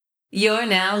You're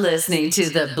now listening to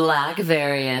the Black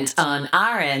Variant on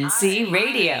RNC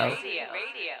Radio.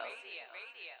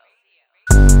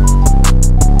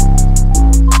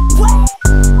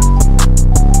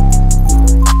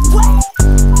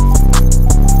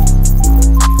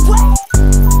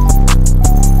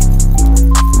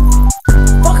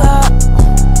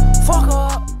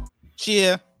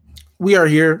 Yeah. We are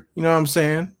here, you know what I'm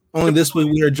saying? Only this week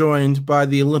we are joined by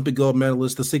the Olympic gold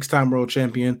medalist, the 6-time world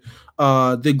champion,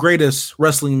 the greatest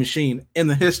wrestling machine in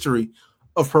the history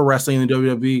of pro wrestling in the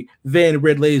WWE, Van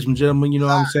Red, ladies and gentlemen, you know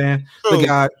what I'm saying? True. The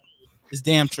guy. It's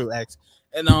damn true, X.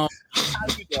 And how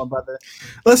you doing, brother?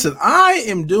 Listen, I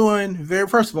am doing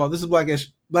first of all, this is Black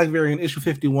Variant issue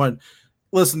 51.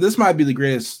 Listen, this might be the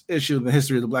greatest issue in the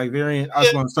history of the Black Variant. I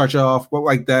just want to start you off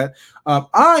like that.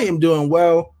 I am doing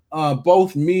well.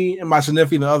 Both me and my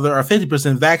significant other are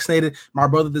 50% vaccinated. My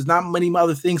brother, there's not many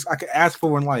other things I could ask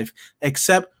for in life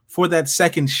except for that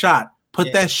second shot.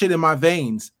 Put that shit in my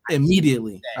veins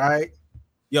immediately. All right.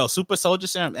 Yo, Super Soldier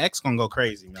Serum X gonna go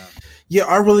crazy, man. Yeah,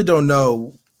 I really don't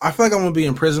know. I feel like I'm gonna be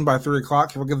in prison by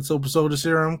 3:00 if I get the Super Soldier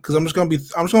Serum because I'm just gonna be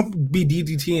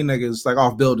DDTing niggas like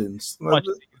off buildings.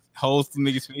 Holes to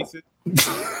niggas' faces.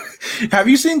 Have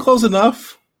you seen Close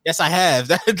Enough? Yes, I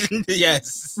have.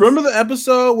 Yes. Remember the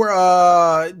episode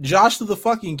where Josh threw the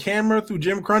fucking camera through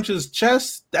Jim Crunch's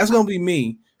chest? That's gonna be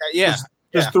me. Yeah.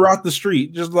 Just throughout the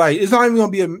street. Just like it's not even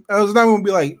gonna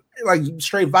be like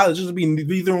straight violence. Just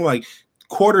be throwing like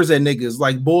quarters at niggas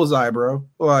like bullseye, bro.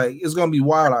 Like it's gonna be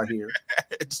wild out here.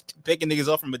 Just picking niggas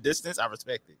off from a distance. I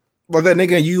respect it. Like that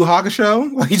nigga in Yu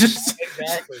Hakusho, like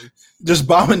just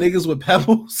bombing niggas with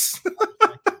pebbles.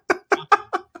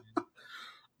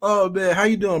 Oh man, how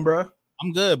you doing, bro?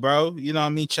 I'm good, bro. You know what I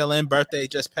mean? Chilling. Birthday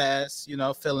just passed. You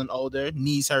know, feeling older.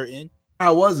 Knees hurting.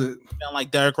 How was it? Feeling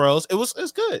like Derrick Rose.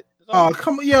 It's good. Oh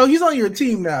come on, yo, he's on your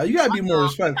team now. You gotta be more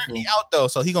respectful. He out though,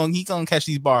 so he gonna catch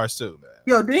these bars too, man.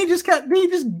 Yo, did he just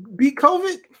beat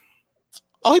COVID?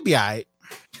 Oh, he be all right.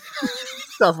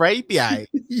 Stuff, right? He be all right.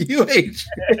 You ain't shit.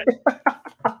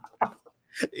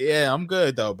 Yeah, I'm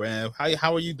good though, man.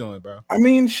 How are you doing, bro? I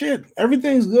mean, shit,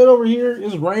 everything's good over here.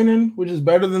 It's raining, which is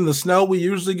better than the snow we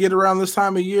usually get around this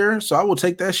time of year. So I will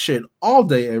take that shit all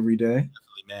day, every day.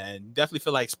 Definitely, man. Definitely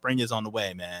feel like spring is on the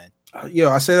way, man.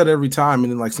 I say that every time,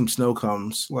 and then like some snow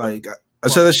comes. Like I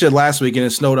said that shit last week, and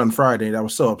it snowed on Friday, and I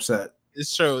was so upset.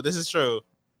 It's true. This is true.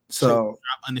 So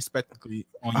unexpectedly.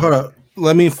 Hold up.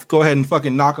 Let me go ahead and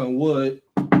fucking knock on wood,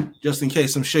 just in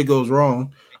case some shit goes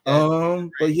wrong.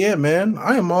 But yeah, man,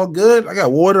 I am all good. I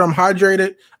got water. I'm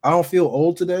hydrated. I don't feel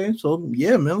old today. So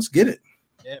yeah, man, let's get it.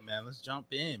 Yeah, man, let's jump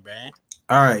in, man.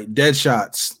 All right, dead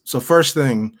shots. So first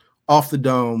thing off the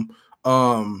dome,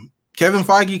 Kevin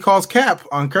Feige calls cap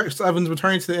on Chris Evans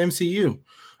returning to the MCU.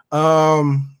 I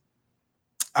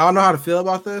don't know how to feel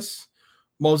about this,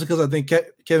 mostly because I think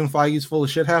Kevin Feige's full of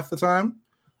shit half the time.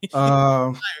 He's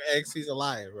a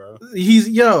liar, bro.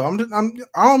 I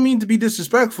don't mean to be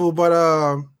disrespectful, but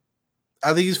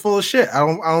I think he's full of shit. I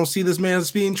don't see this man as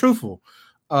being truthful.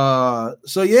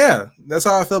 So yeah, that's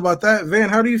how I feel about that. Van,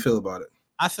 how do you feel about it?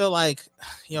 I feel like,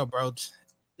 bro,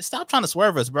 stop trying to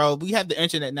swerve us, bro. We have the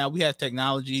internet now. We have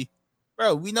technology,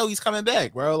 bro. We know he's coming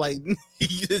back, bro. Like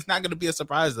it's not gonna be a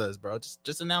surprise to us, bro.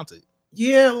 Just announce it.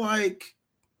 Yeah, like.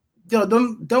 Yo,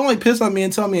 don't like piss on me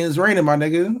and tell me it's raining, my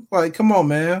nigga. Like, come on,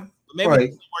 man. Maybe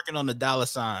he's working on the dollar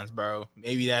signs, bro.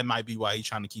 Maybe that might be why he's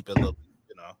trying to keep it a little,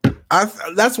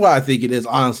 That's why I think it is,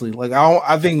 honestly. Like,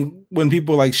 I think when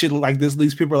people like shit like this,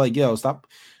 these people are like, yo, stop,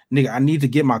 nigga. I need to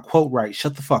get my quote right.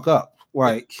 Shut the fuck up.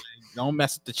 Like, don't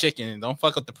mess with the chicken. Don't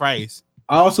fuck up the price.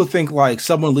 I also think like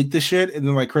someone leaked this shit, and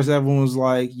then like Chris Evans was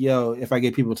like, yo, if I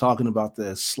get people talking about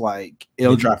this, like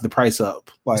it'll drive the price up.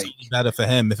 Like it's better for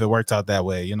him if it works out that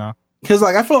way, Because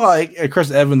like I feel like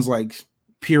Chris Evans, like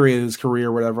period of his career,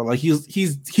 or whatever, like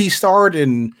he starred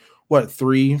in what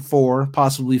 3, 4,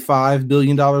 possibly $5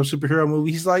 billion superhero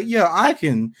movie. He's like, yeah,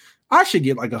 I should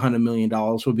get like $100 million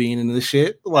for being in this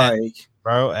shit, like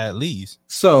bro, at least.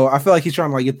 So I feel like he's trying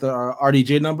to like get the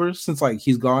RDJ numbers since like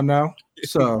he's gone now.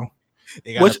 So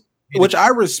which I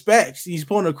respect. He's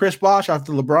pulling a Chris Bosh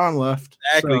after LeBron left.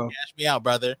 Exactly, so. Cash me out,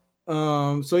 brother.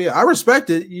 So yeah, I respect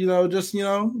it. Just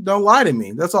don't lie to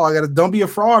me. That's all I gotta. Don't be a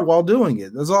fraud while doing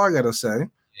it. That's all I gotta say.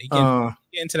 Get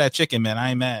into that chicken, man.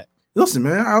 I ain't mad. Listen,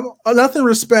 man, nothing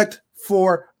respect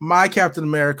for my Captain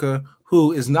America,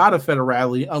 who is not a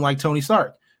federale, unlike Tony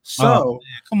Stark. So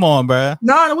come on, bro.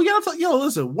 No, we gotta talk.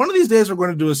 Listen. One of these days we're going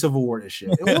to do a Civil War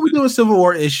issue. And when we do a Civil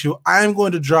War issue, I am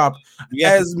going to drop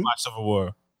watch Civil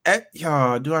War.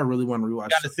 Do I really want to rewatch?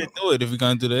 Got to sit through it if we're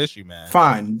gonna do the issue, man.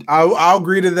 Fine, I'll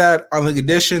agree to that. On the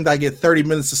condition that I get 30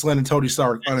 minutes to Slim and Tony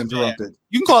Stark uninterrupted.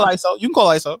 You can call ISO. You can call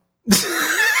ISO.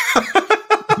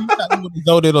 You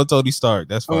loaded on Tony Stark.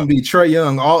 That's fine. I'm gonna be Trey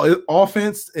Young, all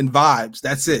offense and vibes.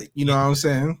 That's it. You know what I'm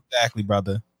saying? Exactly,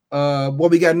 brother. What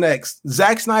we got next?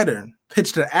 Zack Snyder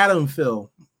pitched an Adam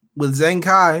Phil with Zhang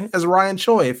Kai as Ryan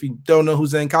Choi. If you don't know who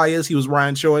Zhang Kai is, he was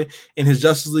Ryan Choi in his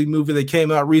Justice League movie that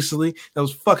came out recently. That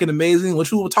was fucking amazing,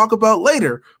 which we will talk about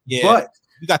later. Yeah, but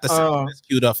you got the sound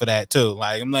queued up for that too.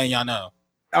 Like, I'm letting y'all know.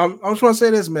 I just want to say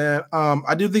this, man.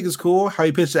 I do think it's cool how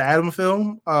he pitched the Adam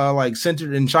film, like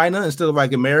centered in China instead of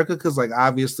like America, because like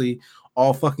obviously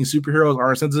all fucking superheroes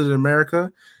are centered in America.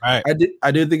 Right.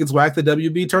 I do think it's whack that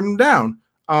WB turned him down.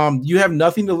 You have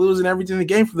nothing to lose and everything to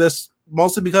gain for this,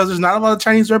 mostly because there's not a lot of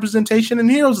Chinese representation in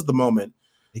heroes at the moment.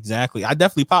 Exactly. I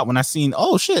definitely popped when I seen,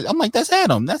 oh shit, I'm like, that's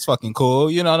Adam. That's fucking cool.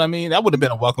 You know what I mean? That would have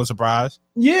been a welcome surprise.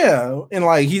 Yeah, and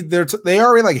like they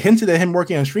already like hinted at him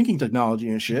working on shrinking technology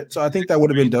and shit. So I think that would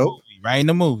have been dope. Right in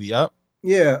the movie. Yep.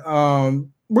 Yeah.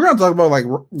 We're gonna talk about like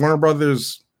Warner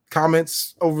Brothers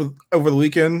comments over the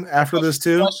weekend after this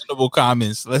too. Questionable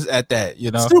comments. Let's add that.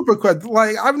 You know, super quick.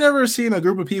 Like I've never seen a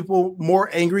group of people more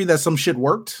angry that some shit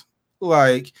worked.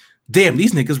 Like, damn,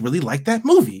 these niggas really like that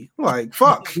movie. Like,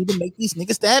 fuck. To make these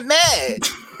niggas that mad.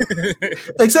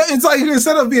 Except it's like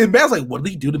instead of being bad, it's like, what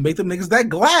do you do to make them niggas that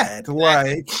glad?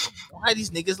 Like, why these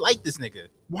niggas like this nigga?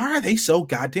 Why are they so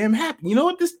goddamn happy? You know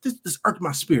what? This irked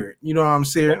my spirit. You know what I'm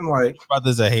saying? Like,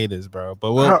 brothers are haters, bro.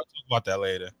 But we'll talk about that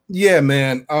later. Yeah,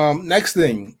 man. Next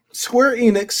thing, Square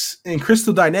Enix and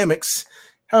Crystal Dynamics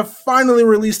have finally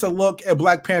released a look at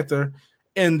Black Panther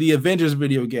in the Avengers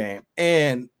video game,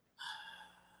 and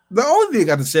the only thing I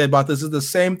got to say about this is the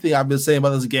same thing I've been saying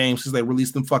about this game since they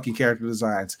released them fucking character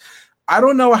designs. I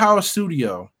don't know how a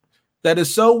studio that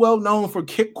is so well known for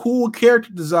cool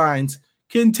character designs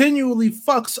continually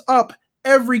fucks up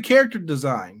every character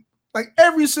design. Like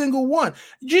every single one.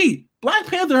 Gee, Black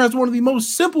Panther has one of the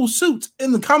most simple suits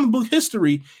in the comic book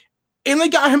history, and they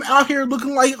got him out here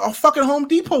looking like a fucking Home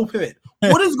Depot pit.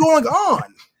 What is going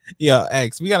on? Yo,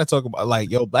 X, we gotta talk about like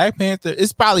Black Panther.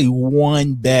 It's probably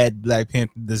one bad Black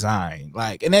Panther design.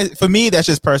 Like, and that, for me, that's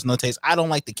just personal taste. I don't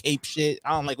like the cape shit.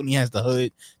 I don't like when he has the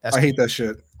hood. I hate that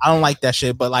shit. I don't like that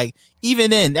shit. But like,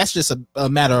 even then, that's just a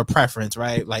matter of preference,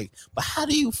 right? Like, but how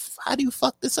do you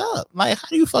fuck this up? Like, how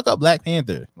do you fuck up Black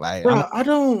Panther? Like, bro, I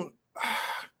don't.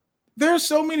 There's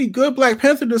so many good Black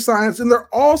Panther designs, and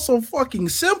they're all so fucking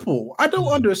simple. I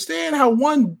don't understand how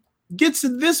one gets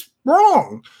this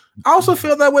wrong. I also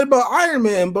feel that way about Iron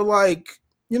Man, but like,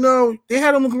 you know, they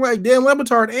had him looking like Dan Le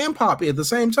Batard and Poppy at the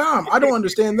same time. I don't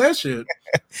understand that shit.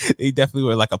 They definitely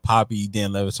were like a Poppy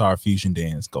Dan Le Batard fusion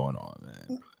dance going on,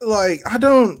 man. Like, I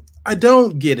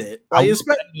don't get it. Like,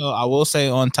 I will say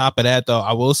on top of that though,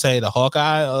 I will say the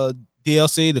Hawkeye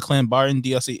DLC, the Clint Barton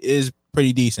DLC is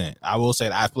pretty decent. I will say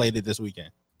that I played it this weekend.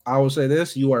 I will say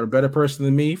this: you are a better person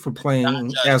than me for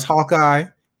playing as Hawkeye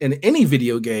in any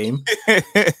video game.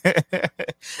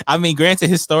 I mean, granted,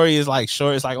 his story is like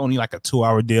short. It's like only like a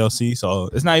 2-hour DLC,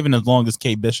 so it's not even as long as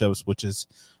Kate Bishop's, which is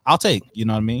I'll take. You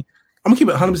know what I mean? I'm gonna keep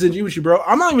it 100% G with you, bro.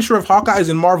 I'm not even sure if Hawkeye is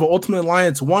in Marvel Ultimate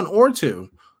Alliance 1 or 2.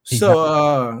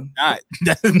 So not.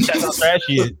 That's how trash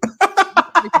he is.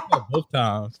 Both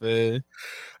times, man.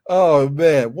 Oh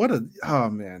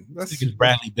man, that's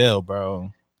Bradley Bill,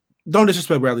 bro. Don't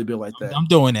disrespect Bradley Bill like that. I'm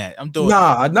doing that.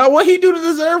 Not what he do to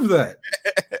deserve that.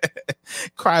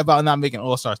 Cry about not making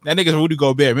All-Stars. That nigga's Rudy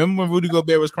Gobert. Remember when Rudy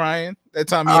Gobert was crying that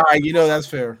time? All right, you know that's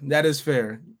fair. That is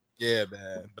fair. Yeah,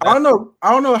 man. But I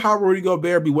don't know how Rudy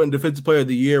Gobert be winning Defensive Player of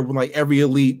the Year when like every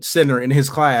elite center in his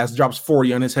class drops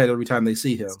 40 on his head every time they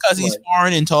see him. Because he's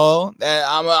foreign and tall.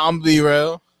 I'm be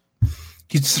real.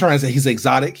 He's just trying to say he's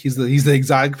exotic. He's the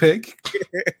exotic pick.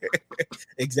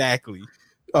 Exactly.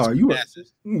 Oh, you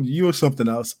were something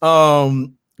else.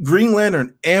 Green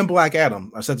Lantern and Black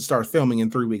Adam are set to start filming in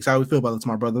 3 weeks. How do we feel about this,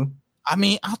 my brother? I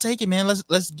mean, I'll take it, man.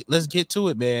 Let's get to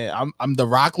it, man. I'm The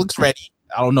Rock looks ready.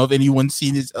 I don't know if anyone's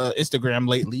seen his Instagram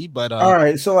lately, but all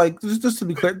right. So like, just to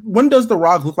be clear, when does The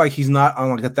Rock look like he's not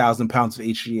on like 1,000 pounds of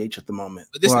HGH at the moment?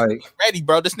 But this nigga ready,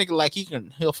 bro. This nigga like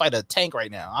he'll fight a tank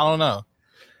right now. I don't know.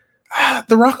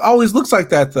 The Rock always looks like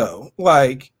that though.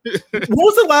 Like, when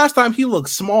was the last time he looked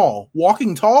small,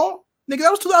 walking tall? Nigga,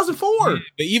 that was 2004. Yeah,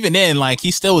 but even then, like,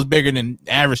 he still was bigger than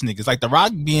average niggas. Like, The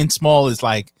Rock being small is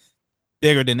like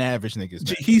bigger than average niggas.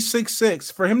 Man. He's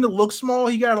 6'6". For him to look small,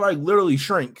 he gotta like literally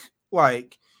shrink.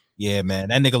 Like, Yeah, man,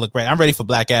 that nigga look great. I'm ready for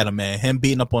Black Adam, man. Him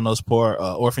beating up on those poor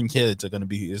orphan kids is gonna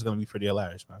be pretty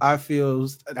hilarious, man. I feel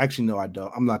actually no, I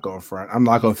don't. I'm not going front. I'm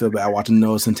not gonna feel bad watching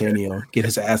Noah Centineo get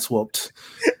his ass whooped.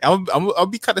 I'll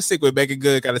be kind of sick with Megan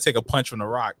Good. Got to take a punch from The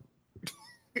Rock.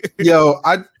 Yo,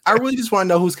 I really just want to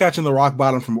know who's catching the rock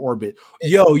bottom from orbit.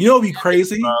 Yo, you know what'd be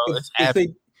crazy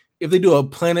if they do a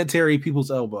planetary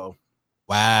people's elbow.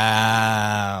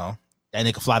 Wow, that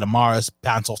nigga fly to Mars,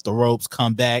 bounce off the ropes,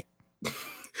 come back.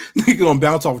 Nigga gonna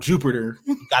bounce off Jupiter.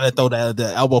 You gotta throw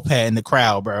the elbow pad in the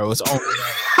crowd, bro. It's only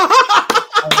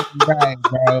right,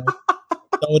 bro.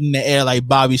 Throw it in the air like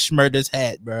Bobby Schmurder's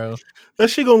hat, bro. That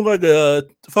shit gonna look like a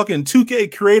fucking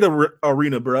 2K creative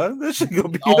arena, bro. That shit gonna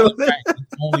be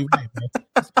only right,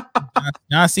 bro.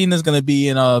 John Cena's gonna be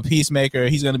in Peacemaker.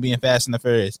 He's gonna be in Fast and the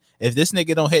Furious. If this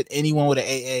nigga don't hit anyone with an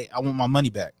AA, I want my money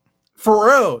back. For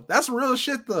real, that's real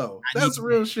shit though. That's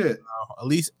real shit. At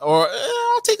least, or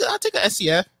I'll take a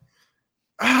SCF.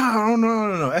 I don't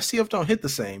know. SCF don't hit the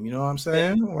same. You know what I'm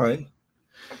saying? Like,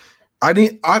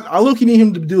 I look need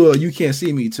him to do a "You Can't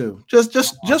See Me" too. Just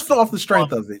off the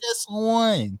strength of it. Just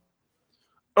one.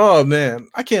 Oh man,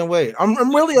 I can't wait.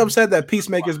 I'm really upset that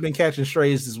Peacemaker's been catching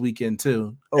strays this weekend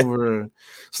too over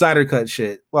Snyder cut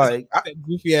shit. Like that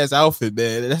goofy ass outfit,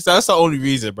 man. That's the only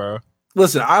reason, bro.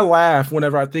 Listen, I laugh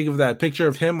whenever I think of that picture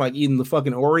of him like eating the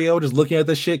fucking Oreo, just looking at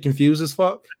the shit, confused as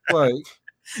fuck. Like,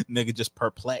 nigga, just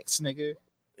perplexed, nigga.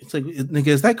 It's like, nigga,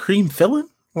 is that cream filling?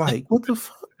 Like, what the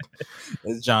fuck?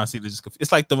 It's John Cena just confused.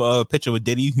 It's like the picture with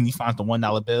Diddy when he finds the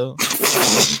 $1 bill.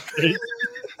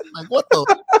 Like, what the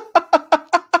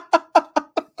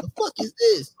fuck is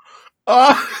this?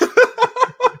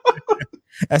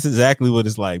 That's exactly what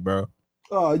it's like, bro.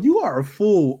 Oh, you are a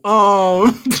fool.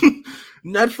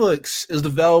 Netflix is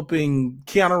developing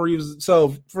Keanu Reeves.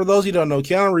 So, for those who don't know,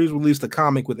 Keanu Reeves released a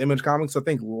comic with Image Comics, I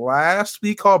think last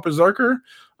week, called Berserker.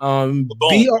 Boom.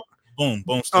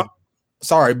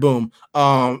 Sorry, Boom.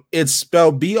 It's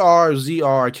spelled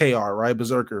BRZRKR, right?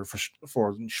 Berserker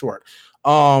for short.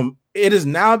 It is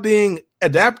now being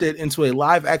adapted into a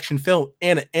live action film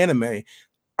and an anime.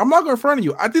 I'm not going to front of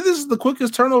you. I think this is the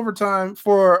quickest turnover time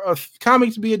for a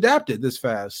comic to be adapted this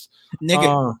fast. Nigga,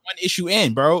 one issue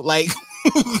in, bro. Like,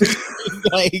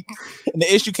 like, and the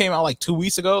issue came out like 2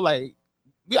 weeks ago. Like,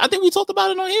 I think we talked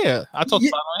about it on here. I talked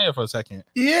about it on here for a second.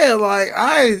 Yeah, like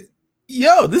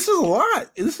this is a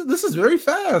lot. This is very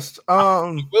fast.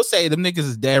 We'll say them niggas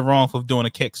is dead wrong for doing a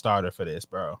Kickstarter for this,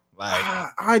 bro. Like,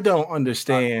 I don't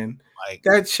understand. Like,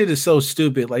 that shit is so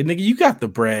stupid. Like, nigga, you got the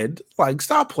bread. Like,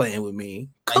 stop playing with me.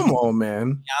 Come on,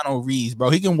 man. Keanu Reeves,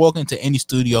 bro. He can walk into any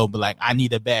studio, but like, I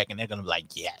need a bag, and they're gonna be like,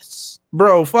 yes,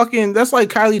 bro. Fucking, that's like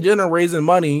Kylie Jenner raising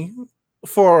money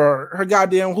for her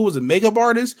goddamn makeup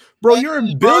artist, bro. You're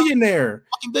a billionaire.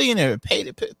 Fucking billionaire.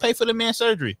 Pay for the man's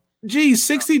surgery. Gee,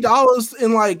 $60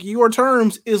 in like your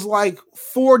terms is like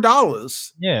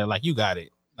 $4. Yeah, like you got it.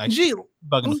 Like, gee,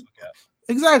 bugging the fuck out.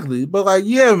 Exactly. But like,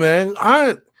 yeah, man,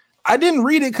 I didn't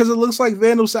read it because it looks like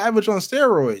Vandal Savage on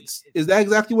steroids. Is that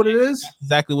exactly what it is? That's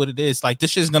exactly what it is. Like,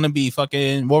 this shit's gonna be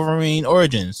fucking Wolverine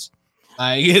Origins.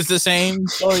 Like, it's the same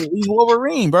story. He's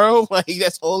Wolverine, bro. Like,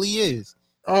 that's all he is.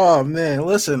 Oh man,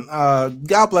 listen.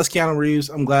 God bless Keanu Reeves.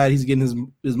 I'm glad he's getting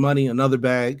his money, another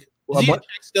bag. Is he a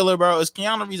check stealer, bro? Is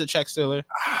Keanu Reeves a check stealer?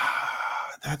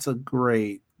 That's a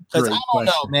great. Because I don't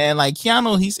know, man. Like,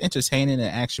 Keanu, he's entertaining in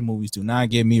action movies. Do not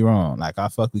get me wrong. Like, I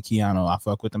fuck with Keanu. I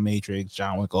fuck with The Matrix,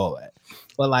 John Wick, all that.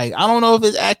 But like, I don't know if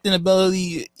his acting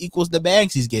ability equals the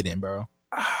bags he's getting, bro.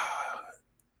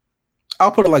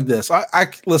 I'll put it like this. I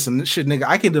listen, shit, nigga.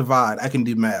 I can divide. I can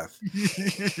do math.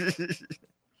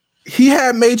 He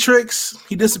had Matrix.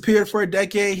 He disappeared for a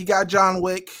decade. He got John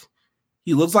Wick.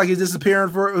 He looks like he's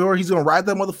disappearing or he's gonna ride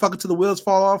that motherfucker till the wheels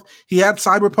fall off. He had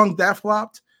Cyberpunk that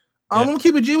flopped. I'm gonna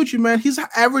keep it G with you, man. He's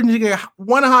averaging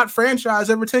one hot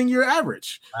franchise every 10-year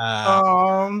average.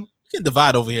 You can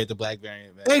divide over here at the Black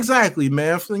Variant, man. Exactly,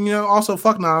 man. You know, also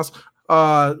fuck Nas.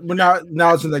 We're not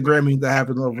acknowledging that Grammy that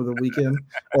happened over the weekend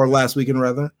or last weekend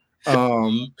rather.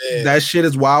 That shit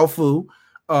is wild foo.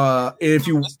 If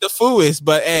you it's the fooest,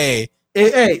 but hey,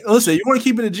 listen, you want to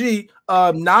keep it a G.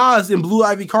 Nas and Blue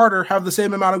Ivy Carter have the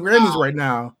same amount of Grammys right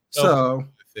now. So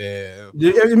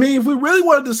I mean, if we really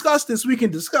want to discuss this, we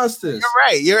can discuss this. You're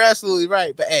right. You're absolutely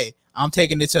right. But hey, I'm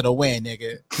taking it to the win,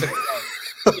 nigga.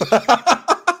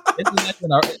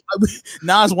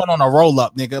 Nas went on a roll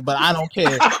up, nigga, but I don't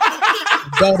care.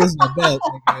 Belt is my belt,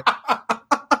 nigga.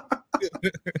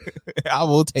 I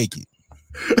will take it.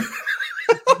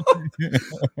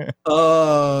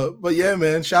 But yeah,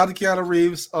 man, shout out to Keanu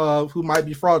Reeves, who might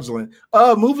be fraudulent.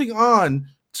 Moving on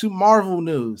to Marvel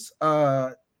news.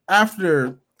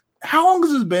 After how long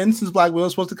has it been since Black Widow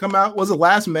was supposed to come out? Was it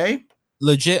last May?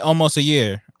 Legit, almost a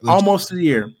year. Almost a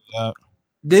year.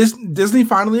 Disney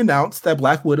finally announced that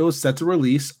Black Widow is set to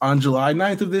release on July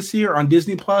 9th of this year on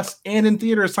Disney Plus and in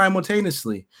theaters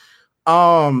simultaneously.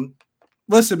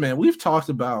 Listen, man, we've talked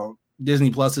about Disney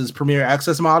Plus's Premier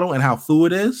Access model and how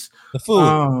fluid it is. The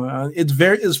food.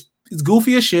 It's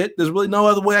goofy as shit. There's really no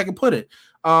other way I can put it.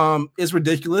 It's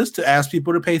ridiculous to ask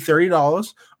people to pay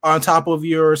 $30 on top of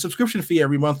your subscription fee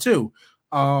every month too.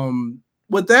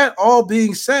 With that all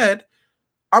being said,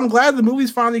 I'm glad the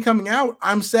movie's finally coming out.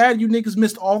 I'm sad you niggas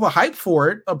missed all the hype for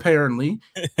it, apparently.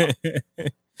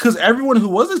 Because everyone who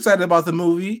was excited about the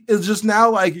movie is just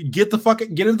now like, get it the fuck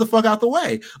out the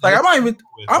way. Like, I might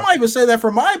even say that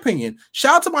from my opinion.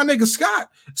 Shout out to my nigga Scott.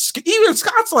 Even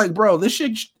Scott's like, bro, this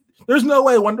shit, there's no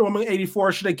way Wonder Woman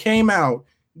 84 should have came out,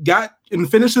 got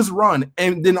and finished his run,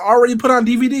 and then already put on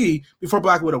DVD before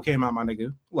Black Widow came out, my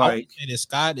nigga. Like,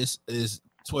 Scott is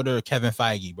Twitter Kevin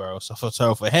Feige, bro.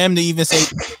 So for him to even say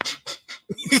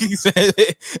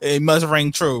it must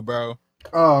ring true, bro.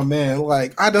 Oh man,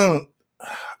 like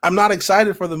I'm not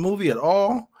excited for the movie at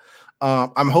all.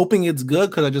 I'm hoping it's good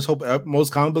because I just hope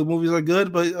most comic book movies are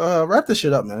good. But wrap this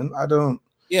shit up, man. I don't.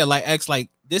 Yeah, like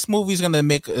this movie's gonna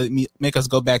make us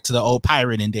go back to the old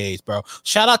pirating days, bro.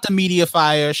 Shout out to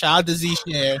Mediafire. Shout out to Z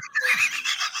Share.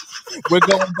 We're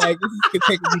going back. This is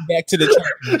taking me back to the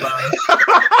church, bro.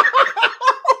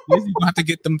 You're gonna have to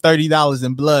get them $30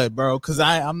 in blood, bro, because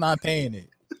I'm not paying it.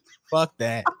 Fuck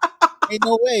that. Ain't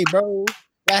no way, bro.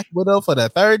 Black Widow for the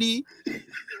 30.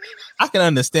 I can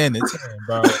understand it,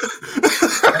 bro.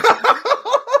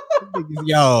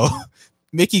 Yo,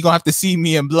 Mickey gonna have to see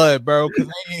me in blood, bro, because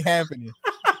I ain't happening.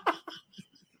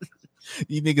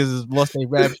 These niggas has lost their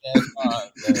rap ass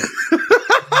mind.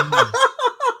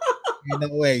 Ain't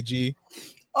no way, G.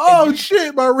 Oh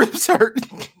shit, my ribs hurt.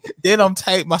 Then I'm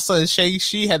tight. My son Shay,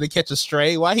 she had to catch a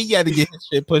stray. Why he got to get his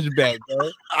shit pushed back, bro?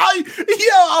 I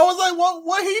was like,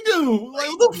 what he do? Like,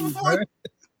 what the fuck?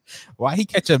 Why he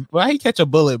catch a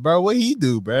bullet, bro? What he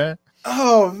do, bro?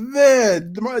 Oh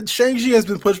man, Shang-Chi has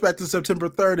been pushed back to September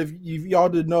 3rd. If y'all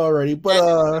didn't know already,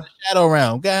 but Shadow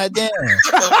Realm, goddamn.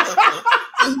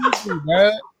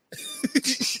 Bro.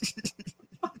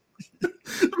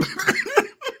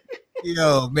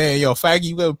 Yo, Feige,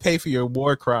 you better pay for your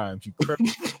war crimes. You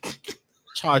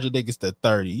charging niggas to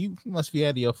 30. You must be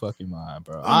out of your fucking mind,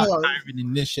 bro. I'm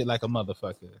reading this shit like a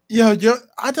motherfucker. Yo,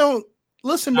 I don't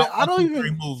listen, man. I don't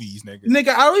even movies, nigga.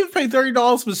 I don't even pay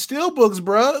 $30 for steelbooks,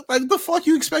 bro. Like, the fuck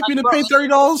you expect me to pay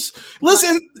 $30?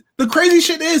 Listen, the crazy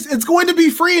shit is it's going to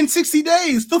be free in 60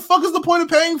 days. The fuck is the point of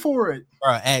paying for it?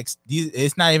 Bro, it's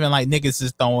not even like niggas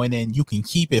is throwing in. You can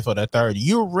keep it for the 30.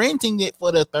 You're renting it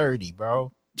for the 30,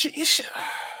 bro. If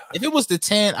it was the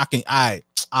 10,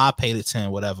 I'll pay the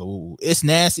 10, whatever. Ooh, it's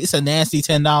nasty. It's a nasty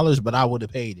 $10, but I would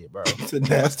have paid it, bro. It's a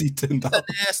nasty $10.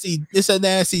 It's a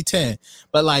nasty 10.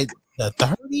 But like the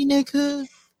 30, nigga.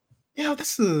 Yeah,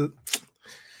 that's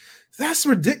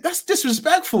ridiculous. That's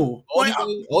disrespectful.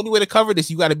 Only way to cover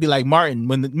this, you got to be like Martin.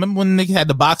 Remember when the nigga had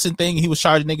the boxing thing and he was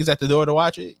charging niggas at the door to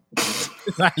watch it?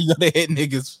 Now you gotta hit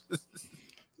niggas.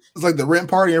 It's like the rent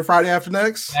party on Friday after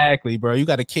next. Exactly, bro. You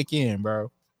got to kick in, bro.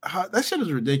 That shit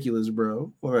is ridiculous,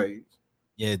 bro. Like,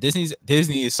 yeah,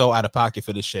 Disney is so out of pocket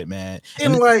for this shit, man.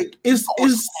 And like, it's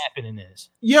happening this.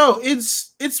 Yo,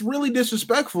 it's really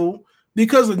disrespectful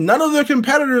because none of their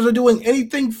competitors are doing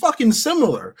anything fucking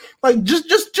similar. Like,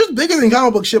 just bigger than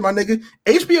comic book shit, my nigga.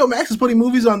 HBO Max is putting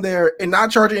movies on there and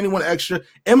not charging anyone extra.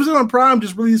 Amazon Prime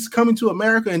just released Coming to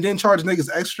America and then charge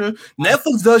niggas extra.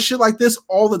 Netflix does shit like this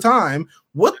all the time.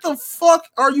 What the fuck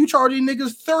are you charging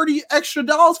niggas $30 extra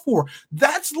for?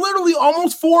 That's literally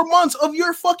almost 4 months of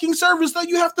your fucking service that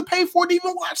you have to pay for to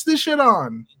even watch this shit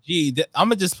on. Gee, I'm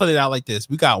gonna just put it out like this: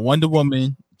 we got Wonder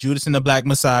Woman, Judas and the Black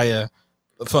Messiah,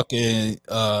 fucking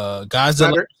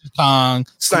Godzilla, Kong,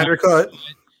 Snyder cut,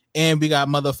 and we got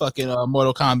motherfucking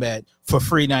Mortal Kombat for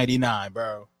free $99,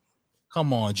 bro.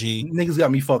 Come on, G. Niggas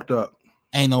got me fucked up.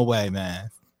 Ain't no way, man.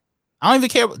 I don't even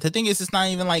care. The thing is, it's not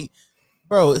even like,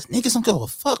 bro, niggas don't give a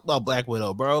fuck about Black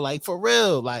Widow, bro. Like, for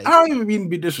real. Like, I don't even mean to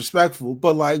be disrespectful,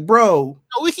 but like, bro,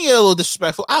 we can get a little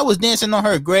disrespectful. I was dancing on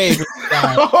her grave.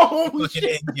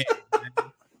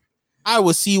 I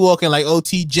was sea walking like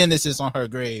OT Genesis on her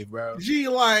grave, bro. Gee,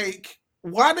 like,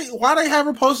 why they have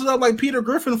her posted up like Peter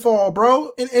Griffin fall,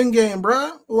 bro, in Endgame,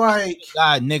 bro? Like,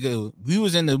 God, nigga, we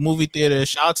was in the movie theater.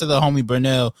 Shout out to the homie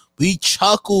Burnell. We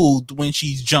chuckled when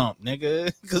she's jumped,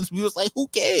 nigga, because we was like, who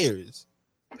cares?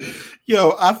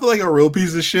 Yo, I feel like a real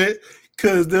piece of shit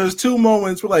Because there's 2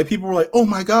 moments where like people were like, "Oh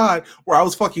my god," where I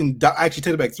was fucking. Actually,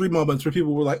 take it back. 3 moments where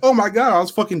people were like, "Oh my god," I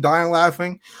was fucking dying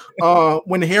laughing.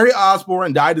 When Harry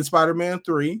Osborn died in Spider-Man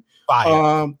 3.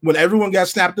 When everyone got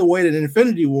snapped away in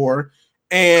Infinity War,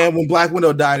 and when Black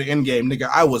Widow died in Endgame, nigga,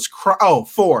 I was crying. Oh,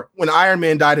 4. When Iron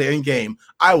Man died in Endgame,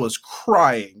 I was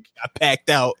crying. I packed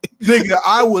out. Nigga,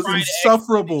 I was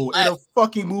insufferable in a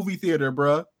fucking movie theater,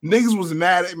 bro. Niggas was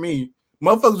mad at me.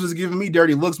 Motherfuckers was giving me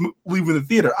dirty looks leaving the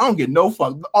theater. I don't get no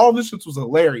fuck. All this shit was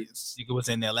hilarious. Nigga was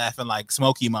in there laughing like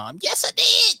Smokey Mom. Yes, I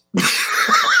did.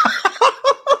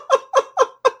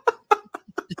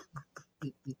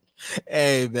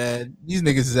 Hey, man. These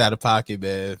niggas is out of pocket,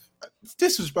 man. It's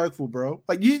disrespectful, bro.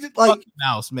 Like, you like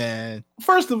mouse, man.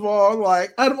 First of all,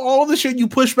 like, out of all the shit you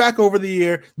push back over the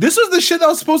year, this was the shit that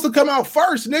was supposed to come out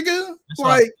first, nigga. That's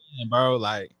like, saying, bro,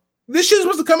 like. This shit's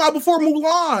supposed to come out before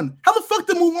Mulan. How the fuck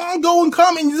did Mulan go and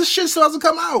come and this shit still hasn't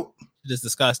come out? Just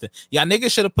disgusting. Yeah,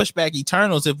 niggas should have pushed back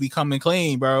Eternals if we coming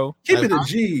clean, bro. Keep like, it a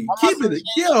G. Keep it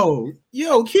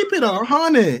yo, keep it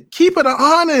 100. Keep it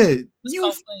 100.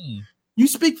 You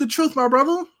speak the truth, my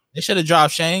brother. They should have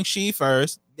dropped Shang-Chi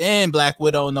first, then Black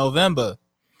Widow in November.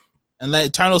 And let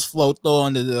Eternals float though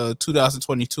into the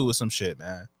 2022 or some shit,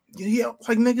 man. Yeah,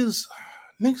 like niggas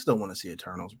don't want to see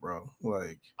Eternals, bro.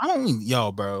 Like, I don't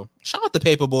even, bro. Shout out to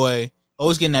Paperboy.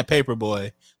 Always getting that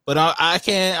Paperboy. But I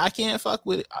can't fuck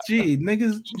with it.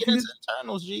 Niggas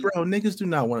Eternals, G. Bro, niggas do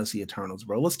not want to see Eternals,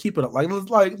 bro. Let's keep it up. Like,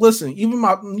 listen, even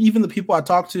the people I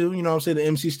talk to, you know what I'm saying,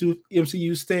 the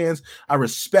MCU stands, I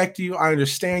respect you. I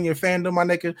understand your fandom, my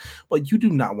nigga, but you do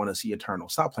not want to see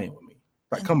Eternals. Stop playing with me.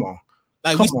 Like, come on.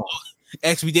 Like, come on.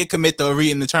 We did commit to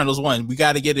reading Eternals 1. We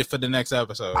got to get it for the next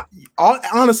episode.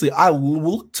 Honestly, I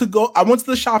went to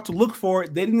the shop to look for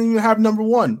it. They didn't even have number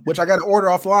 1, which I got to order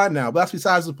offline now. But that's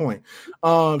besides the point.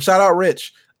 Shout out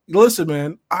Rich. Listen,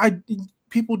 man,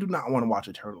 people do not want to watch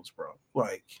Eternals, bro.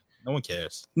 Like, no one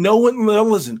cares. No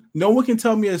one can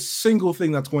tell me a single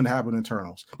thing that's going to happen in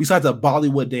Eternals besides a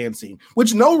Bollywood dance scene.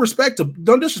 Which no disrespect to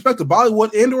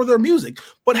Bollywood and or their music,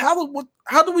 but how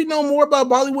do we know more about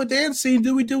Bollywood dance scene?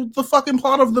 Do we do the fucking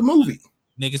plot of the movie?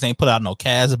 Niggas ain't put out no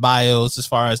cast bios as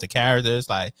far as the characters.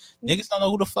 Like, niggas don't know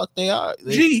who the fuck they are.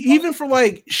 Even for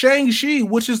like Shang-Chi,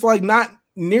 which is like not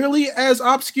nearly as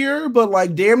obscure, but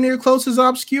like damn near close as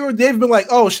obscure. They've been like,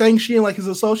 oh, Shang-Chi and like his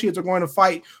associates are going to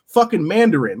fight fucking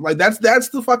Mandarin. Like that's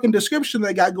the fucking description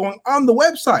they got going on the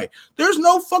website. There's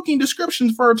no fucking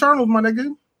descriptions for Eternals, my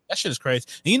nigga. That shit is crazy.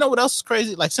 And you know what else is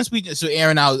crazy? Like, since we just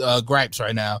airing out gripes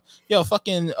right now,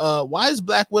 why is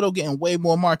Black Widow getting way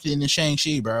more marketing than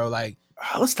Shang-Chi, bro? Like,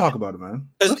 let's talk about it, man.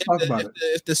 Let's talk about it.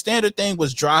 If the standard thing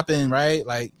was dropping, right?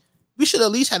 Like, we should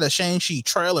at least have a Shang-Chi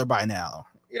trailer by now,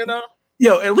 you know?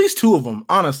 At least 2 of them,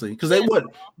 honestly, because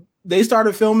they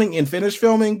started filming and finished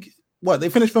filming. They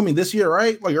finished filming this year,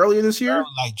 right? Like earlier this year,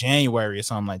 like January or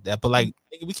something like that. But like,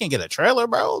 we can't get a trailer,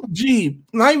 bro.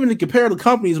 Not even to compare the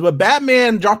companies, but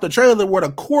Batman dropped a trailer with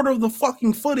a quarter of the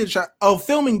fucking footage of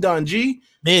filming done.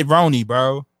 Mid-Roni,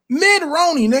 bro.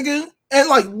 Mid-Roni, nigga. And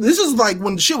like, this is like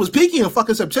when the shit was peaking in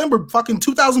fucking September. Fucking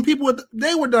 2,000 people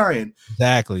they were dying.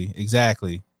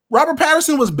 Exactly. Robert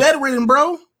Pattinson was bedridden,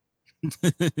 bro.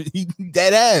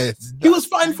 Dead ass. He was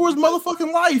fighting for his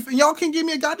motherfucking life, and y'all can't give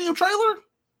me a goddamn trailer?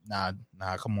 Nah,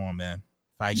 come on, man.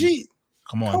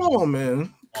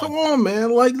 Come on,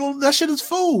 man. Like, that shit is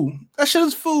food.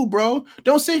 Bro.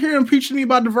 Don't sit here and preach to me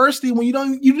about diversity when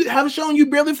you haven't shown you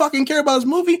barely fucking care about this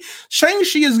movie.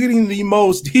 Shang-Chi is getting the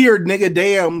most here nigga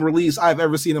damn release I've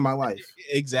ever seen in my life.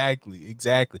 Exactly.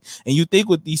 And you think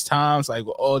with these times, like,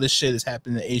 all this shit is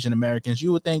happening to Asian Americans,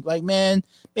 you would think, like, man,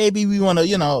 maybe we want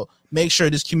to, make sure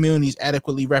this community is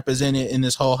adequately represented in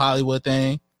this whole Hollywood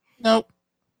thing. Nope.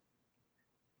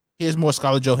 Here's more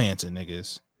Scarlett Johansson,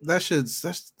 niggas. That's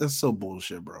so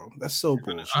bullshit, bro. That's so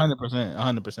bullshit.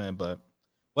 100%. But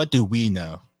what do we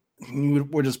know?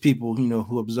 We're just people,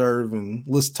 who observe and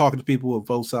talking to people of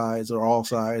both sides or all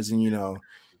sides, and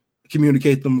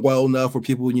communicate them well enough where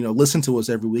people, listen to us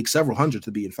every week, several hundred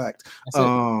to be in fact.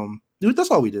 Dude,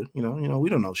 that's all we do. We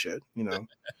don't know shit.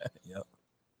 Yep.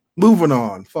 Moving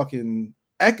on. Fucking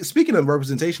speaking of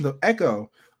representation, of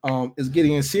Echo is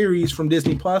getting a series from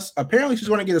Disney Plus. Apparently, she's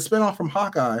going to get a spinoff from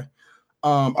Hawkeye.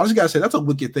 I just gotta say that's a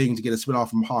wicked thing to get a spinoff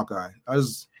from Hawkeye.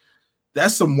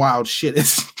 That's some wild shit.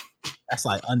 That's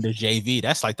like under JV.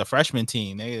 That's like the freshman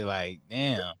team. They like,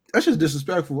 damn. That's just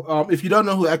disrespectful. If you don't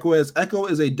know who Echo is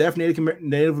a deaf Native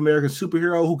American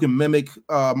superhero who can mimic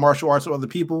martial arts of other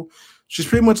people. She's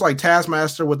pretty much like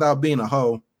Taskmaster without being a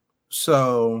hoe.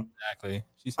 So exactly,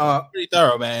 she's pretty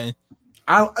thorough, man.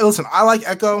 I like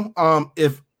Echo.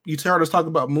 If you heard us talk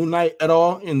about Moon Knight at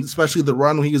all, and especially the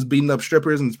run when he was beating up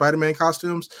strippers in Spider-Man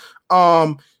costumes.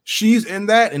 She's in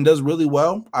that and does really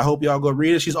well. I hope y'all go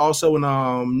read it. She's also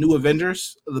in New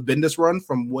Avengers, the Bendis run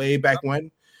from way back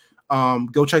when.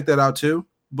 Go check that out too.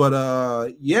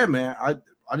 But yeah, man, I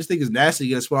just think it's nasty to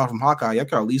get a split off from Hawkeye. I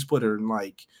could at least put her in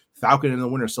like Falcon and the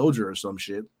Winter Soldier or some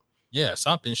shit. Yeah,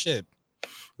 something shit.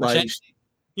 Like,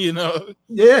 you know,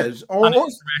 yeah,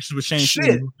 with Shane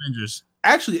Avengers.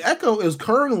 Actually, Echo is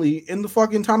currently in the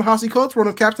fucking Ta-Nehisi Coates run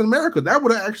of Captain America. That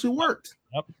would have actually worked.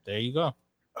 Yep, there you go.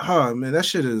 Oh man, that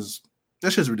shit's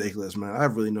ridiculous, man. I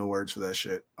have really no words for that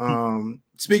shit.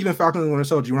 Speaking of Falcon and the Winter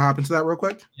Soldier, you want to hop into that real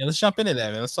quick? Yeah, let's jump into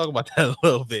that, man. Let's talk about that a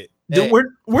little bit. Hey.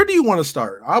 Where do you want to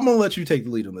start? I'm gonna let you take the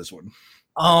lead on this one.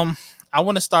 I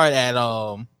want to start at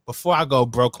before I go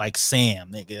broke like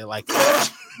Sam, nigga. Like this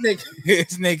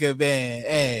nigga, man.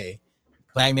 Hey,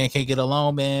 black man can't get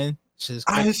along, man.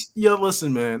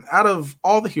 Listen, man. Out of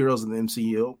all the heroes in the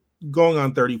MCU, going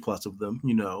on 30 plus of them,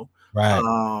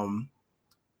 right?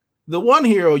 The one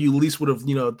hero you least would have,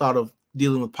 thought of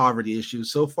dealing with poverty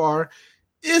issues so far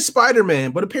is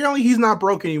Spider-Man, but apparently he's not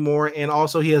broke anymore, and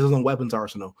also he has his own weapons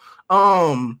arsenal.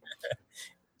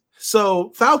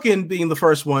 So Falcon being the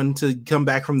first one to come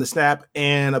back from the snap,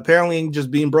 and apparently just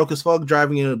being broke as fuck,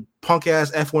 driving a punk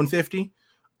ass F-150.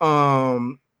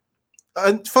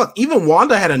 Even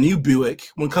Wanda had a new Buick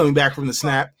when coming back from the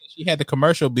snap. She had the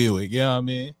commercial Buick, you know what I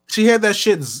mean? She had that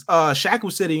shit Shaq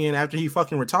was sitting in after he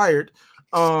fucking retired.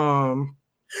 That's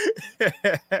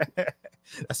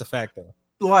a fact, though.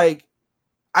 Like,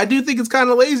 I do think it's kind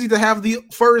of lazy to have the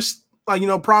first,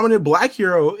 prominent black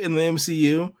hero in the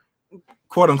MCU,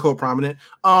 quote unquote prominent,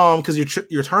 because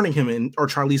you're turning him in, or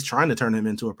at least trying to turn him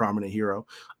into a prominent hero,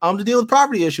 to deal with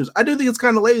poverty issues. I do think it's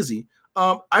kind of lazy.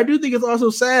 I do think it's also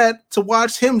sad to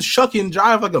watch him shuck and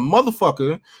jive like a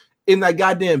motherfucker in that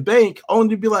goddamn bank,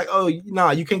 only to be like, oh,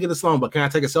 nah, you can't get this loan, but can I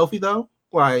take a selfie though?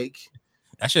 Like,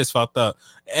 that shit's fucked up.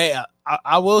 Hey,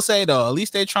 I will say though, at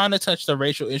least they're trying to touch the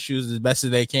racial issues as best as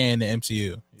they can in the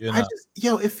MCU.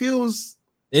 It feels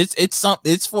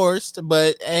it's forced,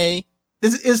 but hey.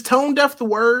 Is tone deaf the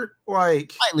word?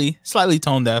 Like slightly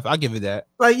tone deaf. I'll give it that.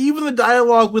 Like even the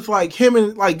dialogue with like him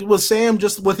and like with Sam,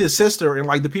 just with his sister and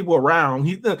like the people around.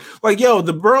 He like, yo,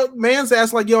 the man's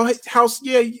ass like, yo, house,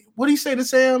 yeah. What did he say to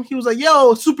Sam? He was like,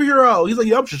 yo, superhero. He's like,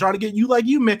 yo, I'm just trying to get you like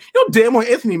you, man. You know, damn well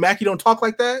Anthony Mackie don't talk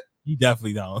like that. You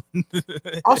definitely don't.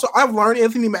 Also, I've learned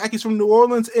Anthony Mackie's from New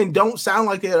Orleans and don't sound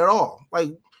like that at all.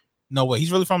 Like. No way,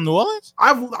 he's really from New Orleans?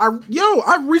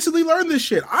 I've recently learned this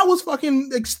shit. I was fucking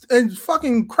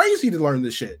crazy to learn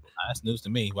this shit. That's news to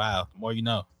me. Wow, the more you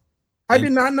know. I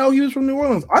did not know he was from New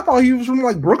Orleans. I thought he was from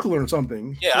like Brooklyn or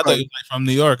something. Yeah, I thought he was like from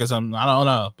New York or something. I don't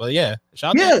know, but yeah.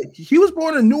 He was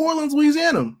born in New Orleans,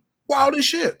 Louisiana. Wild as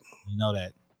shit. You know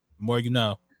that. The more you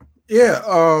know. Yeah.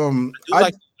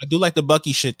 I do like the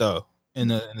Bucky shit though in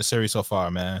the series so far,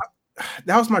 man.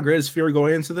 That was my greatest fear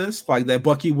going into this, like that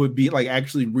Bucky would be like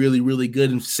actually really, really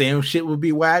good and Sam shit would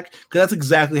be whack. Because that's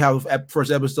exactly how the first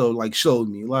episode like showed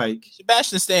me. Like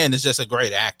Sebastian Stan is just a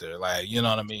great actor, like you know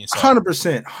what I mean.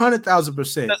 100%,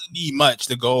 100,000%. Doesn't need much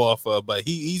to go off of, but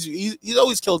he's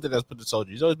always killed it as Winter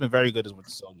Soldier. He's always been very good as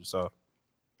Winter Soldier. So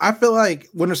I feel like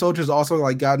Winter Soldier's also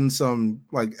like gotten some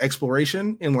like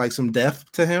exploration and like some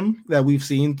depth to him that we've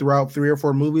seen throughout 3 or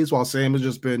 4 movies, while Sam has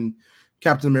just been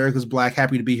Captain America's black,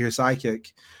 happy to be here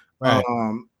sidekick. Right.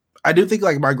 I do think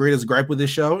like my greatest gripe with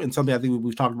this show, and something I think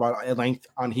we've talked about at length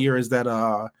on here, is that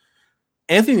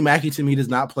Anthony Mackie to me does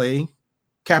not play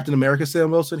Captain America Sam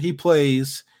Wilson. He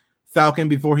plays Falcon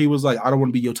before he was like, I don't want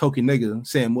to be your token nigga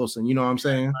Sam Wilson. You know what I'm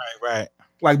saying? Right.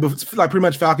 Like pretty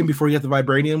much Falcon before he had the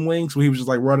vibranium wings, so he was just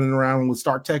like running around with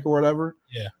Stark Tech or whatever.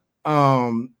 Yeah.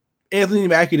 Anthony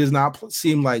Mackie does not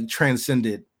seem like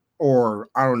transcended or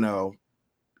I don't know,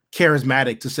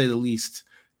 charismatic to say the least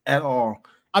at all.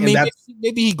 I mean,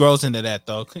 maybe he grows into that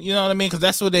though. You know what I mean? Because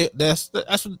that's what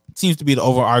seems to be the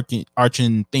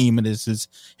overarching theme of this, is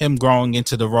him growing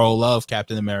into the role of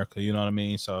Captain America. You know what I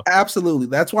mean? So absolutely,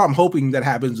 that's why I'm hoping that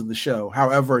happens in the show.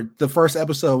 However, the first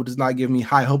episode does not give me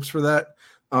high hopes for that.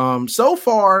 So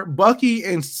far, Bucky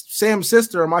and Sam's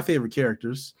sister are my favorite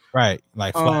characters. Right,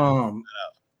 like.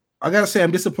 I gotta say, I'm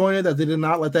disappointed that they did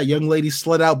not let that young lady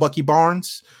slut out Bucky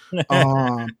Barnes.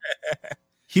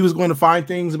 He was going to find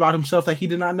things about himself that he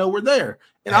did not know were there,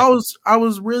 and I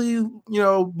was really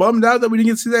bummed out that we didn't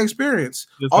get to see that experience.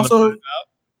 Also,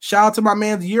 shout out to my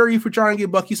man Yuri for trying to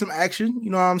get Bucky some action. You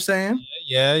know what I'm saying?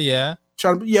 Yeah.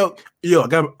 Trying to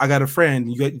I got a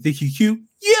friend. You think you cute?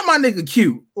 Yeah, my nigga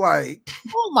cute. Like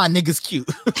all my niggas cute.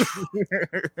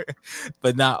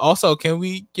 But now, also, can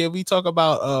we talk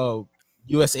about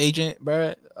U.S. Agent,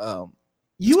 bro?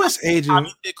 U.S. agent.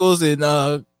 Tommy Pickles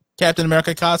and Captain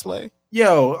America cosplay.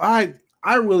 Yo, I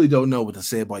really don't know what to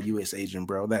say about U.S. agent,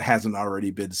 bro. That hasn't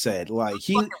already been said. Like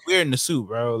he weird in the suit,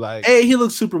 bro. Like, hey, he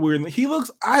looks super weird. He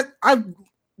looks. I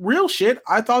real shit.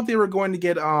 I thought they were going to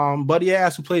get Buddy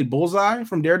Ass, who played Bullseye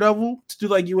from Daredevil, to do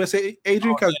like U.S.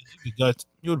 agent. Because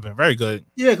you would have been very good.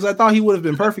 Yeah, because I thought he would have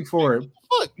been perfect for it.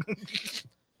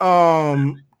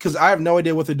 Because I have no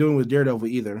idea what they're doing with Daredevil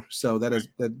either. So that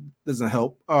doesn't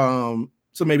help.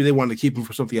 So maybe they wanted to keep him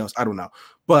for something else. I don't know.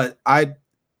 But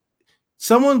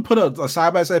someone put a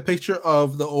side-by-side picture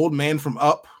of the old man from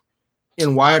Up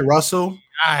and Wyatt Russell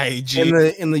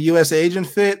in the U.S. agent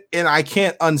fit, and I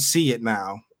can't unsee it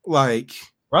now. Like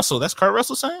Russell, that's Kurt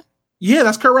Russell's son? Yeah,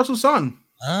 that's Kurt Russell's son.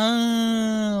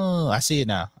 Oh, I see it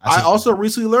now. I also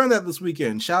recently learned that this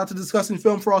weekend. Shout out to Discussing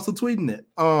Film for also tweeting it.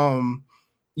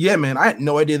 Yeah, man, I had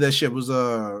no idea that shit was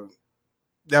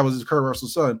that was Kurt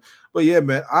Russell's son. But yeah,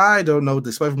 man, I don't know what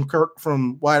to expect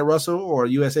from Wyatt Russell or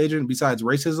U.S. agent besides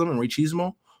racism and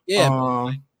machismo.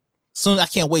 Yeah, soon I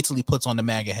can't wait till he puts on the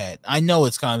MAGA hat. I know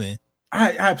it's coming.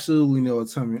 I absolutely know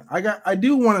it's coming. I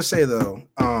do want to say though,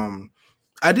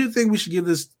 I do think we should give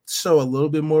this show a little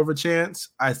bit more of a chance.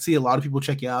 I see a lot of people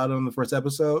checking out on the first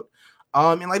episode.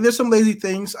 And like there's some lazy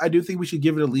things. I do think we should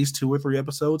give it at least 2 or 3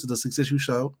 episodes. It's a 6-issue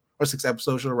show, or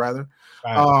 6-episode show rather.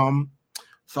 Right.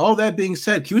 So all that being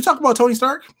said, can we talk about Tony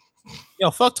Stark?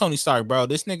 Yo, fuck Tony Stark, bro.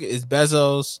 This nigga is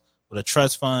Bezos with a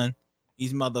trust fund.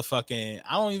 He's motherfucking,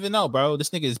 I don't even know, bro.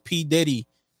 This nigga is P. Diddy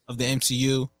of the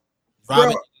MCU.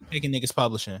 Robin taking niggas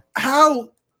publishing. How?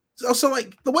 So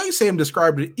like the way Sam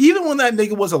described it, even when that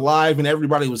nigga was alive and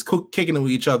everybody was kicking it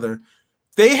with each other,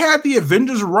 they had the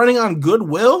Avengers running on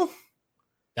goodwill.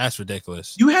 That's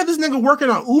ridiculous. You had this nigga working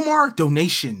on Umar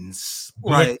donations,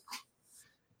 right?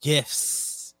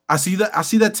 Gifts. I see that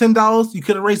 $10. You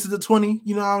could have raised it to 20.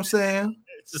 You know what I'm saying?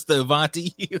 It's just the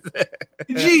Avanti.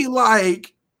 Gee,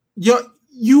 like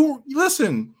you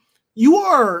listen. You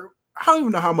are. I don't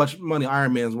even know how much money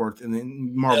Iron Man's worth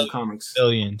in Marvel Comics.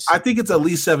 Billions. I think it's at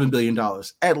least $7 billion.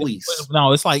 At least.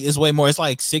 No, it's way more. It's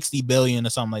like 60 billion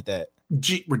or something like that.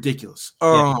 Gee, ridiculous.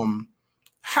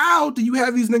 How do you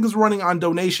have these niggas running on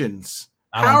donations?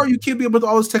 How are you keeping up with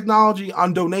all this technology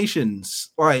on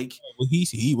donations? Like what he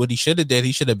should have did,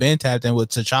 he should have been tapped in with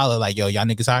T'Challa. Like, yo, y'all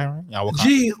niggas hiring?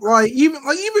 Gee,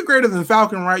 even greater than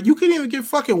Falcon, right? You couldn't even get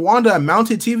fucking Wanda a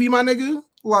mounted TV, my nigga.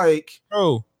 Like,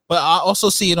 bro. But I also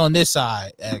see it on this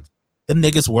side. The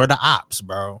niggas were the ops,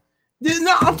 bro.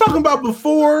 No, I'm talking about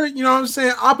before, you know what I'm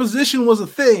saying? Opposition was a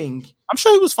thing. I'm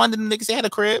sure he was funding the niggas. They had a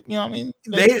crib, you know what I mean?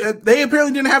 They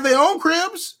apparently didn't have their own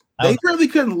cribs. They apparently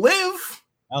couldn't live.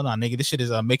 Oh no, nigga, this shit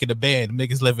is making a band.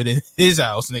 Niggas living in his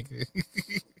house, nigga.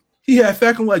 He had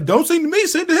Falcon like, don't sing to me,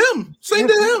 sing to him. Sing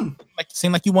to him. Like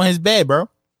seem like you want his bed, bro.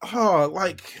 Oh,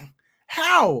 like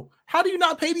how? How do you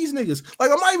not pay these niggas?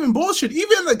 Like, I'm not even bullshit.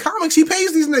 Even in the comics, he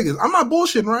pays these niggas. I'm not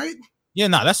bullshitting, right? Yeah,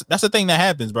 no, that's the thing that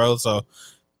happens, bro. So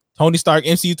Tony Stark,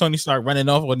 MCU Tony Stark running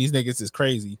off on these niggas is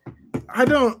crazy.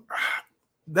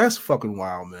 That's fucking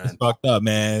wild, man. It's fucked up,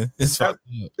 man. It's fucked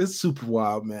up. It's super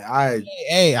wild, man.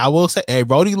 I will say, hey,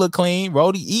 Rhodey look clean.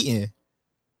 Rhodey eating.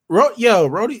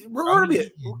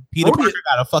 Rhodey. Peter Parker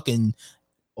got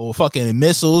a fucking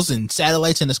missiles and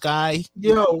satellites in the sky.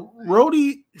 Yo,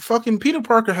 Rhodey, fucking Peter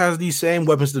Parker has the same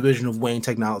weapons division of Wayne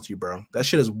technology, bro. That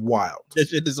shit is wild. That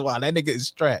shit is wild. That nigga is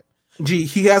strapped. Gee,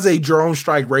 he has a drone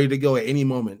strike ready to go at any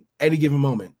moment, any given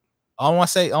moment. All I'm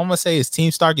gonna say is Team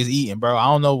Stark is eating, bro. I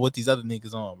don't know what these other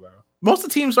niggas on, bro. Most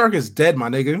of Team Stark is dead, my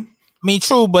nigga. I mean,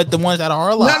 true, but the ones that are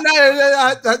alive.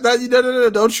 No,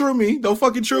 don't true me. Don't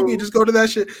fucking true me. Just go to that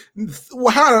shit.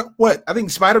 What? I think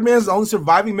Spider-Man's the only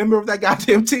surviving member of that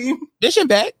goddamn team. Vision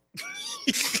back.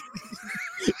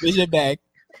 Vision back.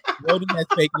 Rhodey has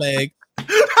fake legs.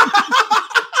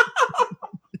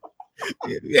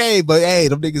 Hey,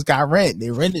 them niggas got rent.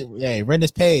 They rented. Hey, rent is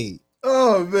paid.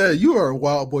 Oh man, you are a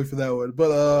wild boy for that one.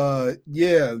 But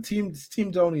yeah, Team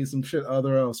Tony and some shit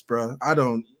other else, bro. I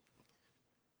don't.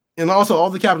 And also,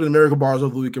 all the Captain America bars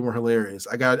over the weekend were hilarious.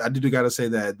 I do gotta say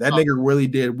that nigga really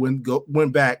did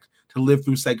went back to live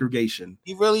through segregation.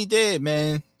 He really did,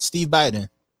 man. Steve Biden.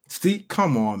 Steve,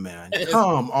 come on, man.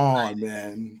 Come on,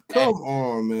 man. Come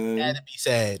on, man. Had to be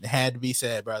said. Had to be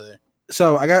said, brother.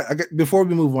 So I got before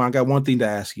we move on, I got one thing to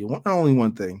ask you. Only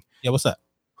one thing. Yeah, what's up?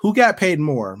 Who got paid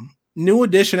more? New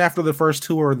Edition after the first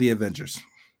 2 or the Avengers?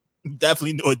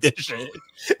 Definitely New Edition.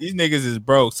 These niggas is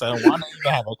broke, so why don't you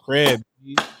have a crib?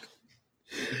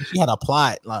 She had a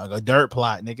plot, like a dirt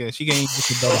plot, nigga. She can't even get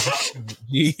the door.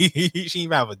 She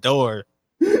even have a door.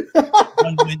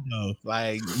 One window,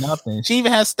 like nothing. She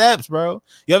even has steps, bro.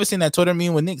 You ever seen that Twitter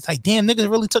meme with niggas like, damn,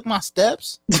 niggas really took my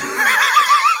steps?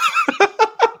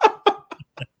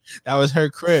 That was her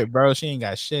crib, bro. She ain't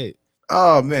got shit.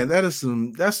 Oh man, that's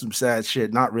some sad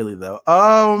shit. Not really though.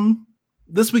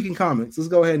 This week in comics. Let's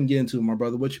go ahead and get into it, my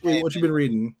brother. What you been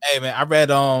reading? Hey man, I read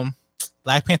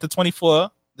Black Panther 24.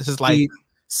 This is like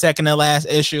second to last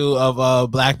issue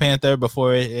of Black Panther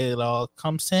before it all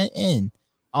comes to an end.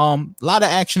 A lot of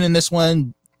action in this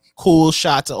one. Cool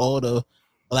shots of all the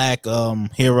black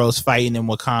heroes fighting in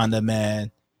Wakanda,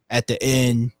 man. At the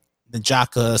end, the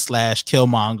Jaka /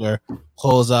 Killmonger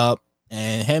pulls up,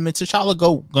 and him and T'Challa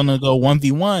gonna go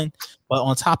 1v1. But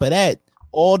on top of that,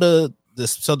 all the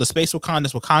space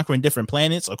Wakandas were conquering different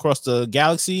planets across the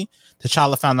galaxy.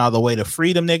 T'Challa found out the way to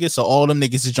free them niggas, so all them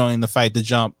niggas is joining the fight to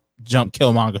jump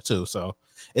Killmonger too. So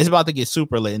it's about to get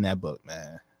super lit in that book,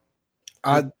 man.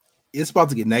 It's about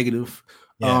to get negative.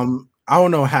 Yeah. I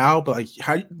don't know how, but like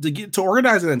how to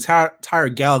organize an entire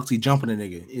galaxy jumping a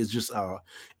nigga is just an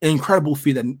incredible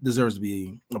feat that deserves to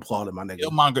be applauded, my nigga.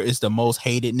 Killmonger is the most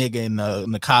hated nigga in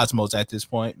the cosmos at this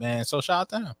point, man. So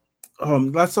shout out to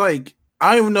him. That's like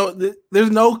I don't even know.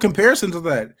 There's no comparison to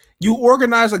that. You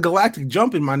organize a galactic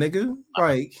jumping, my nigga.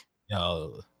 Like,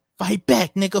 yo, fight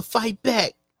back, nigga, fight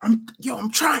back. I'm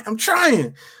trying.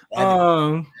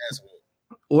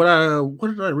 What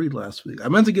did I read last week? I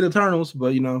meant to get Eternals,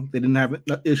 but they didn't have it,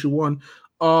 issue 1.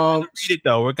 Read it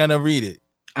though. We're gonna read it.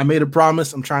 I made a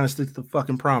promise. I'm trying to stick to the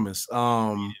fucking promise.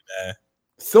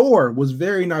 Thor was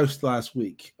very nice last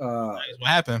week. What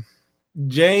happened?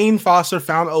 Jane Foster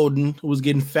found Odin, who was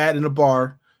getting fat in a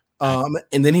bar.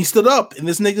 And then he stood up, and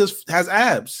this nigga has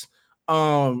abs.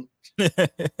 I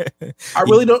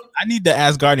really don't. I need the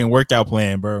Asgardian workout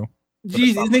plan, bro.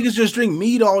 Geez, these niggas just drink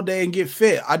meat all day and get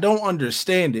fit. I don't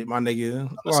understand it, my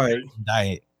nigga. Like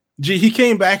diet. Gee, he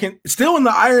came back and still in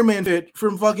the Iron Man fit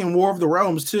from fucking War of the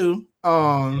Realms too.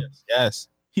 Yes.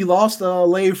 He lost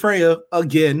Lady Freya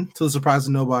again, to the surprise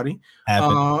of nobody.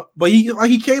 But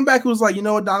he came back and was like, you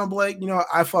know what, Donald Blake,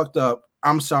 I fucked up.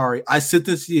 I'm sorry. I sent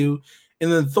this to you.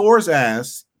 And then Thor's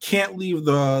ass can't leave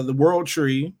the world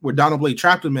tree where Donald Blake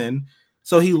trapped him in.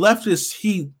 So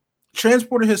he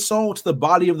transported his soul to the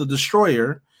body of the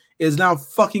destroyer, is now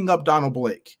fucking up Donald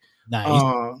Blake.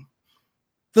 Nice.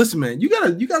 Listen, man, you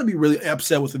gotta be really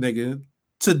upset with the nigga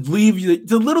to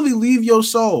literally leave your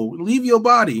soul, leave your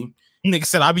body. Nigga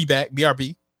said, I'll be back,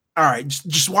 BRB. All right,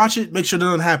 just watch it, make sure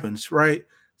nothing happens, right?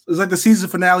 It's like the season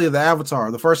finale of the Avatar,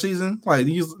 the first season. Like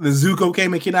the Zuko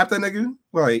came and kidnapped that nigga.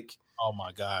 Like, oh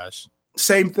my gosh.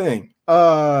 Same thing.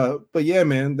 But yeah,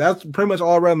 man, that's pretty much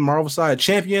all around the Marvel side.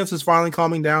 Champions is finally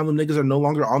calming down. The niggas are no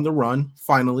longer on the run,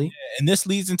 finally. Yeah, and this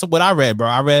leads into what I read, bro.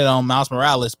 I read Miles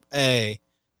Morales. Hey,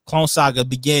 Clone Saga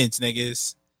begins,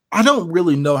 niggas. I don't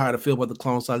really know how to feel about the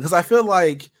Clone Saga because I feel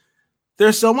like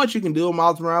there's so much you can do with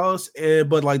Miles Morales,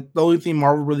 but like the only thing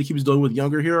Marvel really keeps doing with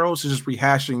younger heroes is just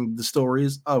rehashing the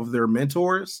stories of their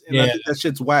mentors. And I think that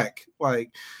shit's whack.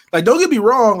 Like don't get me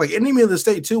wrong, like Enemy of the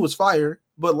State 2 was fire,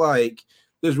 but like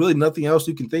there's really nothing else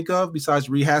you can think of besides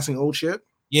rehashing old shit.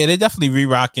 Yeah, they're definitely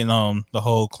re-rocking the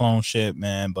whole clone shit,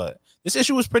 man. But this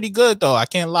issue was pretty good though. I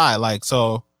can't lie. Like,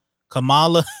 so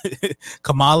Kamala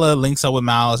links up with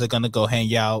Miles. They're gonna go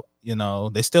hang out.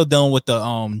 They're still dealing with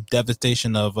the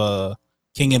devastation of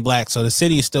King in Black. So the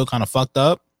city is still kind of fucked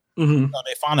up. Mm-hmm. So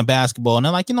they found a basketball and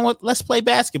they're like, you know what? Let's play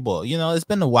basketball. It's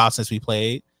been a while since we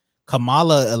played.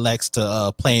 Kamala elects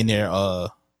to play in their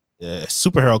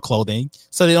superhero clothing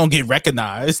so they don't get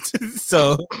recognized.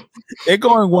 So they're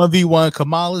going 1v1.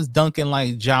 Kamala's dunking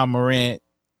like Ja Morant,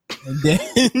 and then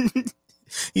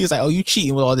he was like, oh, you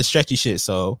cheating with all this stretchy shit.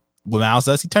 So what Miles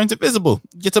does, he turns invisible,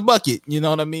 gets a bucket, you know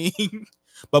what I mean?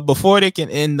 But before they can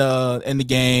end the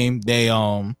game, they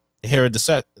hear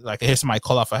somebody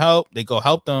call out for help. They go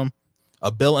help them.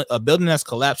 A building that's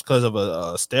collapsed because of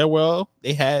a stairwell.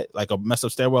 They had like a messed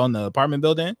up stairwell in the apartment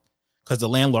building because the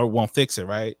landlord won't fix it,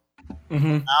 right?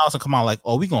 Mm-hmm. Miles and come on, like,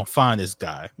 oh, we gonna find this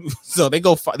guy. So they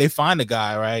find the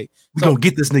guy, right? We gonna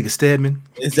get this nigga Stedman.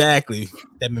 Exactly.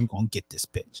 Stedman gonna get this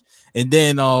bitch. And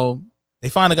then they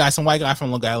find a guy, some white guy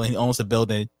from Long Island. He owns the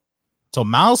building. So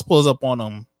Miles pulls up on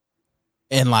him,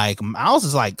 and like Miles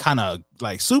is like kind of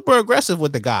like super aggressive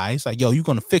with the guy. He's like, yo, you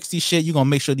gonna fix these shit? You gonna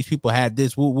make sure these people had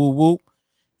this? Whoop whoop whoop.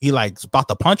 He like about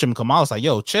to punch him. Miles like,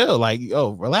 yo, chill, like,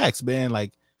 yo, relax, man,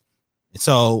 like.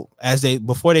 So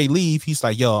before they leave, he's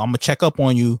like, yo, I'm gonna check up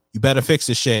on you. You better fix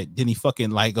this shit. Then he fucking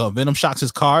like Venom shocks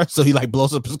his car. So he like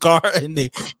blows up his car and they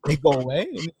go away.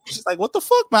 And she's like, what the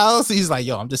fuck, Miles? He's like,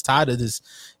 yo, I'm just tired of this.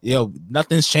 Yo,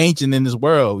 nothing's changing in this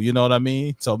world. You know what I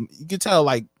mean? So you can tell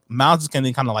like Miles is kind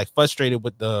of like frustrated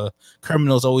with the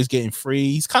criminals always getting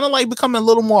free. He's kind of like becoming a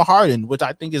little more hardened, which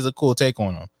I think is a cool take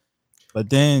on him. But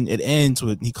then it ends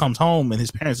with he comes home and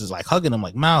his parents is like hugging him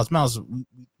like, Miles,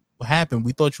 what happened?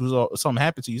 We thought you was something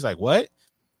happened to you. He's like, what?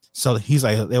 So he's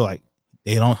like, they're like,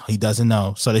 he doesn't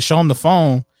know. So they show him the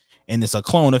phone, and it's a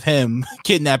clone of him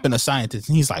kidnapping a scientist.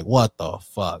 And he's like, what the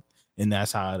fuck? And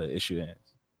that's how the issue ends.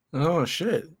 Oh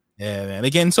shit. Yeah, man. They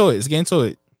get into it. It's getting to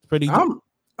it. Pretty good.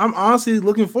 I'm honestly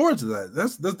looking forward to that.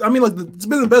 That's I mean, like, it's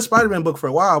been the best Spider-Man book for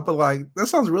a while, but like, that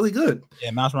sounds really good. Yeah,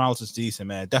 Miles Morales is decent,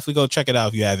 man. Definitely go check it out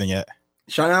if you haven't yet.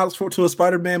 Shout out to a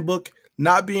Spider-Man book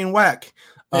not being whack.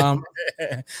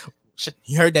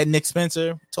 You heard that, Nick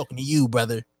Spencer? Talking to you,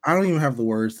 brother. I don't even have the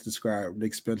words to describe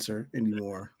Nick Spencer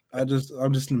anymore. I'm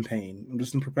just in pain. I'm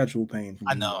just in perpetual pain.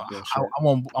 I know.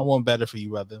 I want better for you,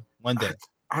 brother. One day.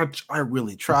 I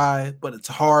really try, but it's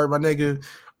hard, my nigga.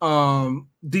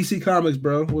 DC Comics,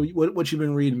 bro. What you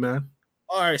been reading, man?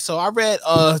 All right, so I read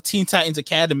Teen Titans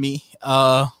Academy.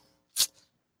 It's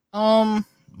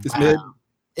mid.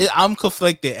 I'm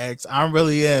conflicted, X. I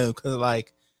really am, because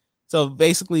like, so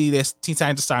basically, there's Teen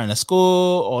Titans starting a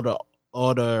school,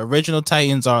 or the original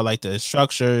Titans are like the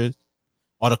structure,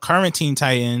 or the current Teen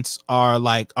Titans are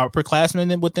like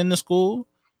upperclassmen within the school.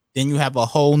 Then you have a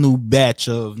whole new batch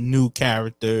of new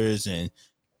characters and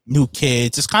new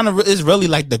kids. It's really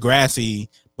like Degrassi,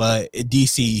 but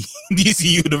DC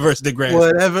universe Degrassi.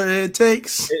 Whatever it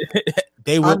takes.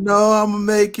 I know I'm gonna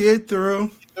make it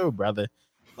through. Sure, brother.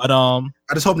 But I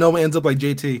just hope no one ends up like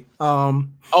JT.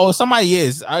 Somebody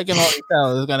is. I can already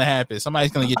tell it's gonna happen.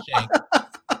 Somebody's gonna get shanked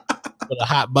with a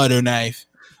hot butter knife.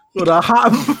 With a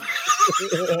hot.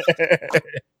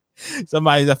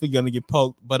 Somebody's definitely gonna get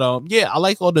poked. But yeah, I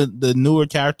like all the newer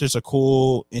characters are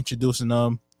cool. Introducing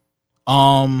them.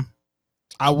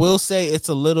 I will say it's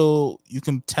a little. You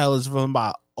can tell it's written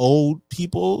by old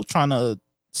people trying to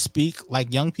speak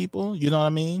like young people. You know what I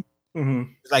mean?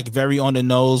 Mm-hmm. It's like very on the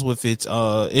nose with its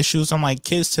issues. I'm like,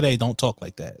 kids today don't talk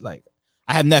like that. Like,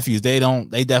 I have nephews. They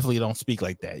definitely don't speak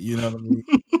like that. You know what I mean?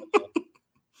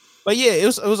 But yeah, it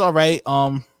was all right.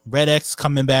 Red X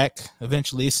coming back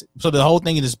eventually. So the whole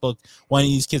thing in this book, one of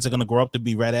these kids are gonna grow up to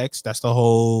be Red X. That's the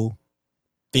whole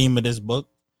theme of this book.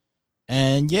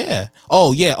 And yeah.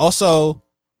 Oh yeah. Also,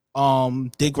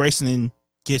 Dick Grayson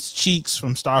gets cheeks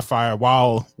from Starfire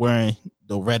while wearing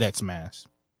the Red X mask.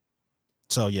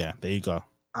 So yeah, there you go.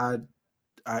 You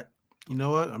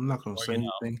know what? I'm not gonna say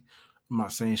anything. I'm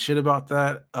not saying shit about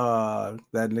that.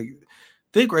 That nigga,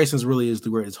 Dick Grayson really is the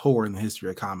greatest whore in the history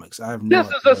of comics. I have no.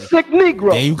 This is a sick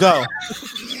Negro. There you go.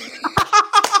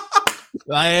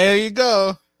 There you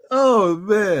go. Oh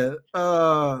man,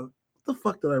 what the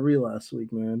fuck did I read last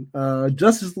week, man?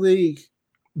 Justice League.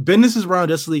 Business is around.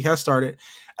 Justice League has started.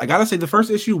 I gotta say, the first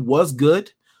issue was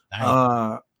good. Nice.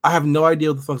 I have no idea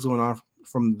what the fuck's going on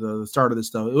from the start of this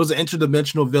stuff. It was an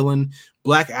interdimensional villain.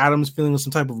 Black Adam's feeling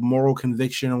some type of moral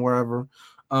conviction or whatever.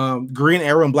 Green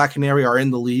Arrow and Black Canary are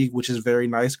in the league, which is very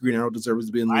nice. Green Arrow deserves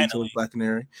to be in the league with Black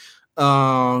Canary.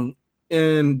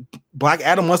 And Black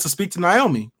Adam wants to speak to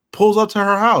Naomi. Pulls up to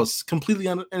her house completely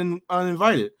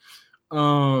uninvited.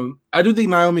 I do think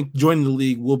Naomi joining the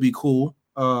league will be cool.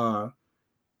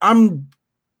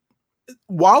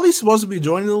 Wally's supposed to be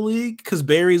joining the league because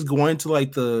Barry's going to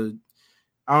like the,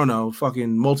 I don't know,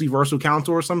 fucking multiversal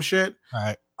council or some shit. All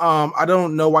right. I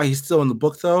don't know why he's still in the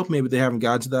book though. Maybe they haven't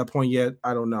gotten to that point yet.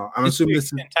 I don't know. I'm assuming this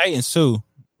is Titans too.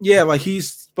 Yeah, like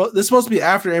this is supposed to be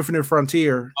after Infinite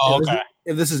Frontier. Oh, okay.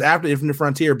 If this is after Infinite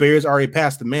Frontier, Barry's already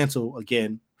passed the mantle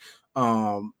again.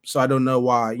 So I don't know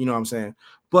why. You know what I'm saying?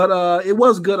 But it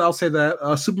was good. I'll say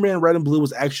that. Superman Red and Blue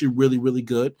was actually really, really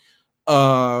good.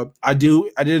 I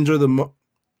did enjoy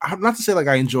not to say like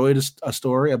I enjoyed a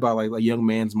story about like a young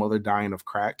man's mother dying of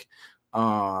crack.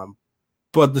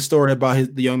 But the story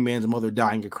about the young man's mother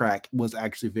dying of crack was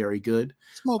actually very good.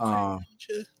 That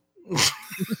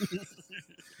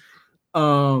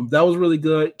was really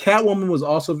good. Catwoman was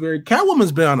also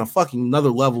Catwoman's been on a fucking another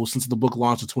level since the book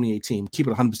launched in 2018. Keep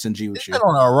it 100% G with you. Been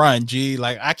on a run, G.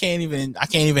 Like I can't even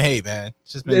hate, man.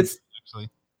 It's just been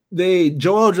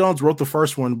Joel Jones wrote the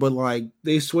first one, but like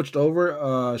they switched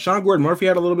over. Sean Gordon Murphy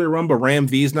had a little bit of run, but Ram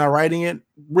V's not writing it.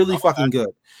 Really fucking good.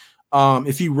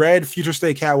 If you read Future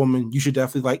State Catwoman, you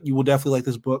will definitely like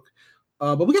this book.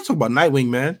 But we can talk about Nightwing,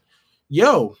 man.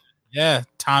 Yo. Yeah,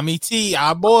 Tommy T,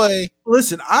 our boy.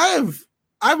 Listen, I've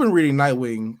been reading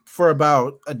Nightwing for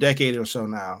about a decade or so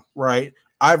now, right?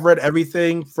 I've read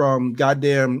everything from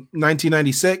goddamn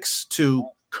 1996 to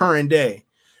current day.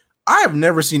 I have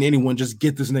never seen anyone just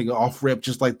get this nigga off rip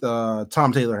just like the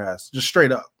Tom Taylor has, just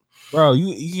straight up. Bro,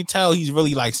 you can tell he's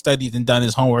really like studied and done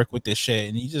his homework with this shit,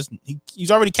 and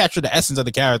he's already captured the essence of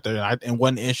the character in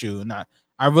one issue. And I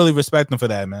I really respect him for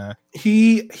that, man.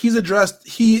 He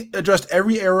addressed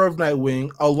every era of Nightwing,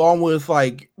 along with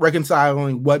like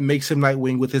reconciling what makes him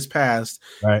Nightwing with his past,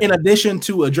 Right. in addition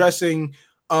to addressing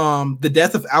the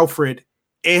death of Alfred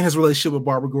and his relationship with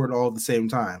Barbara Gordon all at the same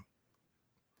time.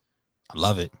 I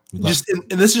love it. And this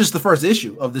is just the first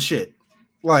issue of the shit.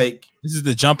 Like, this is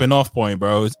the jumping off point,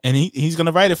 bro, and he's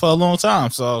gonna write it for a long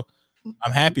time. So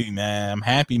I'm happy, man.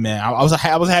 I was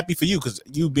happy for you because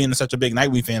you being such a big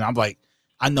Nightwing fan. I'm like,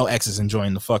 I know X is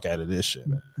enjoying the fuck out of this shit,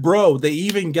 man. Bro, they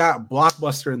even got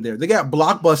Blockbuster in there. They got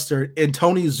Blockbuster and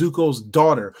Tony Zuko's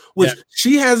daughter, which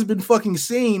she hasn't been fucking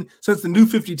seen since the New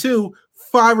 52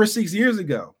 5 or 6 years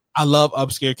ago. I love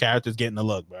upscale characters getting the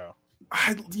look, bro.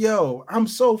 I'm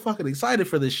so fucking excited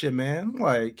for this shit, man.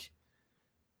 Like,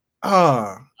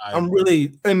 I'm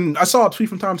really, and I saw a tweet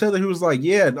from Tom Taylor who was like,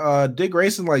 Dick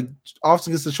Grayson like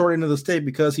often gets the short end of the stick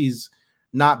because he's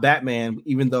not Batman,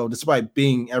 even though despite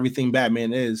being everything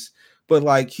Batman is, but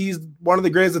like he's one of the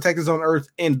greatest detectives on Earth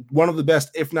and one of the best,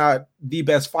 if not the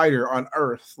best fighter on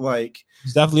Earth. Like,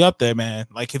 he's definitely up there, man.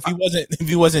 Like if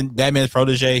he wasn't Batman's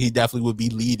protege, he definitely would be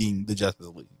leading the Justice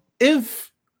League.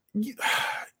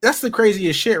 That's the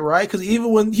craziest shit, right? Because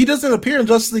even when he doesn't appear in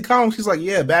Justice League comics, he's like,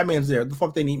 yeah, Batman's there. The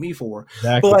fuck they need me for?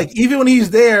 Exactly. But like, even when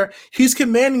he's there, he's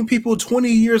commanding people 20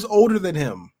 years older than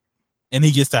him, and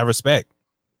he gets that respect.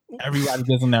 Everybody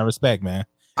gives him that respect, man.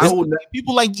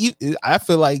 People like you. I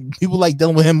feel like people like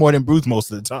dealing with him more than Bruce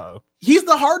most of the time. He's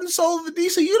the heart and soul of the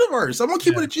DC universe. I'm gonna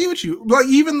keep it a G with you. Like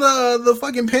even the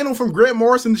fucking panel from Grant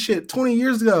Morrison shit 20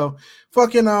 years ago.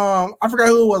 Fucking I forgot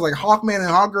who it was, like Hawkman and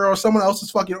Hawkgirl or someone else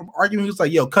was fucking arguing. He was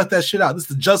like, "Yo, cut that shit out. This is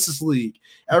the Justice League."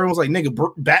 Everyone was like,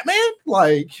 "Nigga, Batman?"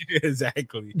 Like,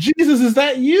 exactly. Jesus, is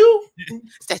that you?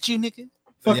 Is that you, nigga?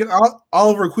 Fucking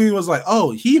Oliver Queen was like,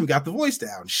 "Oh, he even got the voice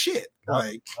down." Shit,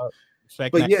 like,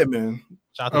 but yeah, man.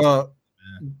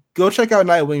 Go check out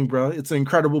Nightwing, bro. It's an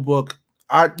incredible book.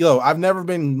 I've never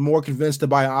been more convinced to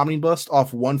buy an omnibus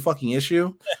off one fucking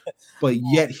issue, but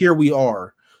yet here we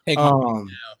are.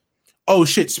 Oh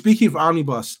shit! Speaking of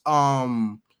omnibus,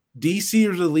 DC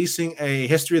is releasing a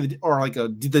history of the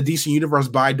DC universe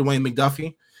by Dwayne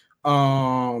McDuffie.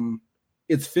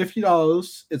 It's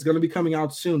 $50. It's going to be coming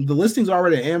out soon. The listing's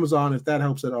already at Amazon. If that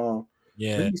helps at all.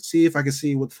 Yeah. Let me see if I can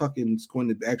see what fucking is going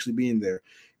to actually be in there.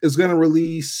 It's going to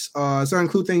release. It's going to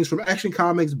include things from Action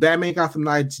Comics, Batman, Gotham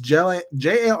Knights,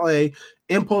 JLA,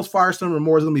 Impulse, Firestorm, and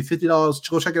more. It's going to be $50.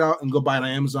 Go check it out and go buy it on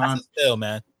Amazon. That's a steal,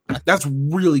 man. That's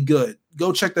really good.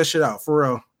 Go check that shit out for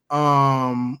real.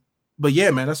 But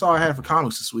yeah, man, that's all I had for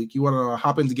comics this week. You want to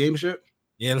hop into game shit?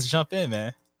 Yeah, let's jump in,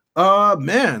 man.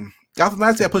 Man, Gotham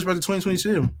Knights got pushed back to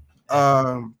 2022.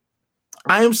 I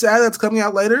am sad that's coming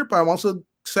out later, but I'm also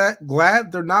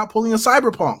glad they're not pulling a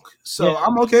Cyberpunk. So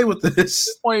I'm okay with this. At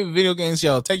this point, video games,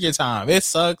 take your time. It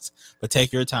sucks, but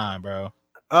take your time, bro.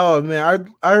 Oh man,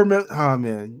 I remember. Oh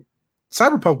man,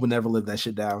 Cyberpunk would never live that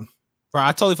shit down. Bro,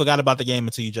 I totally forgot about the game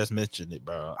until you just mentioned it,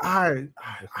 bro. I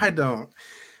don't.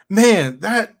 Man,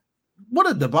 what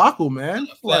a debacle, man.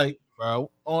 Like, bro,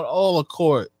 on all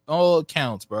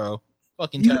accounts, bro.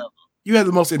 Fucking terrible. You had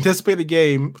the most anticipated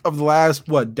game of the last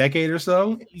decade or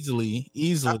so. Easily,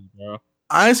 bro.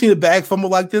 I ain't seen a bag fumble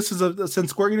like this since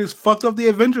Square Enix fucked up the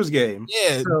Avengers game.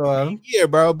 Yeah, so,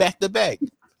 bro, back to back.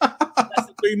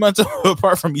 That's 3 months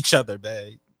apart from each other,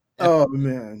 bag. Oh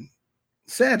man.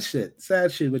 Sad shit.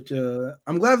 But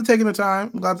I'm glad they're taking the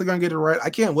time. I'm glad they're gonna get it right. I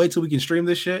can't wait till we can stream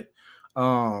this shit.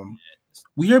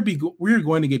 We are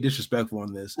going to get disrespectful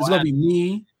on this. It's gonna be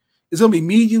me. It's gonna be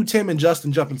me, you, Tim, and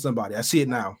Justin jumping somebody. I see it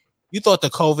now. You thought the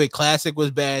COVID Classic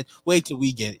was bad. Wait till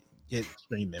we get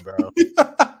streaming, bro.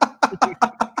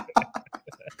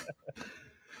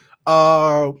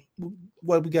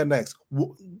 What we got next?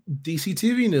 DC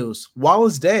TV news.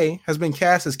 Wallace Day has been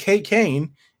cast as Kate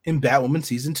Kane in Batwoman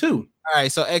season 2. All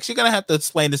right, so X, you're gonna have to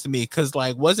explain this to me because,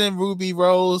 wasn't Ruby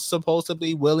Rose supposed to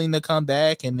be willing to come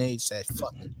back, and they said,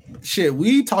 "Fuck it." Shit,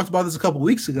 we talked about this a couple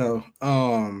weeks ago.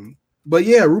 But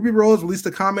yeah, Ruby Rose released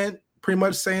a comment, pretty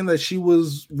much saying that she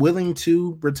was willing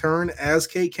to return as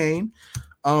Kate Kane,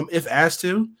 if asked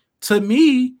to. To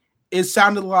me, it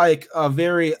sounded like a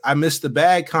very "I missed the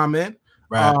bag" comment.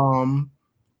 Right.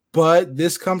 But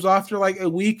this comes after a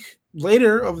week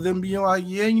later of them being like,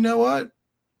 "Yeah, you know what?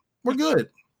 We're good."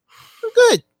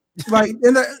 Good.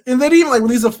 And they didn't even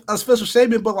release a special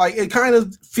statement, but it kind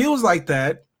of feels like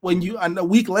that when you a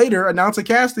week later announce a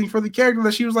casting for the character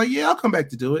that she was like, "Yeah, I'll come back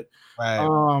to do it." Right.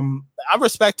 I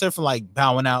respect her for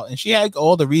bowing out, and she had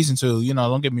all the reason to.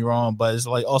 Don't get me wrong, but it's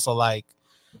also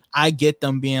I get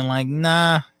them being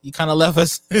 "Nah, you kind of left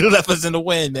us in the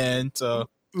wind, man." So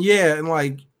yeah, and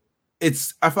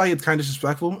I feel like it's kind of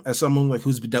disrespectful as someone like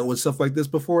who's dealt with stuff like this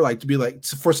before, like to be like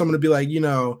for someone to be like,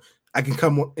 I can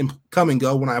come and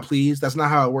go when I please. That's not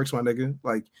how it works, my nigga.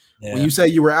 Like when you say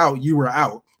you were out, you were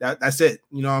out. That's it.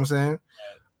 You know what I'm saying?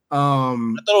 I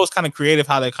thought it was kind of creative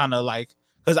how they kind of like,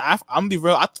 because I'm gonna be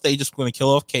real, I thought they just going to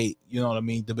kill off Kate, you know what I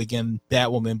mean, to begin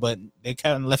Batwoman, but they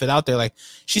kind of left it out there like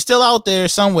she's still out there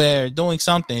somewhere doing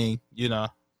something,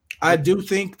 I do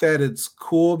think that it's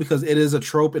cool because it is a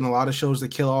trope in a lot of shows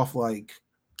that kill off like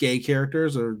gay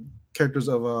characters or characters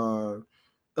of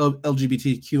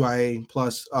LGBTQIA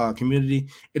plus community.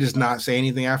 It does not say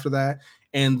anything after that,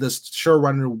 and the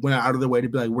showrunner went out of their way to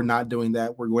be like, "We're not doing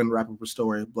that. We're going to wrap up the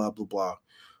story." Blah blah blah.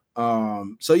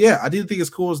 So yeah, I do think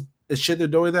it's cool as shit they're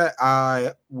doing that.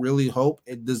 I really hope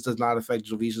this does not affect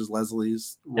Javicia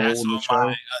Leslie's role in the show.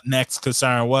 My next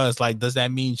concern was like, does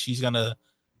that mean she's gonna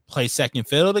play second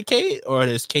fiddle to Kate, or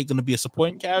is Kate gonna be a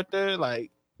supporting character?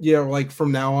 Like, yeah, like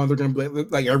from now on, they're gonna be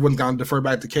like everyone's gonna defer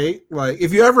back to Kate. Like,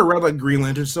 if you ever read like Green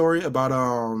Lantern story about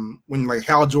when like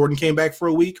Hal Jordan came back for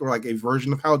a week, or like a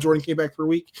version of Hal Jordan came back for a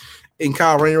week, and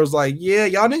Kyle Rayner was like, "Yeah,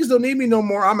 y'all niggas don't need me no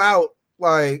more. I'm out."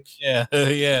 Like, yeah,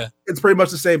 it's pretty much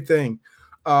the same thing.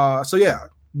 So yeah,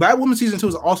 Batwoman season 2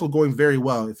 is also going very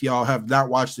well. If y'all have not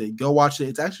watched it, go watch it.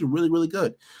 It's actually really, really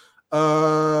good.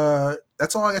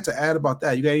 That's all I got to add about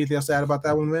that. You got anything else to add about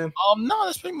that one, man? No,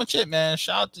 that's pretty much it, man.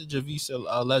 Shout out to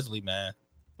Javicia Leslie, man.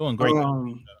 Doing great.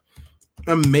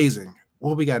 Amazing.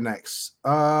 What we got next?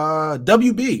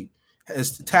 WB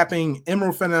is tapping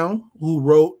Emerald Fennell, who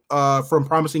wrote from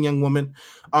Promising Young Woman,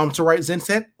 to write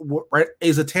Zenset, write a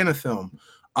Zatanna film.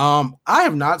 I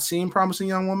have not seen Promising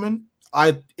Young Woman.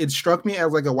 It struck me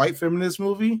as like a white feminist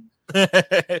movie.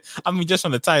 I mean, just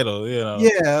from the title,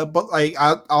 Yeah, but like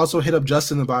I also hit up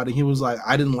Justin about it. He was like,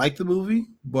 I didn't like the movie,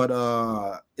 but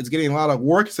it's getting a lot of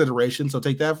war consideration, so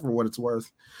take that for what it's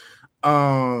worth.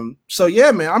 So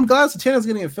yeah, man, I'm glad Zatanna's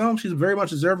getting a film. She's very much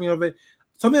deserving of it.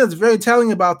 Something that's very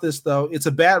telling about this, though, it's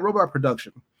a Bad Robot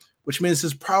production, which means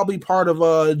it's probably part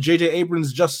of J.J.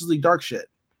 Abrams' Justice League Dark shit.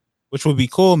 Which would be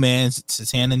cool, man.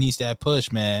 Zatanna needs that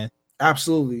push, man.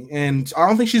 Absolutely. And I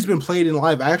don't think she's been played in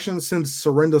live action since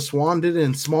Serinda Swan did it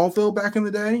in Smallville back in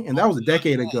the day. And that was a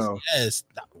decade ago. Yes.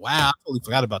 Wow. I totally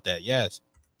forgot about that. Yes.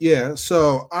 Yeah.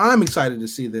 So I'm excited to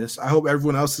see this. I hope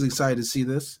everyone else is excited to see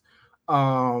this.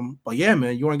 But yeah,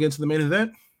 man, you want to get into the main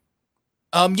event?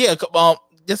 Yeah.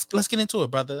 Let's get into it,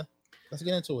 brother. Let's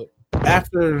get into it.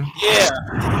 After. Yeah.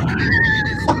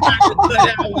 I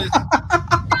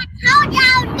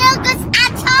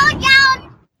told y'all.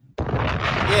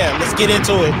 Yeah, let's get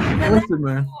into it.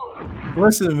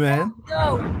 Listen, man.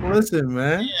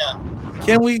 Yeah.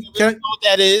 Can we know what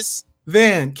that is?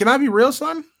 Van, can I be real,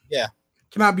 son? Yeah.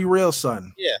 Can I be real,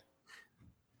 son? Yeah.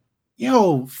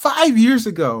 Yo, 5 years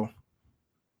ago.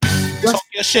 Talk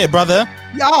your shit, brother.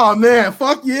 Y'all, man.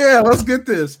 Fuck yeah. Let's get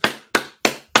this.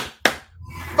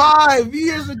 5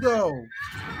 years ago.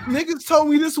 Niggas told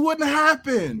me this wouldn't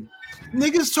happen.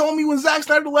 Niggas told me when Zack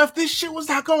Snyder left, this shit was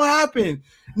not gonna happen.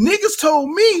 Niggas told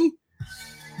me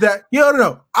that,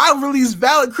 no, I released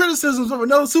valid criticisms of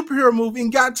another superhero movie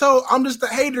and got told I'm just a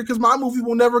hater because my movie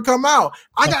will never come out.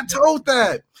 I got told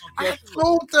that.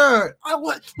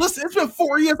 Listen, it's been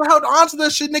 4 years. I held on to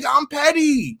that shit, nigga. I'm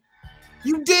petty.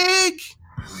 You dig?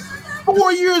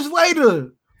 4 years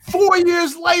later,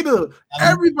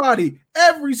 everybody,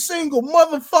 every single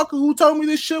motherfucker who told me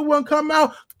this shit wouldn't come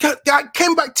out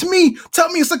came back to me, tell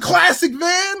me it's a classic,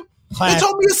 man. They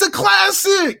told me it's a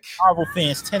classic. Marvel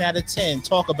fans, 10 out of 10.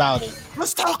 Talk about it.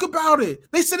 Let's talk about it.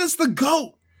 They said it's the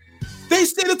GOAT. They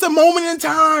said it's a moment in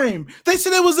time. They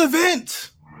said it was an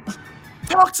event.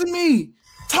 Talk to me.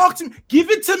 Give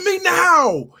it to me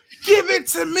now. Give it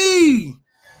to me.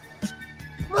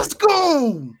 Let's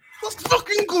go. Let's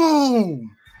fucking go.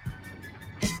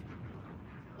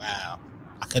 Wow.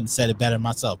 I couldn't have said it better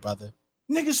myself, brother.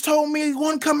 Niggas told me it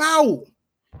wouldn't come out.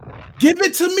 Give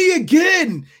it to me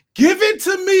again. Give it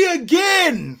to me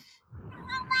again.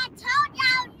 I told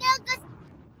y'all niggas.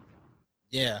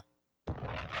 Yeah.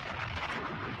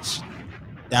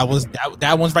 That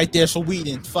one's right there for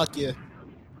Whedon. Fuck you.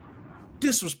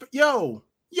 Disrespect. Yo.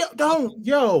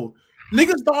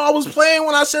 Niggas thought I was playing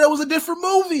when I said it was a different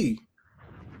movie.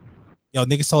 Yo,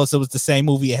 niggas told us it was the same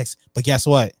movie X, but guess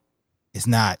what? It's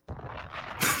not.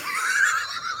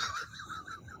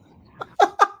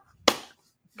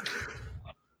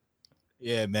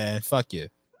 Yeah, man. Fuck you.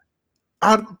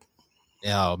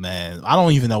 Yo, man. I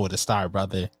don't even know where to start,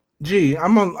 brother. Gee,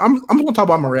 I'm gonna talk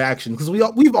about my reaction because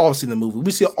we've all seen the movie.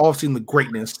 We all seen the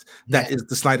greatness that is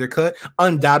the Snyder Cut,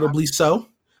 undoubtedly so.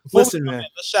 Listen, man.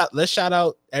 Let's shout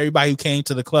out everybody who came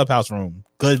to the clubhouse room.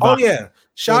 Good. Oh vibe. yeah,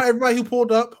 Shout out everybody who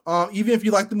pulled up. Even if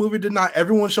you liked the movie or did not,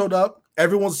 everyone showed up.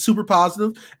 Everyone's super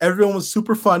positive. Everyone was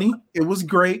super funny. It was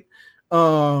great.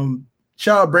 Shout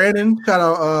out Brandon. Shout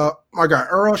out my guy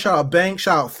Earl. Shout out Bank.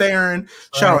 Shout out Theron.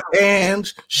 Shout out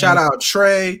Ange. Shout out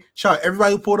Trey. Shout out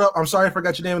everybody who pulled up. I'm sorry I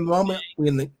forgot your name in the moment. We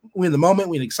in the moment.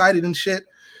 We excited and shit.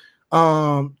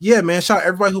 Yeah, man. Shout out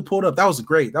everybody who pulled up. That was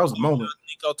great. That was a moment.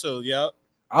 Nico too. Yep.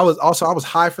 I was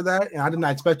high for that, and I did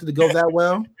not expect it to go that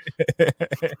well.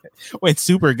 Went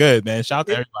super good, man. Shout out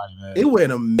to everybody, man. It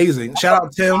went amazing. Shout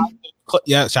out Tim.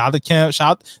 Yeah, shout out to Kim.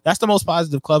 That's the most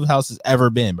positive Clubhouse has ever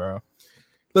been, bro.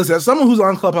 Listen, as someone who's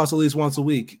on Clubhouse at least once a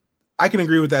week, I can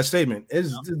agree with that statement.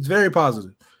 It's very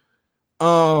positive.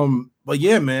 But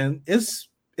yeah, man, it's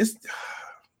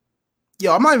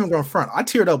yo, I'm not even going front. I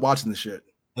teared up watching this shit.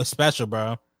 It's special,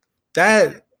 bro.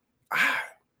 That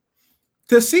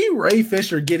to see Ray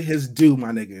Fisher get his due,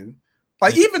 my nigga.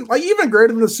 Even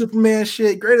greater than the Superman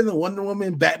shit, greater than Wonder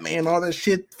Woman, Batman, all that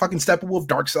shit, fucking Steppenwolf,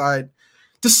 Darkseid.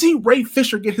 To see Ray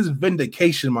Fisher get his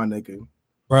vindication, my nigga.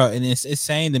 Bro, and it's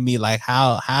saying to me like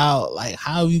how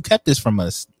you kept this from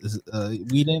us.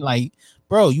 We didn't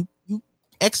bro, you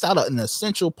X'd out an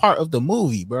essential part of the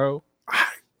movie, bro.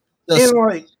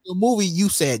 The movie you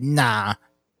said nah.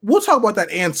 We'll talk about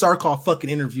that Ann Sarkov fucking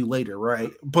interview later,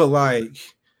 right? But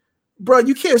bro,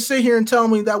 you can't sit here and tell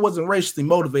me that wasn't racially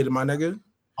motivated, my nigga.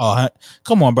 Oh,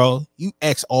 come on, bro. You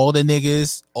X all the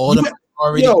niggas, all the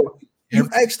already. Yo, you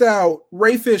X'd out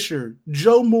Ray Fisher,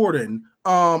 Joe Morton,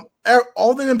 all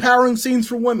the empowering scenes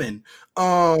for women.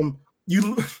 They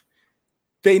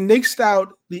nixed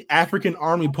out the African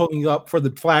army pulling up for the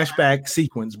flashback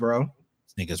sequence, bro.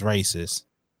 This nigga's racist.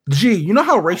 Gee, you know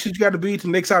how racist you got to be to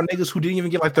nix out niggas who didn't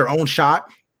even get their own shot?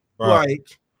 Bro.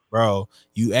 Bro,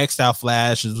 you X'd out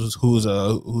Flash,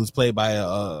 who's played by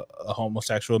a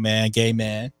homosexual man, gay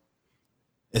man.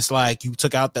 It's like you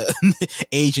took out the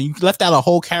Asian, you left out a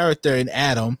whole character in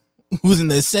Adam, who's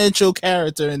an essential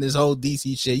character in this whole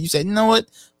DC shit. You said, you know what?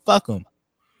 Fuck him.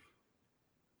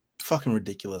 Fucking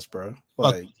ridiculous, bro.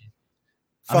 Fucking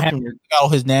all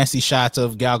his nasty shots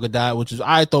of Gal Gadot, which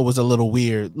I thought was a little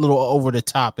weird, a little over the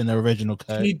top in the original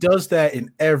cut. He does that in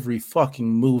every fucking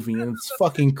movie, and it's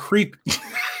fucking creepy.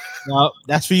 No,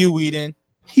 that's for you, Whedon.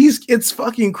 It's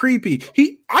fucking creepy.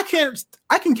 I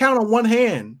can count on one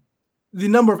hand the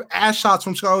number of ass shots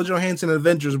from Scarlett Johansson in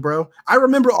Avengers, bro. I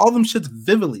remember all them shits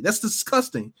vividly. That's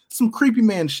disgusting. Some creepy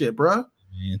man shit, bro.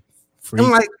 Man,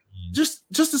 and just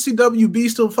to see WB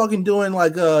still fucking doing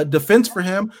defense for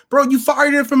him, bro. You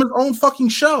fired him from his own fucking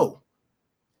show.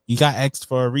 You got X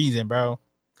for a reason, bro.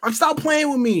 Stop playing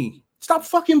with me. Stop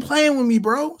fucking playing with me,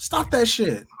 bro. Stop that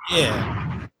shit. Yeah.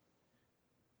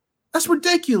 That's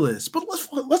ridiculous. But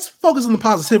let's focus on the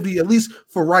positivity, at least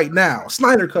for right now.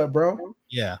 Snyder cut, bro.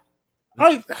 Yeah.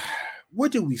 Where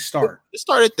did we start? It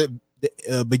started at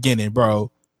the beginning,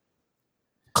 bro.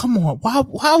 Come on.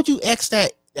 Why would you X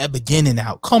that beginning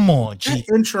out? Come on, G.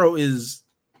 That intro is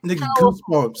nigga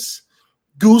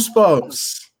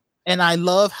goosebumps. And I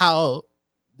love how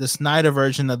the Snyder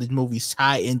version of the movies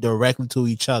tie in directly to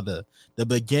each other. The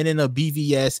beginning of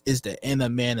BVS is the end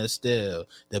of Man of Steel.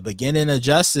 The beginning of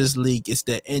Justice League is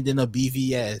the ending of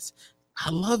BVS. I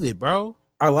love it, bro.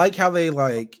 I like how they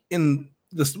in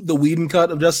the Whedon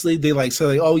cut of Justice League, they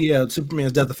say, oh yeah,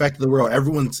 Superman's death affected the world.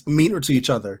 Everyone's meaner to each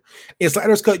other. In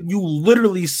Snyder's cut, you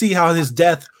literally see how his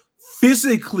death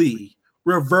physically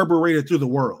reverberated through the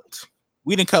world.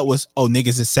 Whedon cut was, oh,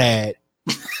 niggas is sad.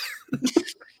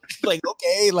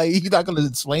 Okay, he's not gonna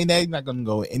explain that. He's not gonna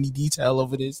go into any detail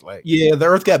over this. Yeah, the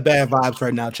Earth got bad vibes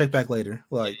right now. Check back later.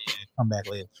 Come back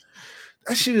later.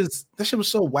 That shit was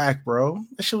so whack, bro.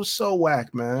 That shit was so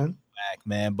whack, man. Whack,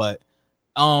 man. But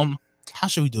how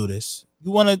should we do this?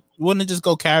 You wanna just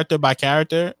go character by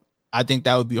character? I think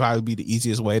that would probably be the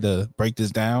easiest way to break this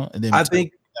down. And then I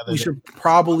think we should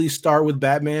probably start with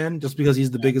Batman just because he's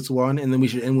the biggest one, and then we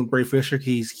should end with Ray Fisher.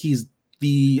 He's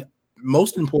the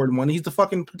most important one. He's the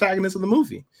fucking protagonist of the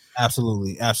movie.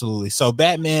 Absolutely. So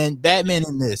Batman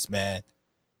in this, man.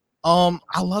 I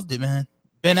loved it, man.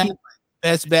 Ben Affleck,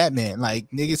 best Batman.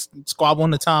 Niggas squabble on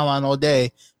the timeline all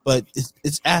day, but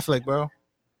it's Affleck, bro.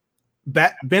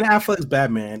 Ben Affleck's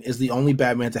Batman is the only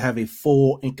Batman to have a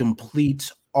full and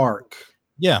complete arc.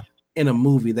 Yeah. In a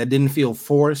movie that didn't feel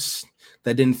forced,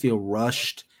 that didn't feel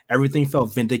rushed. Everything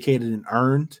felt vindicated and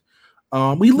earned.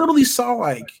 We literally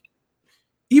saw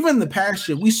even in the past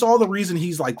shit, we saw the reason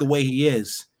he's the way he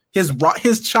is.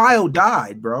 His child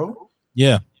died, bro.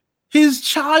 Yeah. His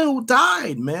child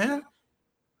died, man.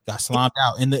 Got slimed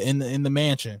out in the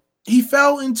mansion. He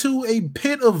fell into a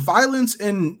pit of violence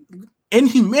and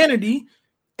inhumanity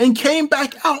and came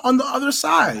back out on the other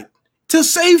side to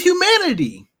save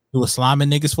humanity. He was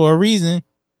sliming niggas for a reason.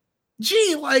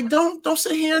 Gee, like don't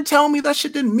sit here and tell me that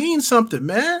shit didn't mean something,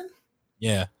 man.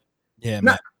 Yeah,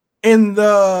 man. And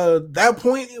that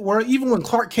point where even when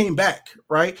Clark came back,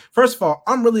 right? First of all,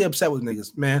 I'm really upset with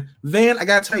niggas, man. Van, I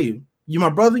gotta tell you, you my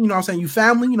brother, you know what I'm saying? You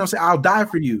family, you know what I'm saying? I'll die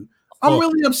for you. I'm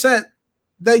really upset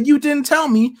that you didn't tell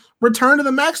me Return to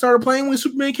the Mac started playing when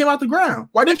Superman came out the ground.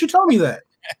 Why didn't you tell me that?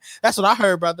 That's what I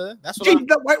heard, brother. That's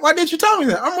what why didn't you tell me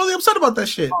that? I'm really upset about that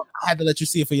shit. I had to let you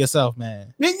see it for yourself,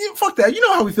 man. Man, fuck that. You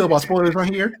know how we feel about spoilers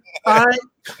right here. All right.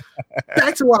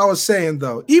 Back to what I was saying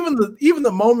though. Even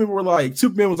the moment where like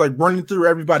Superman was like running through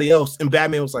everybody else and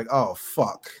Batman was like, oh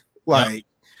fuck. Like,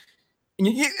 and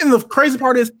the crazy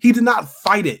part is he did not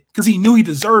fight it because he knew he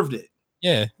deserved it.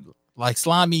 Yeah, like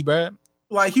slimy, bro.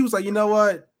 Like he was like, you know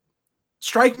what?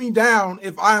 Strike me down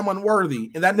if I am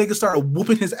unworthy. And that nigga started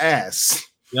whooping his ass.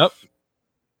 Yep.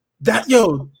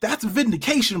 That's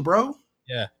vindication, bro.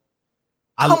 Yeah.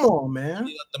 Come on, man.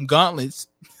 Them gauntlets.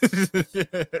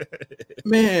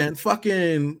 Man,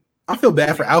 fucking I feel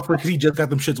bad for Alfred because he just got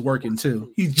them shits working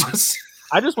too.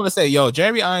 I just want to say,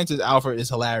 Jeremy Irons' Alfred is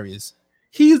hilarious.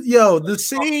 The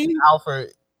scene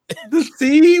Alfred. The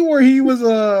scene where he was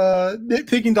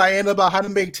nitpicking Diana about how to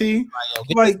make tea.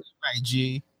 Like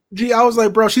G, I was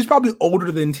like, bro, she's probably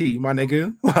older than T, my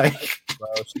nigga. Like, bro,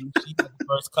 she had the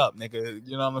first cup, nigga.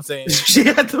 You know what I'm saying?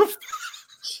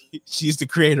 She's the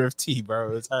creator of tea,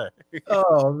 bro. It's her.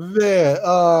 Oh man.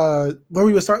 Where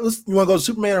we would start? You want to go to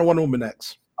Superman or Wonder Woman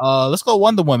next? Let's go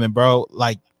Wonder Woman, bro.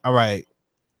 Like, all right.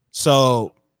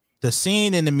 So the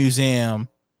scene in the museum,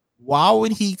 why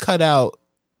would he cut out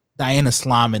Diana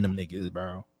slamming them niggas,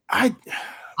 bro? I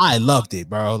loved it,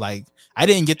 bro. Like, I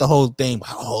didn't get the whole thing.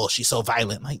 Oh, she's so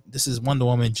violent. Like, this is Wonder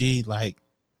Woman. G, like,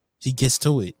 she gets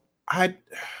to it.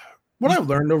 What I've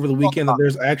learned over the weekend that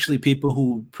there's actually people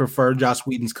who prefer Joss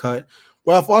Whedon's cut.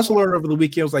 What I've also learned over the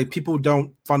weekend was like people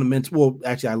don't fundamentally. Well,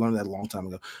 actually, I learned that a long time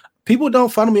ago. People don't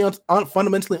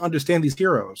fundamentally understand these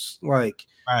heroes. Like,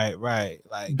 right.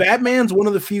 Like, Batman's one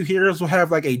of the few heroes who have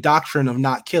like a doctrine of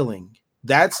not killing.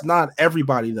 That's not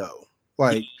everybody though.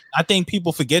 Like, I think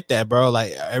people forget that, bro.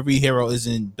 Like, every hero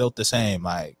isn't built the same.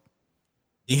 Like,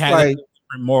 he had like,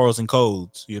 different morals and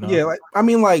codes, you know. Yeah, like I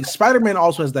mean, like Spider-Man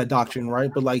also has that doctrine,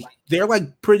 right? But like, they're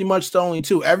like pretty much the only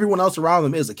two. Everyone else around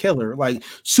them is a killer. Like,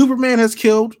 Superman has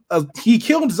killed. He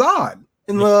killed Zod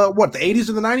in the 80s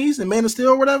or the 90s in Man of Steel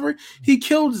or whatever. He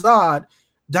killed Zod.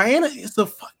 Diana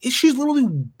she's literally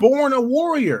born a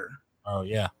warrior. Oh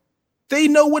yeah. They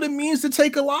know what it means to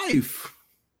take a life.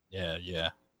 Yeah.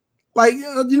 Like,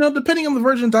 depending on the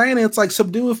version of Diana, it's like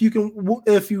subdue if you can, wound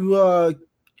if you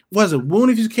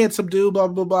can't subdue, blah,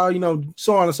 blah, blah,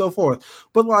 so on and so forth.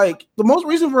 But like, the most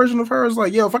recent version of her is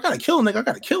like, if I gotta kill a nigga, I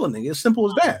gotta kill a nigga. It's simple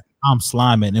as that. I'm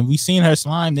sliming. And we've seen her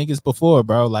slime niggas before,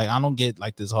 bro. Like, I don't get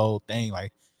like this whole thing.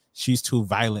 Like, she's too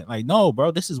violent. Like, no,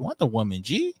 bro, this is Wonder Woman,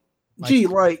 G. Like, even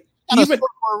for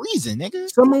a reason, nigga.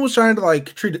 Someone was trying to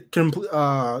like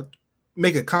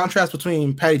make a contrast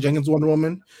between Patty Jenkins' Wonder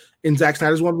Woman and Zack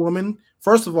Snyder's Wonder Woman.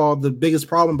 First of all, the biggest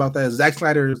problem about that is Zack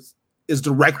Snyder is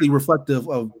directly reflective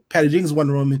of Patty Jenkins'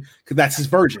 Wonder Woman because that's his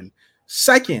version.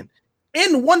 Second,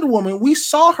 in Wonder Woman, we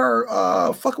saw her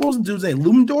what was the dude's name?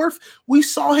 Ludendorff. We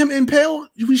saw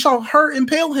her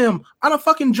impale him on a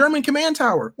fucking German command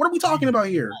tower. What are we talking about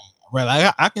here?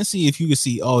 Right, I can see if you can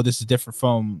see, this is different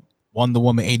from Wonder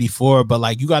Woman 84, but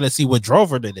like, you got to see what drove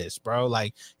her to this, bro.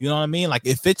 Like, you know what I mean? Like,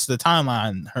 it fits the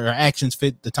timeline. Her actions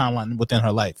fit the timeline within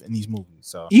her life in these movies.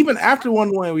 So even after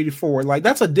Wonder Woman 84, like,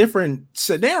 that's a different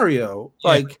scenario. Yeah,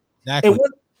 like, exactly.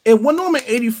 In Wonder Woman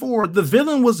 84, the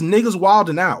villain was niggas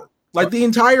wilding out. Like, the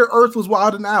entire Earth was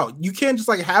wilding out. You can't just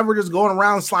like have her just going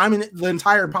around sliming the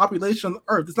entire population on the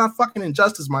Earth. It's not fucking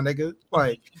injustice, my nigga.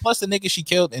 Like, plus the niggas she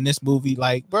killed in this movie,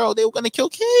 like, bro, they were gonna kill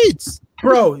kids,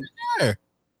 bro.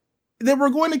 They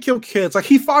were going to kill kids. Like,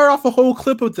 he fired off a whole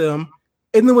clip of them,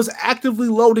 and then was actively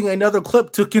loading another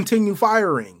clip to continue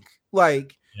firing.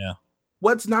 Like, yeah,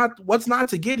 what's not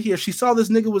to get here? She saw this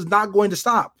nigga was not going to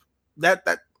stop.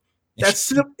 That's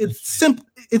simple. It's simple.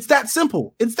 It's that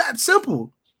simple. It's that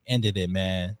simple. Ended it,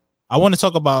 man. I want to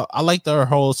talk about. I liked her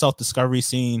whole self-discovery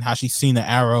scene. How she seen the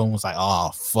arrow and was like,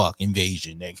 "Oh fuck,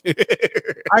 invasion, nigga."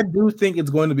 I do think it's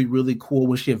going to be really cool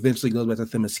when she eventually goes back to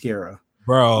Themyscira,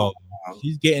 bro.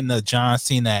 She's getting the John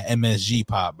Cena MSG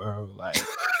pop, bro. Like,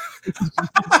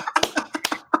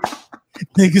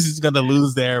 niggas is gonna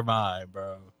lose their mind,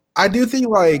 bro. I do think,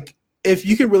 like, if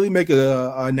you could really make an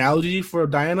analogy for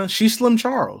Diana, she's Slim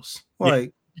Charles.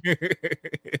 Like,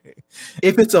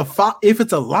 if it's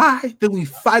a lie, then we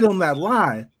fight on that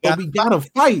lie. But we gotta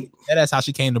fight. Yeah, that's how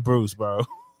she came to Bruce, bro.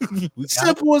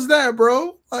 Simple as that,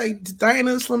 bro. Like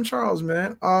Diana and Slim Charles,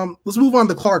 man. Let's move on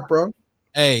to Clark, bro.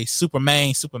 Hey,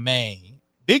 Superman,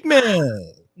 big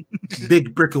man.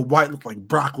 Big brick of white, look like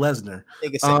Brock Lesnar.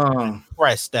 Nigga said,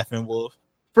 press Steppenwolf.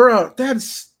 Bro,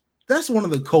 that's one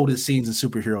of the coldest scenes in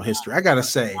superhero history. I gotta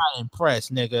say, I'm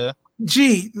impressed, nigga.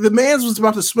 Gee, the man's was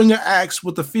about to swing an axe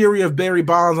with the fury of Barry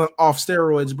Bonds off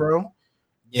steroids, bro.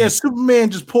 Yeah,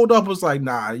 Superman just pulled up, was like,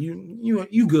 nah,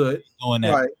 you good. Doing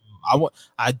that. Like,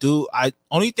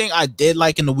 only thing I did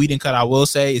like in the Whedon cut, I will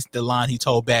say, is the line he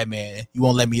told Batman, "You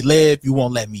won't let me live, you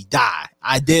won't let me die."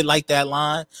 I did like that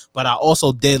line, but I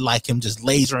also did like him just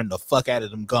lasering the fuck out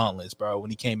of them gauntlets, bro, when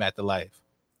he came back to life.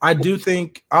 I do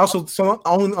think also the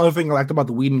only other thing I liked about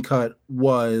the Whedon cut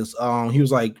was he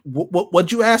was like,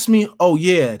 what'd you ask me? Oh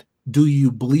yeah, do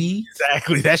you bleed?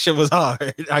 Exactly. That shit was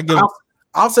hard.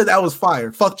 I'll say that was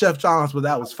fire. Fuck Jeff Johns, but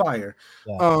that was fire.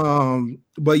 Yeah.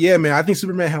 But yeah, man, I think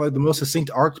Superman had like the most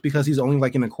succinct arc because he's only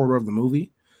like in a quarter of the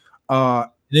movie.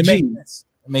 It makes sense.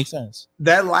 It makes sense.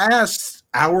 That last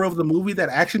hour of the movie, that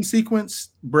action sequence,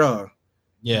 bro.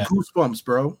 Yeah. Goosebumps,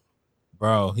 bro.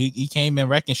 Bro, he came in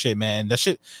wrecking shit, man. That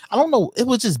shit, I don't know. It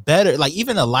was just better. Like,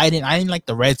 even the lighting, I didn't like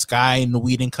the red sky in the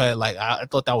Whedon cut. Like, I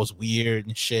thought that was weird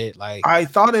and shit. Like, I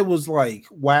thought it was like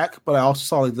whack, but I also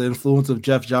saw like the influence of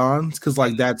Jeff Johns because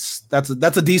like that's a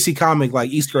DC comic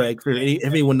like Easter egg for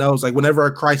anyone knows. Like, whenever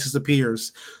a crisis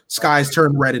appears, skies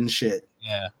turn red and shit.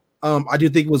 Yeah. I do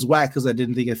think it was whack because I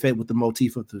didn't think it fit with the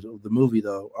motif of the movie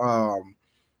though.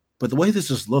 But the way this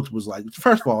just looked was like,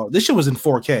 first of all, this shit was in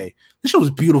 4K. This shit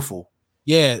was beautiful.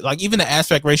 Yeah, like even the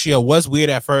aspect ratio was weird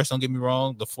at first. Don't get me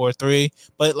wrong, the 4:3,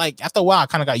 but like after a while, I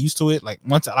kind of got used to it. Like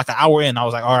once, like an hour in, I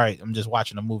was like, all right, I'm just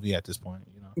watching a movie at this point.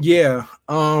 You know? Yeah.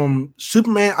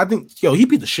 Superman, I think, he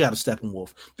beat the shit out of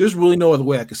Steppenwolf. There's really no other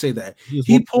way I could say that.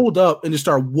 He pulled up and just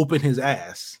started whooping his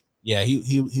ass. Yeah,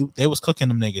 they was cooking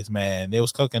them niggas, man. They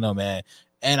was cooking them, man.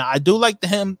 And I do like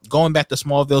him going back to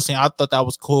Smallville scene. I thought that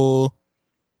was cool.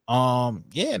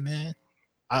 Yeah, man.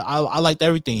 I liked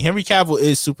everything. Henry Cavill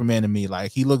is Superman to me.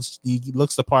 Like he looks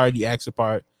the part, he acts the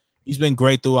part. He's been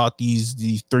great throughout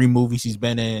these 3 movies he's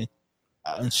been in.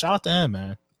 And shout out to him,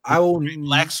 man.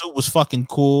 Black suit was fucking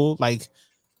cool. Like,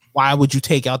 why would you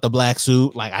take out the black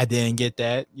suit? Like, I didn't get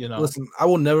that. You know. Listen, I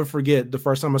will never forget the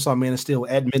first time I saw Man of Steel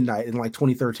at midnight in like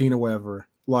 2013 or whatever.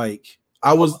 Like,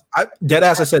 I dead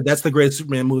ass. I said that's the greatest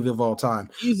Superman movie of all time.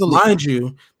 Easily. Mind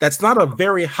you, that's not a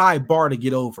very high bar to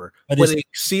get over, but it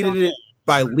exceeded it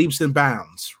by leaps and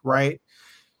bounds, right?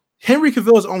 Henry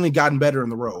Cavill has only gotten better in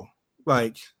the role.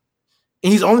 Like,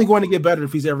 and he's only going to get better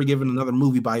if he's ever given another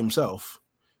movie by himself.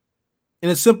 And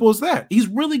it's simple as that. He's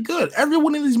really good. Every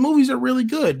one of these movies are really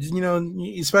good, you know,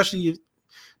 especially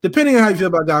depending on how you feel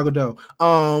about Gal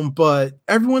Gadot. But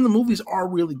every one of the movies are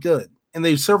really good. And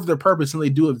they serve their purpose and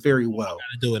they do it very well.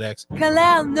 Gotta do it, X.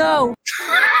 Kalel, no.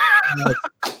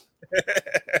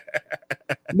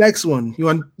 Next one. You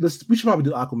want this? We should probably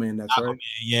do Aquaman next, Aquaman, right?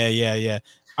 Yeah.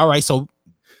 All right, so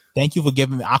thank you for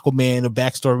giving Aquaman a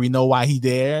backstory. We know why he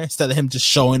there instead of him just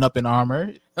showing up in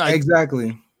armor. Like,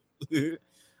 exactly.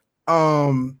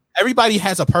 Everybody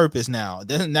has a purpose now.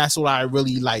 That's what I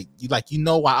really like. You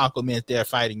know why Aquaman's there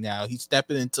fighting now. He's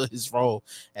stepping into his role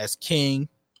as king.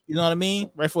 You know what I mean?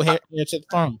 Rightful heir to the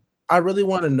throne. I really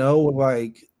want to know,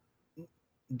 like,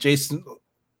 Jason,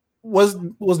 was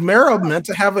Mara meant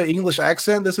to have an English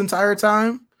accent this entire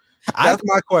time? That's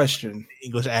my question.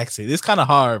 English accent. It's kind of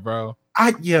hard, bro.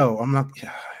 I'm not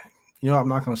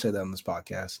going to say that on this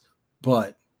podcast,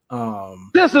 but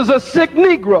this is a sick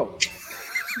Negro.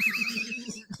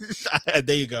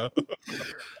 There you go.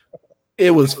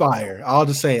 It was fire. I'll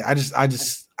just say, I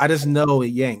just know it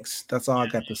yanks. That's all I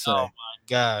got to say. Oh my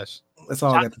gosh, that's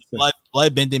all I got to say.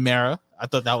 Blood bending Mara. I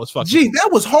thought that was fucking. Gee, that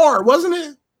was hard, wasn't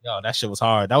it? Yo, that shit was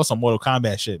hard. That was some Mortal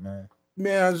Kombat shit, man.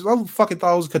 Man, I fucking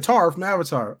thought it was Qatar from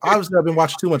Avatar. Obviously, I've been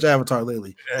watching too much Avatar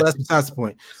lately, but that's besides the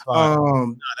point.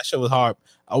 That shit was hard.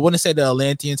 I wouldn't say the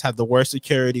Atlanteans have the worst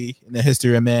security in the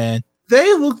history of man.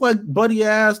 They look like buddy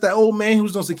ass, that old man who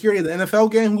was on security at the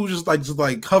NFL game who was just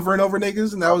like covering over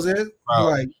niggas, and that was it. Bro,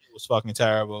 like, it was fucking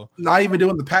terrible. Not even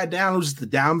doing the pat down, it was just the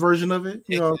down version of it.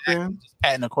 You know what I'm saying? Just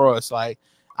patting across. Like,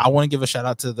 I want to give a shout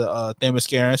out to the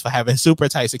Themyscirans for having super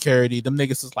tight security. Them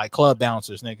niggas is like club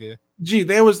bouncers, nigga. Gee,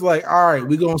 they was like, all right,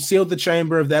 we're gonna seal the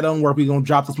chamber. If that don't work, we're gonna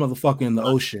drop this motherfucker in the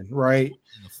ocean, right?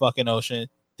 In the fucking ocean.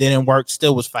 Didn't work,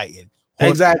 still was fighting.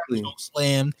 Exactly.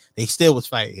 Slammed, they still was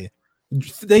fighting.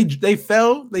 They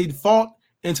fought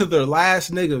into their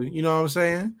last nigga. You know what I'm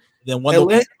saying? Then one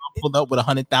pulled up with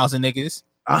 100,000 niggas.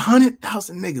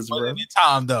 100,000 niggas, bro.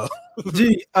 Time though.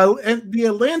 Gee, and the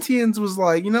Atlanteans was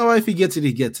like, you know what? If he gets it,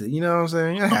 he gets it. You know what I'm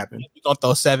saying? It happened. We gonna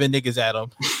throw 7 niggas at him.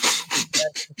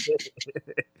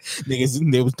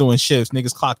 Niggas, they was doing shifts.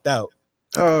 Niggas clocked out.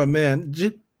 Oh man,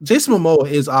 Jason Momoa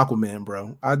is Aquaman,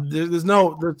 bro.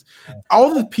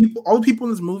 All the people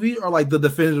in this movie are like the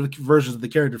definitive versions of the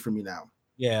character for me now.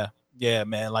 Yeah,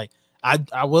 man. Like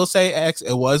I will say, X,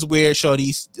 it was weird.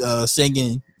 Shorty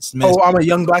singing. Oh, I'm a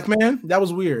young black man. That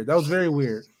was weird. That was very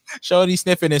weird. Shorty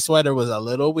sniffing his sweater was a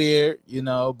little weird,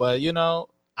 but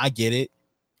I get it.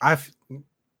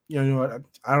 You know what?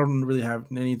 I don't really have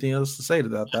anything else to say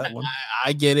about that one.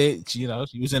 I get it. She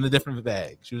was in a different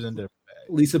bag.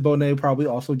 Lisa Bonet probably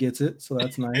also gets it, so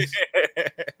that's nice.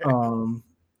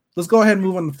 Let's go ahead and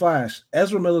move on to Flash.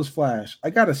 Ezra Miller's Flash. I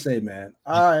gotta say, man,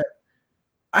 I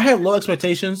had low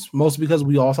expectations, mostly because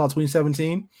we all saw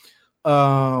 2017.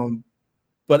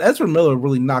 But Ezra Miller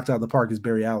really knocked out the park as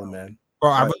Barry Allen, man. Bro,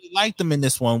 I really liked him in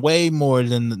this one way more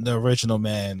than the original,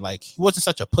 man. Like, he wasn't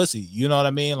such a pussy. You know what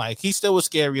I mean? Like, he still was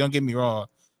scary. Don't get me wrong.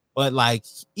 But, like,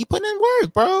 he put in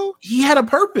work, bro. He had a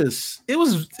purpose. It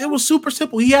was super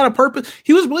simple. He had a purpose.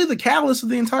 He was really the catalyst of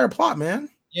the entire plot, man.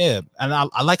 Yeah, and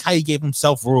I like how he gave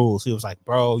himself rules. He was like,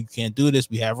 bro, you can't do this.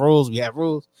 We have rules.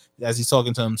 As he's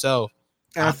talking to himself.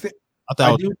 And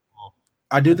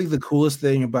I do think the coolest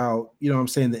thing about,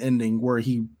 the ending where if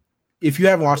you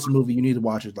haven't watched the movie, you need to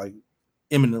watch it, like,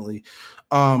 imminently.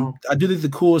 I do think the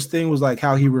coolest thing was like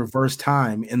how he reversed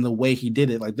time in the way he did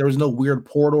it. Like, there was no weird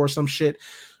portal or some shit.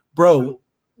 Bro,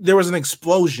 there was an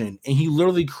explosion and he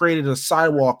literally created a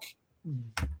sidewalk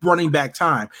running back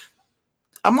time.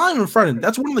 I'm not even fronting.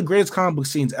 That's one of the greatest comic book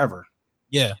scenes ever.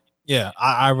 Yeah.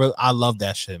 I love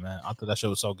that shit, man. I thought that shit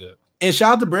was so good. And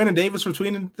shout out to Brandon Davis for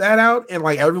tweeting that out, and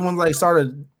like everyone like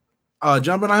started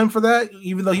jumping on him for that,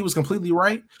 even though he was completely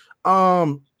right.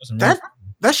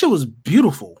 That shit was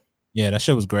beautiful. Yeah, that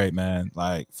shit was great, man.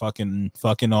 Like fucking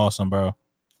awesome, bro.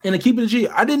 And to keep it a G,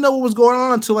 I didn't know what was going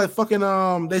on until like fucking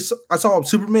I saw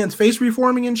Superman's face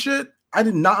reforming and shit. I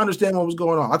did not understand what was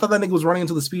going on. I thought that nigga was running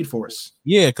into the Speed Force.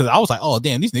 Yeah, because I was like, oh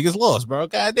damn, these niggas lost, bro.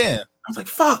 God damn. I was like,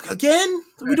 fuck, again?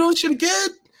 Are we doing shit again?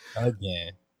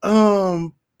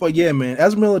 Again. But yeah, man,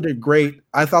 Ezra Miller did great.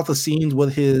 I thought the scenes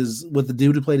with the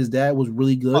dude who played his dad was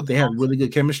really good. They had really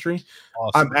good chemistry.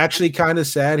 Awesome. I'm actually kind of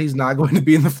sad he's not going to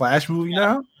be in the Flash movie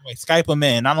now. Wait, Skype him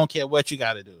in. I don't care what you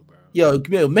got to do, bro. Yo,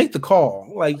 make the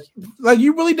call. Like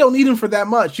you really don't need him for that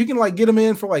much. You can like get him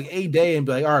in for like a day and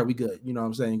be like, all right, we good. You know what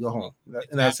I'm saying? Go home.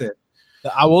 And that's it.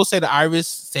 I will say the Iris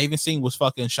saving scene was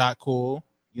fucking shot cool.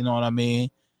 You know what I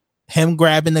mean? Him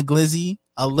grabbing the glizzy,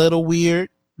 a little weird.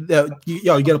 Yo,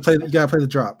 you gotta play the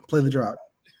drop. Play the drop.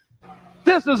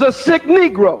 This is a sick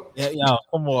Negro. Yeah, yo,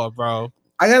 come on, bro.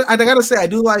 I gotta say, I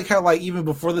do like how like even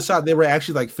before the shot they were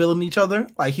actually like feeling each other.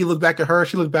 Like he looked back at her,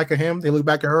 she looked back at him. They looked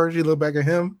back at her, she looked back at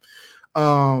him.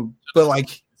 But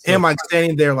like him like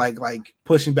standing there like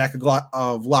pushing back a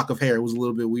lock of hair was a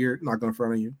little bit weird. Not going to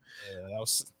front of you. Yeah, that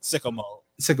was sicko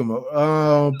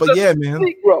mode. But yeah, man.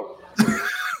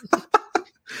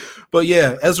 But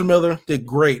yeah, Ezra Miller did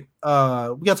great. We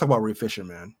gotta talk about Ray Fisher,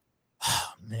 man.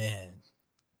 Oh, man,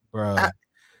 bro.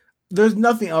 There's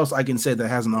nothing else I can say that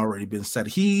hasn't already been said.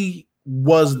 He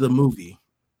was the movie.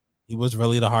 He was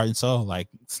really the heart and soul. Like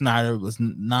Snyder was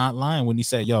not lying when he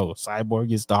said, "Yo,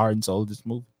 Cyborg is the heart and soul of this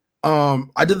movie."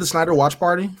 I did the Snyder watch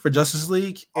party for Justice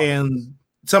League, and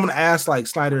someone asked like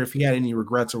Snyder if he had any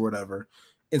regrets or whatever.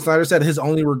 And Snyder said his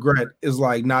only regret is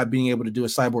like not being able to do a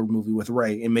Cyborg movie with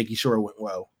Ray and making sure it went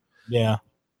well. Yeah,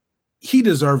 he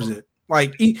deserves it.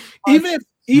 Like even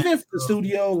if the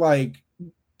studio like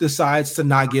decides to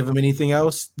not give him anything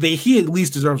else, he at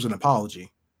least deserves an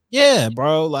apology. Yeah,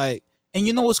 bro. Like, and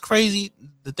you know what's crazy?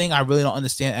 The thing I really don't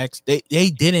understand, X, they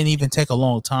didn't even take a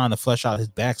long time to flesh out his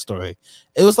backstory.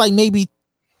 It was like maybe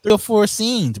 3 or 4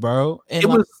 scenes, bro. And it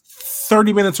was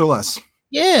 30 minutes or less.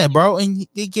 Yeah, bro. And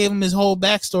they gave him his whole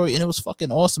backstory, and it was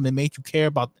fucking awesome. It made you care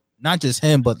about not just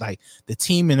him, but like the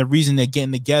team and the reason they're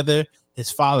getting together.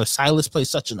 His father, Silas, plays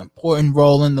such an important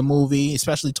role in the movie,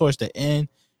 especially towards the end.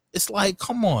 It's like,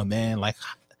 come on, man. Like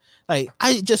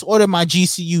I just ordered my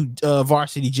GCU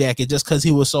varsity jacket just because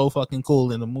he was so fucking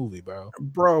cool in the movie, bro.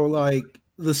 Bro, like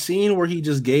the scene where he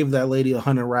just gave that lady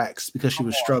 100 racks because she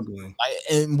was struggling.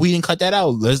 And we didn't cut that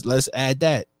out. Let's add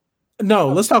that. No,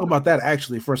 let's talk about that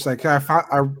actually for a second.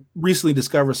 I recently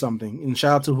discovered something, and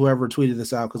shout out to whoever tweeted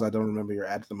this out because I don't remember your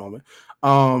ad at the moment.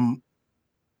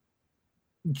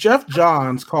 Jeff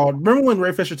Johns called. Remember when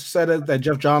Ray Fisher said that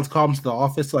Jeff Johns called him to the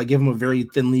office to like give him a very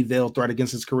thinly veiled threat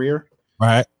against his career,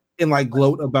 right? And like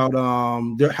gloat about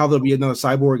how there'll be another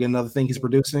Cyborg and another thing he's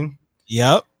producing.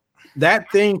 Yep,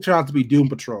 that thing turned out to be Doom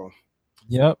Patrol.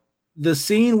 Yep. The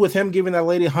scene with him giving that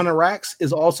lady 100 racks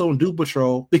is also in Doom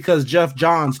Patrol because Jeff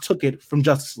Johns took it from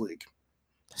Justice League.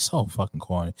 So fucking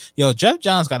corny. Yo, Jeff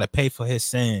Johns got to pay for his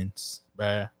sins,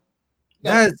 bruh.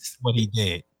 That's what he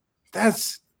did.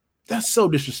 That's so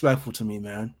disrespectful to me,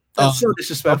 man. That's so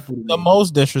disrespectful to The me.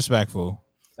 most disrespectful.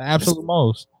 The absolute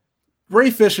most. Ray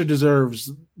Fisher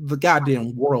deserves the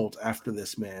goddamn world after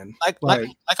this, man. Like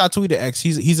I tweeted X,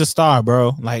 he's a star,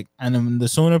 bro. Like, and then the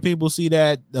sooner people see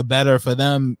that, the better for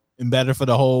them and better for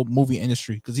the whole movie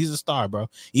industry, because he's a star, bro.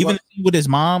 Even with his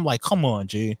mom, like, come on,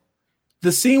 G.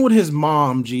 The scene with his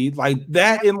mom, G, like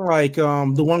that in like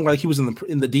the one like he was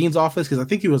in the dean's office, because I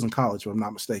think he was in college, if I'm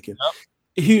not mistaken.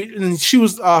 Yep. She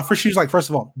was like, first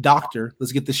of all, doctor,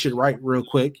 let's get this shit right real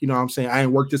quick. You know what I'm saying? I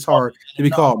ain't worked this hard to be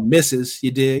called Mrs.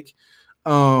 You dig?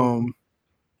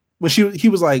 When he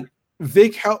was like,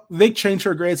 Vic changed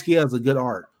her grade scale as a good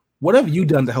art. What have you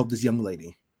done to help this young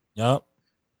lady? Yep.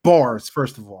 Bars,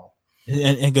 first of all.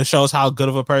 And it shows how good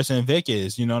of a person Vic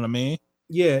is, you know what I mean?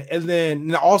 Yeah, and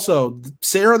then also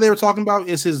Sarah they were talking about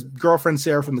is his girlfriend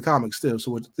Sarah from the comics too,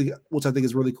 so which I think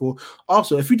is really cool.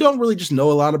 Also, if you don't really just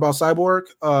know a lot about Cyborg,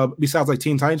 besides like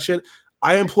Teen Titans shit,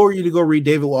 I implore you to go read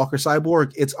David Walker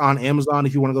Cyborg. It's on Amazon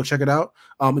if you want to go check it out.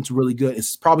 It's really good.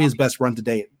 It's probably his best run to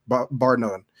date, bar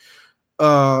none.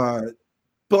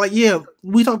 But like, yeah,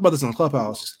 we talked about this in the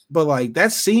Clubhouse. But like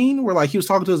that scene where like he was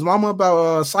talking to his mama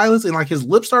about Silas and like his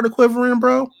lips started quivering,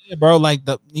 bro. Yeah, bro. Like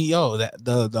the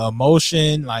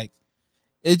emotion, like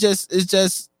it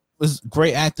just was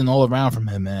great acting all around from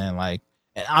him, man. Like,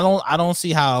 and I don't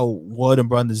see how Warner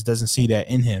Brothers doesn't see that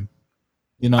in him.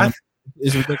 You know,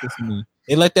 it's ridiculous to me.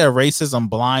 They let their racism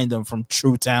blind them from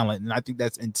true talent, and I think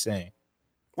that's insane.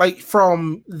 Like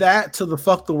from that to the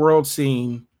fuck the world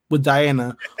scene with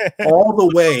Diana, all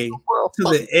the way to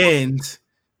the end,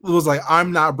 it was like,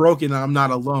 I'm not broken, I'm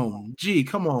not alone. Gee,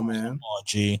 come on, man. Come on,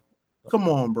 G. Come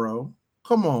on, bro.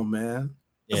 Come on, man.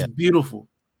 That's beautiful.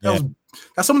 That's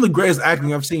some of the greatest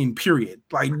acting I've seen, period.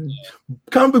 Like,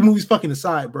 comic book movies fucking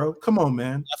aside, bro. Come on,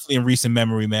 man. Definitely in recent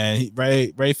memory, man.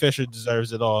 Ray Fisher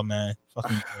deserves it all, man.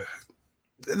 Fucking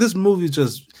good. This movie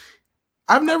just,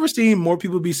 I've never seen more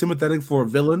people be sympathetic for a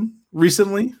villain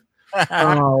recently.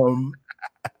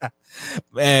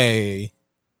 Hey,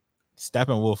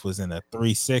 Steppenwolf was in a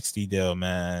 360 deal,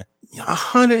 man.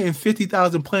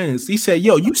 150,000 planets. He said,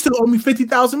 "Yo, you still owe me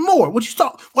 50,000 more. What you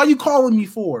thought? Why you calling me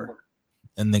for?"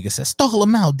 And nigga said, "Stall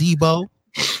him out, Debo."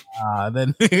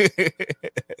 Then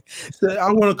said,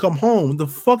 "I want to come home." The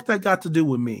fuck that got to do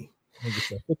with me? Nigga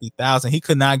said 50,000. He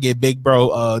could not get big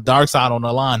bro Darkseid on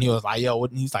the line. He was like, "Yo,"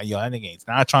 he's like, "Yo, that nigga ain't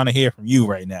not trying to hear from you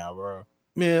right now, bro."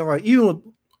 Man, like even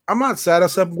I'm not sad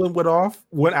that something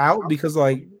went out because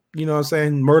like, you know what I'm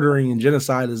saying, murdering and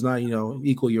genocide is not, you know,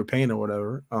 equal your pain or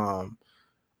whatever.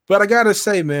 But I gotta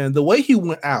say, man, the way he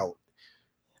went out.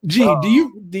 Gee, do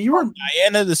you remember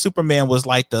Diana the Superman was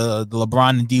like the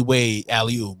LeBron and D Wade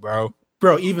alley-oop, bro?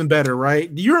 Bro, even better,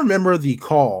 right? Do you remember the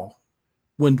call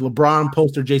when LeBron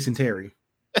posted Jason Terry?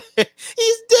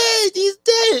 He's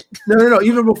dead. No.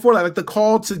 Even before that, like the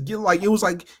call to get like it was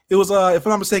if I'm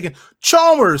not mistaken,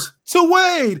 Chalmers to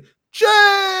Wade,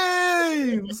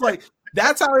 James. Like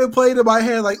that's how it played in my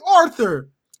head. Like Arthur,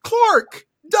 Clark,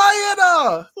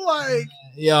 Diana. Like,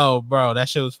 yo, bro, that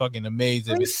shit was fucking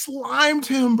amazing. They slimed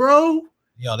him, bro.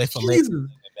 Yo, they filleted him,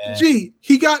 man. Gee,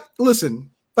 he got like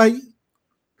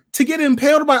to get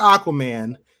impaled by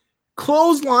Aquaman.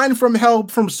 Clothesline from hell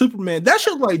from Superman. That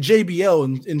shit like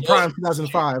JBL in Prime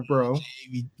 2005, bro.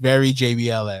 Very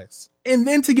JBLX. And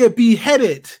then to get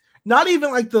beheaded, not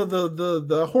even like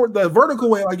the vertical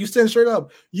way, like you stand straight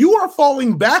up. You are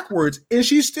falling backwards, and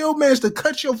she still managed to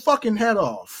cut your fucking head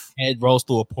off. Head rolls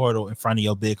through a portal in front of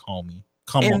your big homie.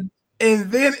 Come on.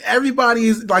 And then everybody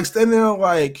is like standing there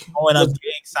like going up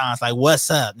big signs like,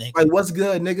 "What's up, nigga? Like, what's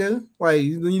good, nigga? Like,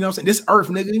 you know what I'm saying? This Earth,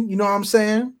 nigga. You know what I'm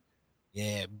saying?"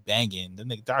 Yeah, banging. The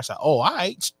nigga Darkseid. Oh, all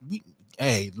right.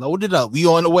 Hey, load it up. We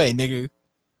on the way, nigga.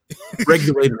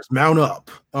 Regulators, mount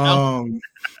up.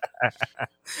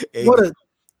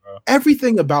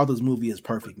 Everything about this movie is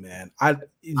perfect, man.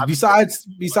 Besides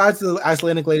the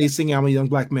Icelandic lady singing "I'm a Young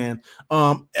Black Man,"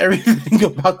 everything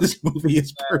about this movie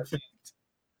is perfect.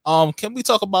 Can we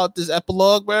talk about this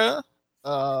epilogue, bro?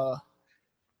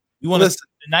 You want to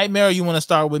Nightmare, or you want to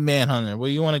start with Manhunter? Where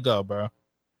you want to go, bro?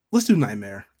 Let's do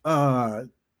Nightmare.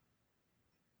 Man,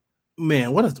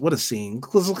 what a scene!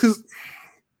 Because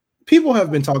people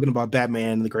have been talking about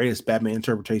Batman, the greatest Batman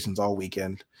interpretations all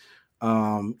weekend,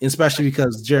 especially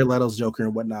because Jared Leto's Joker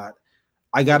and whatnot.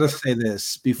 I gotta say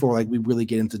this before like we really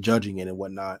get into judging it and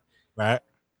whatnot. Right?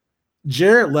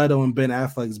 Jared Leto and Ben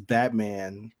Affleck's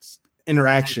Batman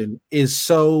interaction is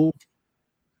so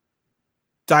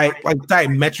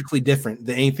diametrically different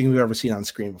than anything we've ever seen on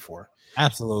screen before.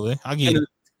 Absolutely, I'll give you.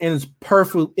 and it's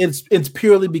perfect. It's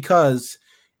purely because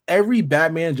every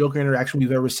Batman Joker interaction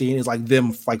we've ever seen is like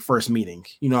them like first meeting.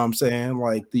 You know what I'm saying?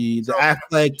 Like the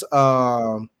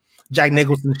Affleck, Jack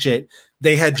Nicholson shit.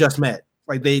 They had just met.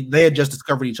 Like they had just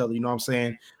discovered each other. You know what I'm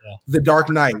saying? Yeah. The Dark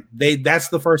Knight. That's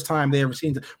the first time they ever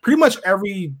seen. Pretty much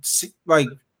every like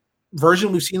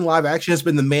version we've seen live action has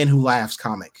been the Man Who Laughs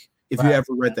comic. If you ever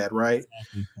read that, right?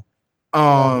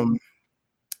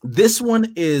 This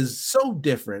one is so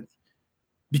different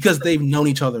because they've known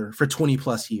each other for 20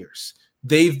 plus years.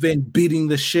 They've been beating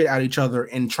the shit out of each other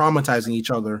and traumatizing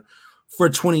each other for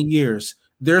 20 years.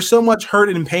 There's so much hurt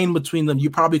and pain between them, you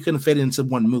probably couldn't fit it into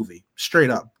one movie,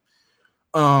 straight up.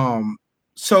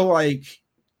 So like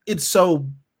it's so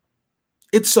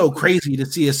crazy to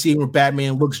see a scene where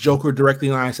Batman looks Joker directly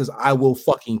in the eye and says, "I will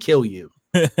fucking kill you."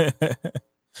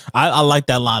 I like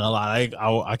that line a lot.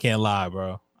 I can't lie,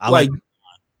 bro.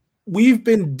 We've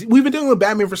been dealing with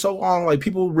Batman for so long. Like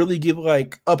people really give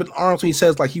like up in arms when he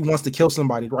says like he wants to kill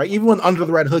somebody, right? Even when Under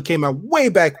the Red Hood came out way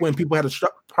back when, people had a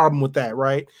problem with that,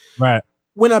 right? Right.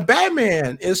 When a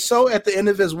Batman is so at the end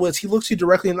of his wits, he looks you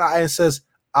directly in the eye and says,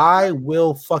 "I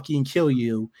will fucking kill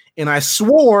you, and I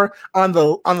swore on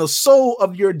the soul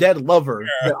of your dead lover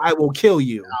that I will kill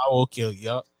you. I will kill you."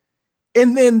 Yep.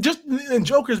 And then just in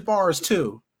Joker's bars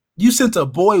too. You sent a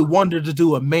boy wonder to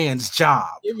do a man's job.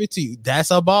 Give it to you.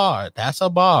 That's a bar. That's a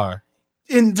bar.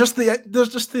 And there's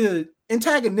just the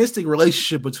antagonistic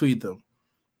relationship between them.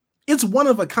 It's one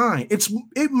of a kind.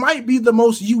 It might be the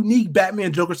most unique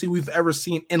Batman Joker scene we've ever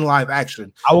seen in live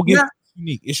action. I will give it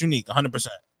unique. It's unique, 100%.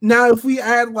 Now, if we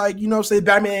add like, say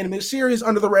Batman animated series,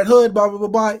 Under the Red Hood, blah, blah, blah,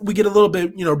 blah, we get a little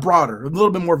bit, broader, a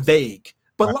little bit more vague.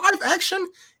 But live action,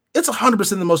 it's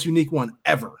 100% the most unique one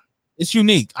ever. It's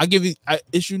unique.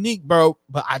 It's unique, bro.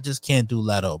 But I just can't do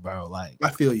Leto, bro. Like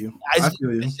I feel you.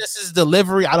 It's just his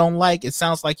delivery. I don't like. It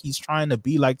sounds like he's trying to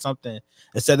be like something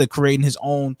instead of creating his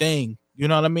own thing. You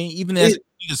know what I mean? Even as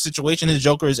the situation his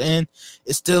Joker is in,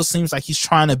 it still seems like he's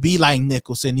trying to be like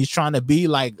Nicholson. He's trying to be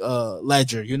like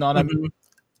Ledger. You know what I mean?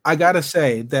 I gotta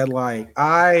say that like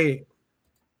I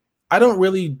don't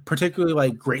really particularly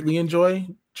like greatly enjoy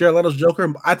Jared Leto's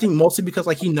Joker. I think mostly because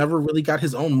like he never really got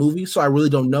his own movie, so I really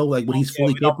don't know like what he's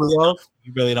fully capable of.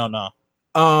 You really don't know.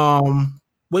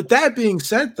 With that being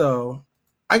said, though,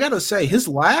 I gotta say his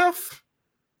laugh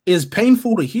is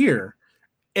painful to hear,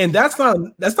 and that's not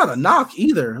a knock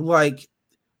either. Like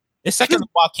it's second to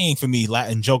Joaquin for me.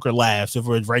 Latin Joker laughs if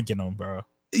we're ranking them, bro.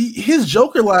 His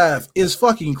Joker laugh is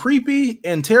fucking creepy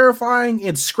and terrifying.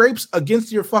 It scrapes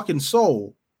against your fucking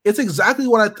soul. It's exactly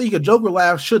what I think a Joker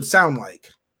laugh should sound like.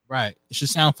 Right. It should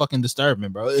sound fucking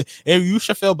disturbing, bro. You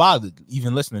should feel bothered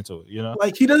even listening to it,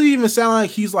 Like he doesn't even sound like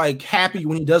he's like happy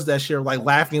when he does that shit, or like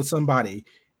laughing at somebody.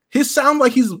 His sound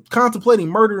like he's contemplating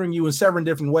murdering you in 7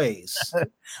 different ways.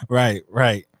 Right.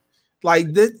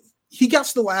 Like that, he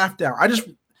gets the laugh down.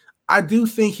 I do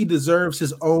think he deserves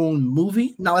his own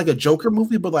movie, not like a Joker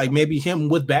movie, but like maybe him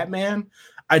with Batman.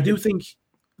 I do think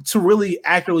to really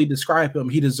accurately describe him,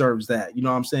 he deserves that. You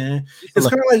know what I'm saying? It's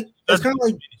kind of like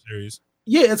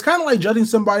yeah, it's kind of like judging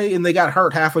somebody and they got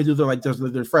hurt halfway through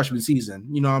their freshman season.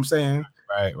 You know what I'm saying?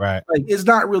 Right. Like it's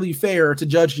not really fair to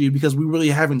judge you because we really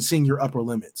haven't seen your upper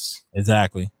limits.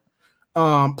 Exactly.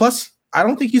 Plus, I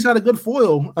don't think he's had a good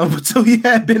foil until he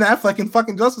had Ben Affleck in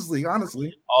fucking Justice League.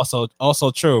 Honestly,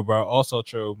 also true, bro. Also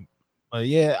true. But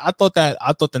yeah, I thought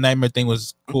the Nightmare thing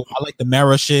was cool. I like the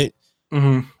Mara shit.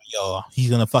 Mm-hmm. Yo, he's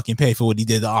gonna fucking pay for what he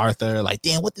did to Arthur. Like,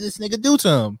 damn, what did this nigga do to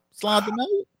him? Slide the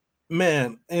note.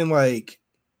 Man, and like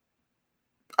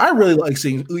I really like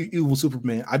seeing evil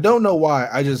Superman. I don't know why,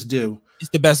 I just do. It's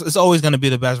the best. It's always gonna be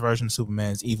the best version of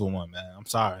Superman's evil one, man. I'm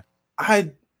sorry.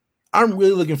 I'm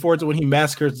really looking forward to when he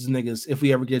massacres his niggas if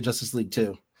we ever get Justice League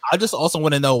 2. I just also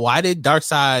want to know, why did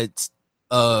Darkseid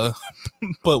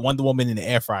put Wonder Woman in the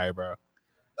air fryer, bro?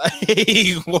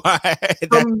 Like, why?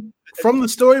 From the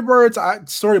storyboards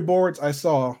I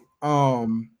saw,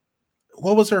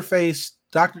 what was her face?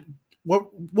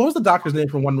 What was the doctor's name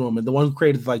from Wonder Woman? The one who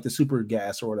created like the super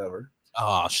gas or whatever.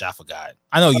 Oh shit, I forgot.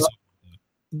 I know you.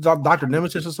 Dr.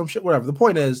 Nemesis or some shit, whatever. The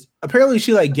point is, apparently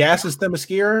she like gases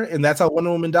Themyscira, and that's how Wonder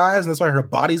Woman dies, and that's why her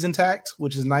body's intact,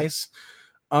 which is nice.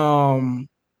 But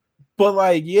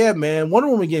like, yeah, man, Wonder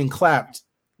Woman getting clapped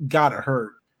gotta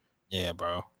hurt. Yeah,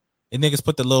 bro. And niggas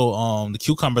put the little the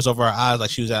cucumbers over her eyes like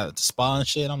she was at the spa and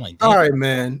shit. I'm like, damn. All right,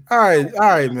 man. All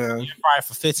right, man. Fry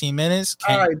for 15 minutes.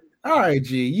 All right,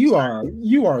 G. You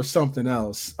are something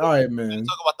else. All right, man. Let's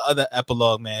talk about the other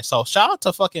epilogue, man. So shout out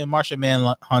to fucking Martian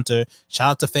Manhunter.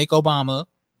 Shout out to fake Obama.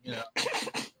 Did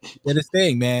his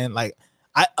thing, man. Like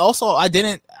I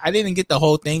didn't get the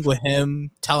whole thing with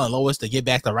him telling Lois to get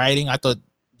back to writing. I thought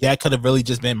that could have really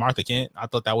just been Martha Kent. I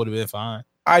thought that would have been fine.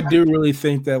 I do really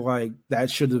think that like that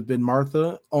should have been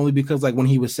Martha, only because like when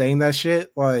he was saying that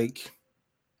shit, like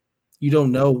you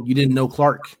didn't know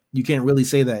Clark. You can't really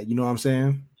say that. You know what I'm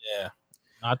saying? Yeah,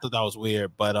 I thought that was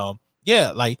weird, but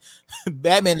yeah, like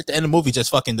Batman at the end of the movie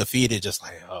just fucking defeated, just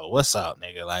like, oh, what's up,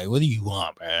 nigga? Like, what do you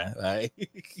want, man? Like,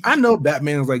 I know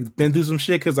Batman's like been through some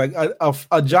shit because like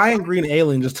a giant green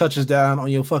alien just touches down on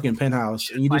your fucking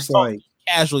penthouse and you just like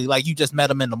casually, like you just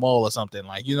met him in the mall or something,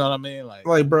 like, you know what I mean?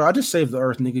 Like, bro, I just saved the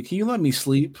earth, nigga. Can you let me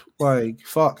sleep? Like,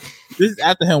 fuck. This is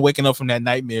after him waking up from that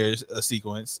nightmare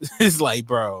sequence. It's like,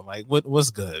 bro, like,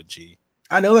 what's good, G?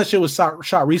 I know that shit was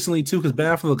shot recently too, because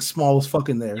Ben Affleck looks small as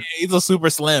fucking there. Yeah, he's a super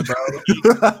slim, bro.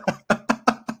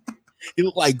 He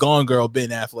looked like Gone Girl Ben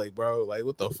Affleck, bro. Like,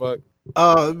 what the fuck?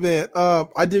 Man,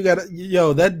 I do gotta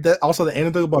that also the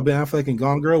anecdote about Ben Affleck and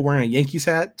Gone Girl wearing a Yankees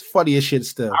hat, funny as shit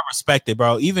still. I respect it,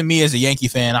 bro. Even me as a Yankee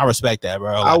fan, I respect that,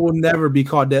 bro. Like, I will never be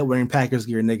caught dead wearing Packers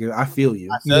gear, nigga. I feel you.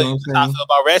 I feel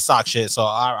about Red Sox shit, so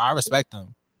I respect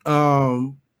them.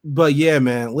 But yeah,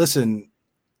 man, listen,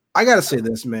 I gotta say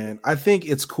this, man. I think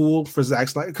it's cool for Zack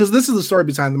Snyder because this is the story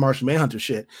behind the Martian Manhunter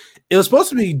shit. It was supposed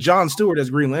to be Jon Stewart as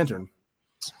Green Lantern.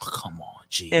 Oh, come on,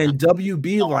 G. And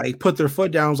WB like put their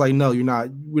foot down, was like, no,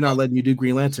 we're not letting you do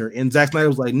Green Lantern. And Zack Snyder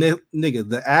was like, nigga,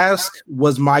 the ask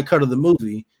was my cut of the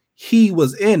movie. He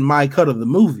was in my cut of the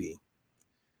movie.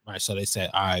 Right, so they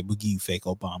said, all right, we'll give you fake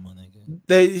Obama,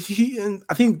 nigga. And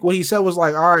I think what he said was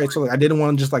like, all right, so like I didn't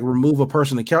want to just like remove a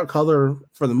person of color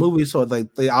for the movie, so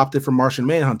like they opted for Martian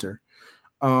Manhunter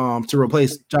to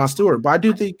replace Jon Stewart. But I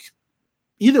do think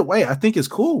either way, I think it's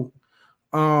cool.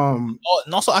 And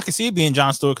also I can see it being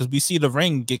Jon Stewart because we see the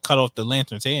ring get cut off the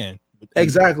Lantern's hand.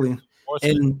 Exactly.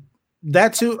 And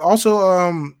that too.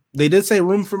 Also, they did say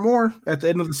room for more at the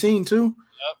end of the scene too. Yep.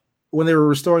 When they were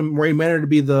restoring Wayne Manor to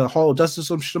be the Hall of Justice,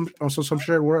 some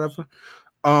shit, whatever.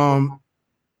 I'm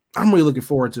really looking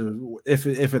forward to if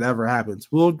it ever happens.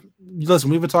 We've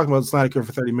been talking about the Snyder Cut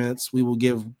for 30 minutes. We will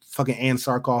give fucking Ann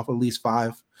Sarkoff at least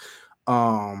 5.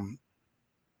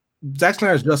 Zack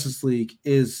Snyder's Justice League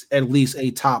is at least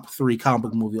a top 3 comic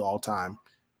book movie all time.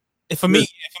 For me,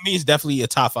 it's definitely a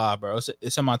top 5, bro.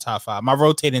 It's in my top 5. My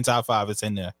rotating top 5 is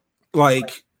in there.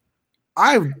 Like,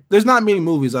 there's not many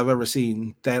movies I've ever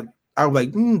seen that I was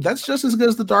like, that's just as good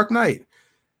as The Dark Knight.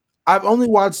 I've only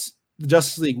watched the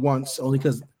Justice League once, only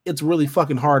because it's really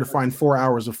fucking hard to find 4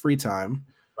 hours of free time.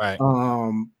 Right.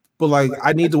 But like,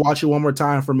 I need to watch it one more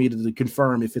time for me to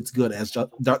confirm if it's good as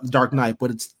Dark Knight.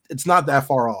 But it's not that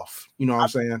far off. You know what I'm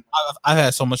saying? I've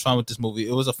had so much fun with this movie.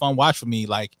 It was a fun watch for me.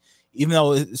 Like, even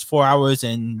though it's 4 hours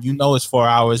and it's 4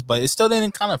 hours, but it still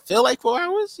didn't kind of feel like 4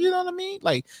 hours. You know what I mean?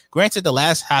 Like, granted, the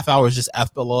last half hour is just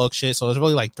epilogue shit, so it's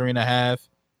really like 3.5.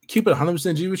 Keep it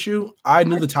 100% G with you. I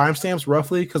knew the timestamps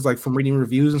roughly because like from reading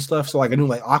reviews and stuff. So like I knew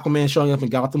like Aquaman showing up in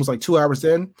Gotham was like 2 hours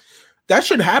in. That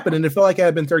should happen, and it felt like it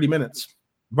had been 30 minutes.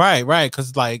 Right.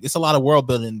 Because like it's a lot of world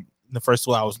building in the first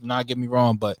 2 hours. Do not get me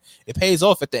wrong, but it pays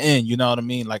off at the end. You know what I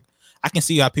mean? Like I can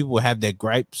see how people would have their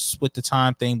gripes with the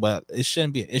time thing, but it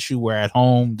shouldn't be an issue. Where at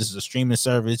home, this is a streaming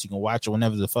service. You can watch it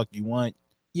whenever the fuck you want.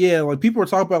 Yeah, like people were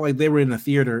talking about like they were in a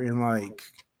theater and like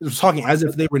it was talking as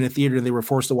if they were in a theater and they were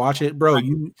forced to watch it. Bro,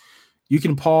 you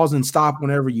can pause and stop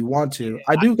whenever you want to.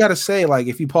 I do gotta say, like,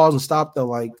 if you pause and stop, though,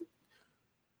 like,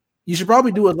 you should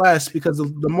probably do it less because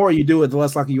the more you do it, the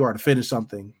less likely you are to finish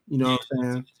something. You know what I'm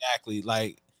saying? Exactly.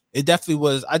 Like, it definitely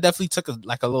was. I definitely took a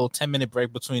little 10-minute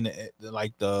break between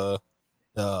the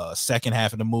second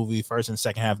half of the movie, first and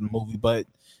second half of the movie, but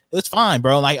it's fine,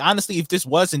 bro. Like, honestly, if this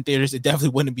was in theaters, it definitely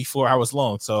wouldn't be 4 hours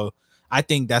long. So I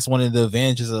think that's one of the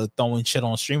advantages of throwing shit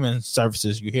on streaming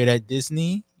services. You hear that,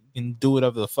 Disney? You can do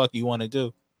whatever the fuck you want to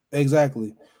do.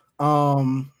 Exactly. We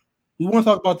want to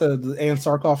talk about the Ann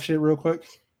Sarkoff shit real quick.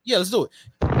 Yeah, let's do it.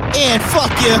 And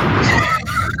fuck you.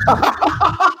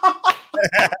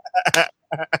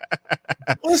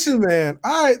 Listen, man.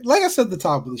 Like I said at the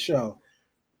top of the show,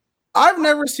 I've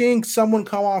never seen someone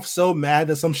come off so mad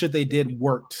that some shit they did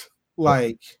worked.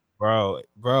 Like, bro,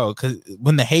 because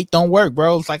when the hate don't work,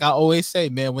 bro, it's like I always say,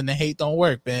 man, when the hate don't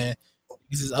work, man,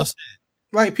 this is upset.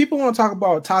 Like, people want to talk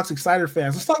about toxic Snyder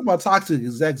fans. Let's talk about toxic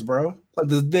execs, bro. Like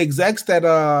the execs that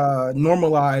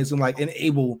normalize and like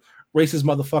enable racist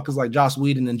motherfuckers like Joss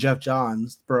Whedon and Jeff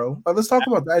Johns, bro. Like, let's talk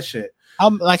about that shit.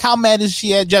 How mad is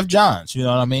she at Jeff Johns? You know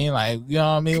what I mean? Like, you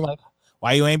know what I mean? Like,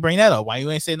 why you ain't bring that up? Why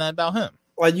you ain't say nothing about him?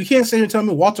 Like, you can't sit here and tell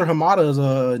me Walter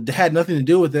Hamada had nothing to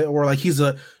do with it, or like he's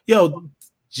a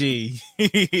G.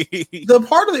 The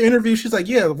part of the interview, she's like,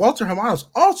 yeah, Walter Hamada's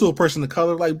also a person of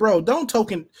color. Like, bro, don't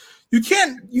token. You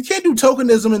can't do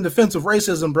tokenism in defense of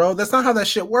racism, bro. That's not how that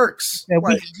shit works. Yeah,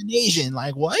 like, we Asian,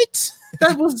 like what?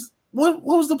 That was what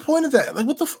was the point of that? Like,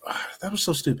 what the that was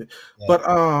so stupid. Yeah.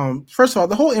 But first of all,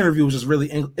 the whole interview was just really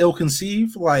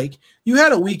ill-conceived. Like, you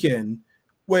had a weekend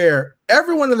where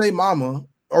everyone and their mama,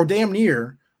 or damn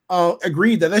near,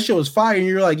 agreed that shit was fire, and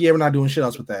you're like, yeah, we're not doing shit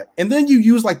else with that. And then you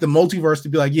use like the multiverse to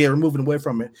be like, yeah, we're moving away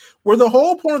from it. Where the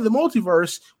whole point of the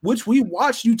multiverse, which we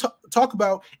watched you talk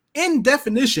about in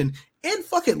definition, in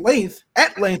fucking length,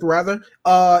 at length rather,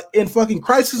 in fucking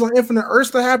Crisis on Infinite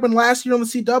Earths that happened last year on the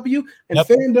CW, and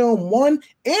Fandom 1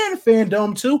 and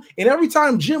Fandom 2, and every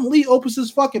time Jim Lee opens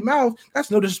his fucking mouth, that's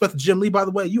no disrespect to Jim Lee, by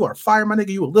the way, you are fire, my nigga,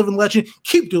 you a living legend,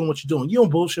 keep doing what you're doing, you don't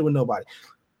bullshit with nobody.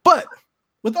 But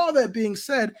with all that being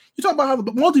said, you talk about how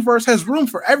the multiverse has room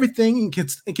for everything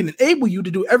and can enable you to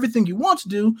do everything you want to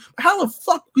do. But how the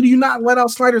fuck do you not let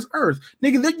out Snyder's Earth?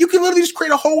 Nigga, you can literally just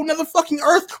create a whole nother fucking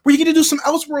Earth where you get to do some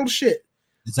Elseworld shit.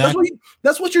 Exactly.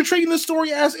 That's what you're treating this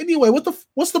story as anyway.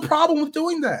 What's the problem with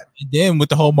doing that? And then with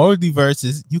the whole multiverse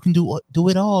is you can do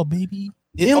it all, baby.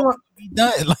 It all can be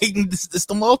done. Like it's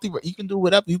the multiverse. You can do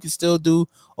whatever. You can still do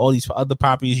all these other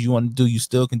properties you want to do. You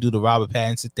still can do the Robert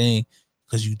Pattinson thing.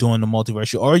 Because you're doing the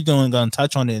multiverse, you're already gonna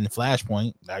touch on it in the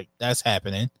Flashpoint, like that's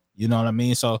happening. You know what I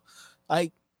mean? So,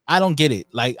 like, I don't get it.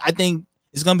 Like, I think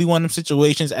it's gonna be one of them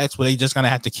situations X where they just gonna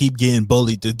have to keep getting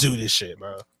bullied to do this shit,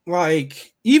 bro.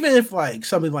 Like, even if like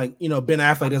something like Ben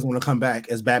Affleck doesn't want to come back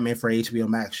as Batman for HBO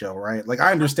Max show, right? Like,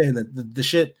 I understand that the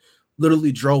shit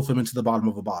literally drove him into the bottom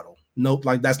of a bottle. Nope,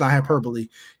 like that's not hyperbole.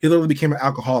 He literally became an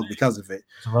alcoholic because of it.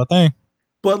 It's a real thing.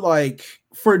 But like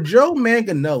for Joe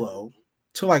Manganiello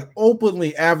to like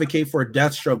openly advocate for a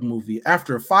Deathstroke movie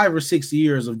after 5 or 6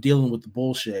 years of dealing with the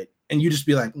bullshit, and you just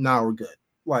be like, nah, we're good.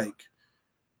 Like,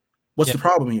 what's the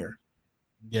problem here?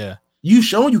 Yeah. You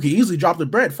shown you can easily drop the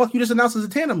bread. Fuck, you just announced a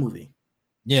Zatanna movie.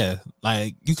 Yeah,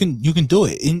 like you can do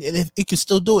it, and if it can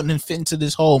still do it and then fit into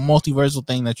this whole multiversal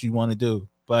thing that you want to do.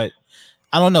 But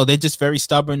I don't know. They're just very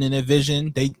stubborn in their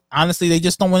vision. They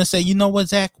just don't want to say, you know what,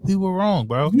 Zach, we were wrong,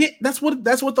 bro. Yeah, that's what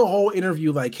the whole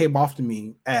interview like came off to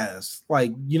me as.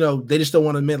 Like, they just don't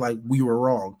want to admit like we were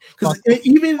wrong. Because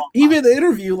even the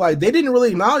interview, like they didn't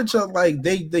really acknowledge that like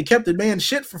they kept the man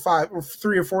shit for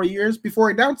 3 or 4 years before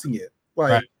announcing it.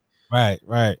 Like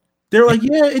right. They're like,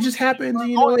 yeah, it just happened.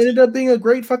 It ended up being a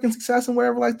great fucking success and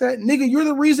whatever like that. Nigga, you're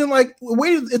the reason. Like,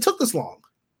 wait, it took this long.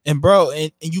 And bro,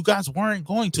 and you guys weren't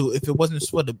going to if it wasn't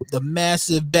for the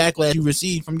massive backlash you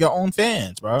received from your own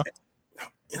fans, bro.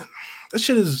 That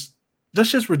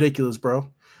shit's ridiculous, bro.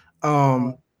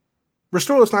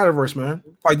 Restore the Snyderverse, man.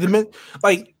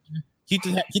 Like keep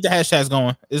the hashtags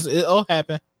going. It'll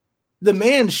happen. The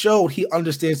man showed he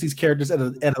understands these characters at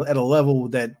a level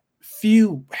that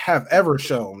few have ever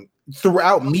shown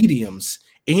throughout mediums,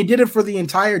 and he did it for the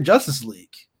entire Justice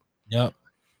League. Yep.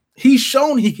 He's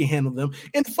shown he can handle them,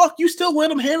 and fuck, you still let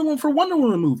him handle them for Wonder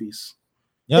Woman movies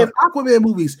and Aquaman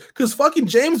movies, because fucking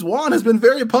James Wan has been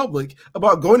very public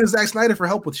about going to Zack Snyder for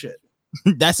help with shit.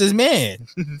 That's his man.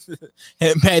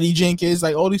 And Patty Jenkins,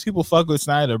 like all these people fuck with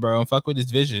Snyder, bro, and fuck with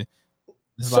his vision.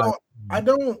 So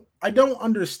like, I don't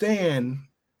understand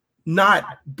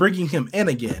not bringing him in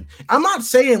again. I'm not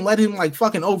saying let him like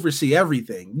fucking oversee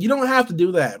everything. You don't have to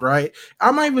do that, right?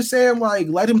 I'm not even saying like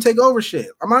let him take over shit.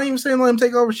 I'm not even saying let him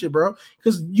take over shit, bro.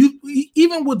 Because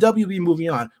even with WB moving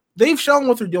on, they've shown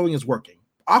what they're doing is working.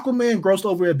 Aquaman grossed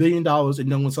over $1 billion and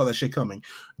no one saw that shit coming.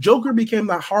 Joker became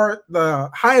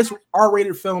the highest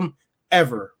R-rated film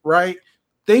ever, right?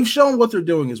 They've shown what they're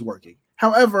doing is working.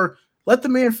 However, let the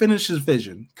man finish his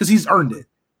vision because he's earned it.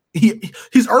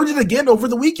 He's earned it again over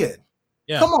the weekend.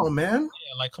 Yeah. Come on, man.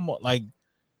 Yeah, like come on, like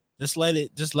just let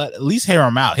at least hear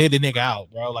him out. Hear the nigga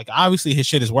out, bro. Like obviously his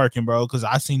shit is working, bro, because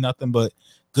I see nothing but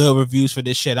good reviews for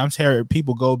this shit. I'm hearing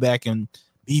people go back and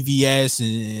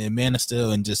BVS and Man of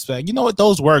Steel and just like, you know what,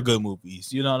 those were good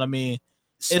movies. You know what I mean?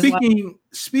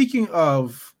 Speaking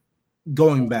of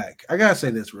going back, I gotta say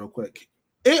this real quick.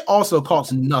 It also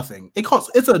costs nothing.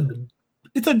 It's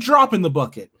a drop in the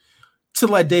bucket to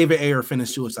let David Ayer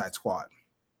finish Suicide Squad.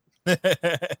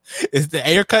 Is the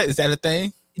Ayer cut? Is that a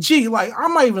thing? Gee, like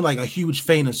I'm not even like a huge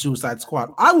fan of Suicide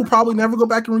Squad. I will probably never go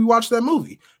back and rewatch that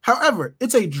movie. However,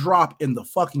 it's a drop in the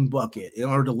fucking bucket in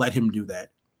order to let him do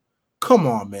that. Come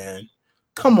on, man.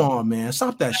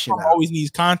 Stop that shit out. Always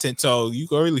needs content, so you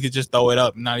really could just throw it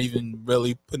up and not even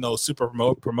really put no super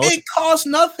promotion. It costs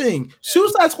nothing.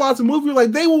 Suicide Squad's a movie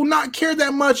like they will not care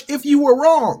that much if you were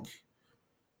wrong.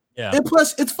 Yeah. And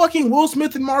plus, it's fucking Will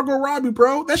Smith and Margot Robbie,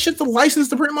 bro. That shit's a license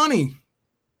to print money.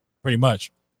 Pretty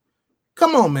much.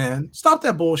 Come on, man. Stop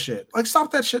that bullshit. Like,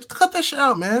 stop that shit. Cut that shit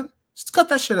out, man. Just cut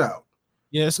that shit out.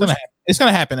 Yeah, it's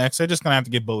gonna happen, X. They're just gonna have to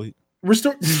get bullied.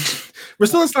 Restore the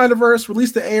Snyderverse,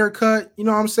 release the Ayer cut. You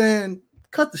know what I'm saying?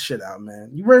 cut the shit out, man.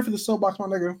 You ready for the soapbox, my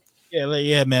nigga?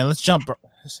 Yeah, man. Let's jump, bro.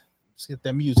 Let's get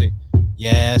that music.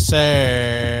 Yes,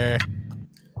 sir.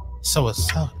 So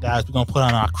what's up, guys? We're gonna put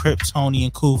on our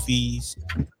Kryptonian Koofies.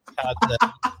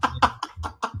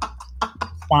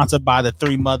 Sponsored by the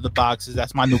 3 Mother Boxes.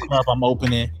 That's my new club I'm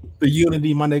opening. The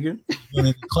Unity, my nigga.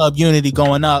 Club Unity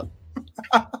going up.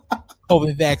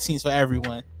 COVID vaccines for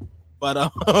everyone.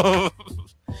 But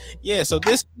yeah. So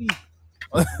this week,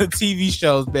 TV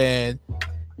shows, man.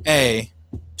 Hey,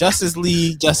 Justice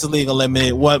League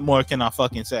Unlimited. What more can I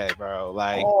fucking say, bro?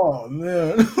 Like, oh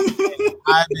man,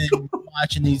 I've been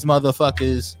watching these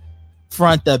motherfuckers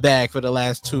front to back for the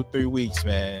last 2-3 weeks,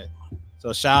 man.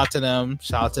 So shout out to them.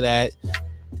 Shout out to that.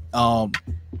 On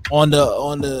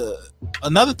the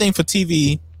another thing for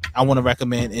TV I want to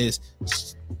recommend is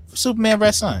Superman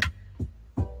Red Son.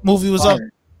 Movie was up.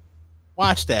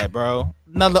 Watch that, bro.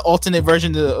 Another alternate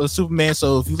version of Superman.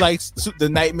 So if you like the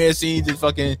nightmare scenes in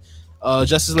fucking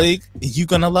Justice League, you're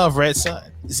gonna love Red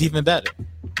Son. It's even better.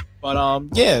 But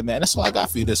yeah, man, that's all I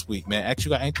got for you this week, man.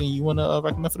 Actually, got anything you want to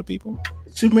recommend for the people?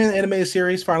 Superman animated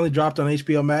series finally dropped on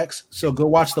HBO Max. So go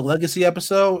watch the Legacy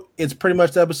episode. It's pretty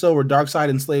much the episode where Darkseid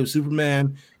enslaves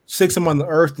Superman, sticks him on the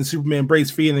Earth, and Superman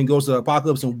breaks free and then goes to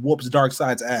Apocalypse and whoops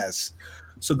Darkseid's ass.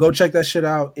 So go check that shit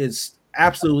out. It's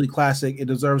absolutely classic. It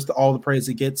deserves all the praise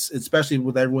it gets, especially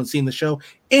with everyone seeing the show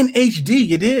in HD.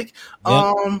 You dig?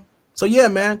 Yep. So yeah,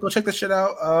 man, go check that shit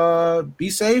out.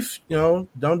 Be safe. Don't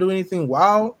do anything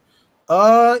wild.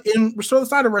 And restore the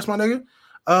Snyderverse, my nigga.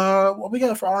 What we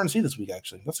got for RNC this week?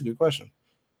 Actually, that's a good question.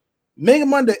 Mega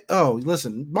Monday. Oh,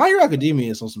 listen, My Hero Academia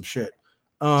is on some shit.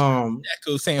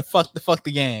 Echo saying fuck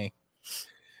the gang.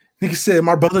 Nigga said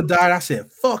my brother died. I said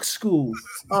fuck school.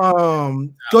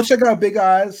 Go check out Big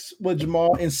Eyes with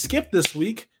Jamal and Skip this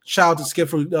week. Shout out to Skip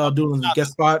for doing the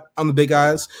guest spot on the Big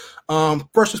Eyes.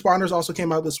 First Responders also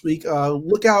came out this week.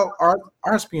 Look out,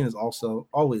 RSPN is also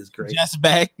always great. Just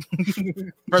back.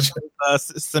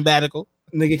 Sabbatical.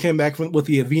 Nigga came back with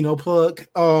the Avino plug.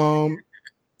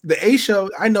 The A show,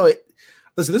 I know it.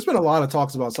 Listen, there's been a lot of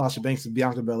talks about Sasha Banks and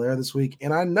Bianca Belair this week,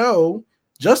 and I know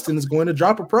Justin is going to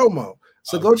drop a promo.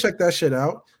 So go check that shit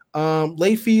out.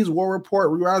 Late Fees, War Report,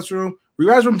 Rewise Room.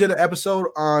 Rewise Room did an episode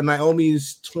on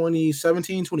Naomi's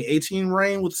 2017-2018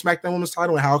 reign with the SmackDown Women's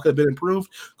title and how it could have been improved.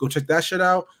 Go check that shit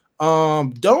out.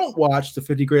 Don't watch the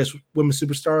 50 Greatest Women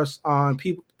Superstars on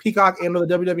Peacock and on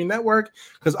the WWE Network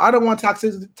because I don't want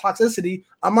toxicity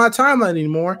on my timeline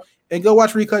anymore. And go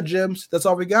watch Recut Gems. That's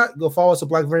all we got. Go follow us at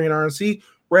Black Variant RNC.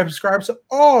 We're subscribed to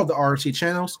all the RNC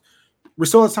channels.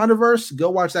 Restore the Snyderverse. Go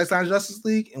watch Zack Snyder's Justice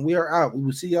League. And we are out. We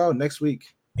will see y'all next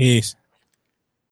week. Peace.